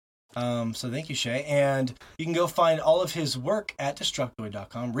 So thank you, Shea. And you can go find all of his work at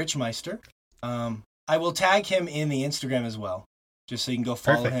Destructoid.com, Rich Meister. I will tag him in the Instagram as well, just so you can go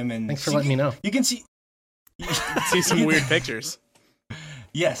follow Perfect. him. And Thanks for letting me know. You can see... See some weird pictures.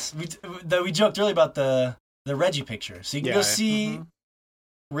 Yes. We joked earlier about the Reggie picture. So you can go see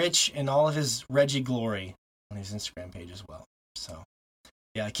Rich in all of his Reggie glory on his Instagram page as well. So,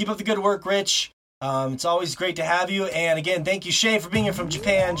 yeah, keep up the good work, Rich. It's always great to have you. And again, thank you, Shea, for being here from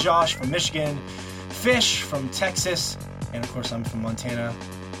Japan, Josh from Michigan, Fish from Texas, and of course, I'm from Montana.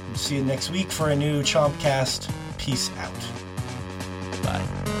 We'll see you next week for a new Chompcast. Peace out. Bye.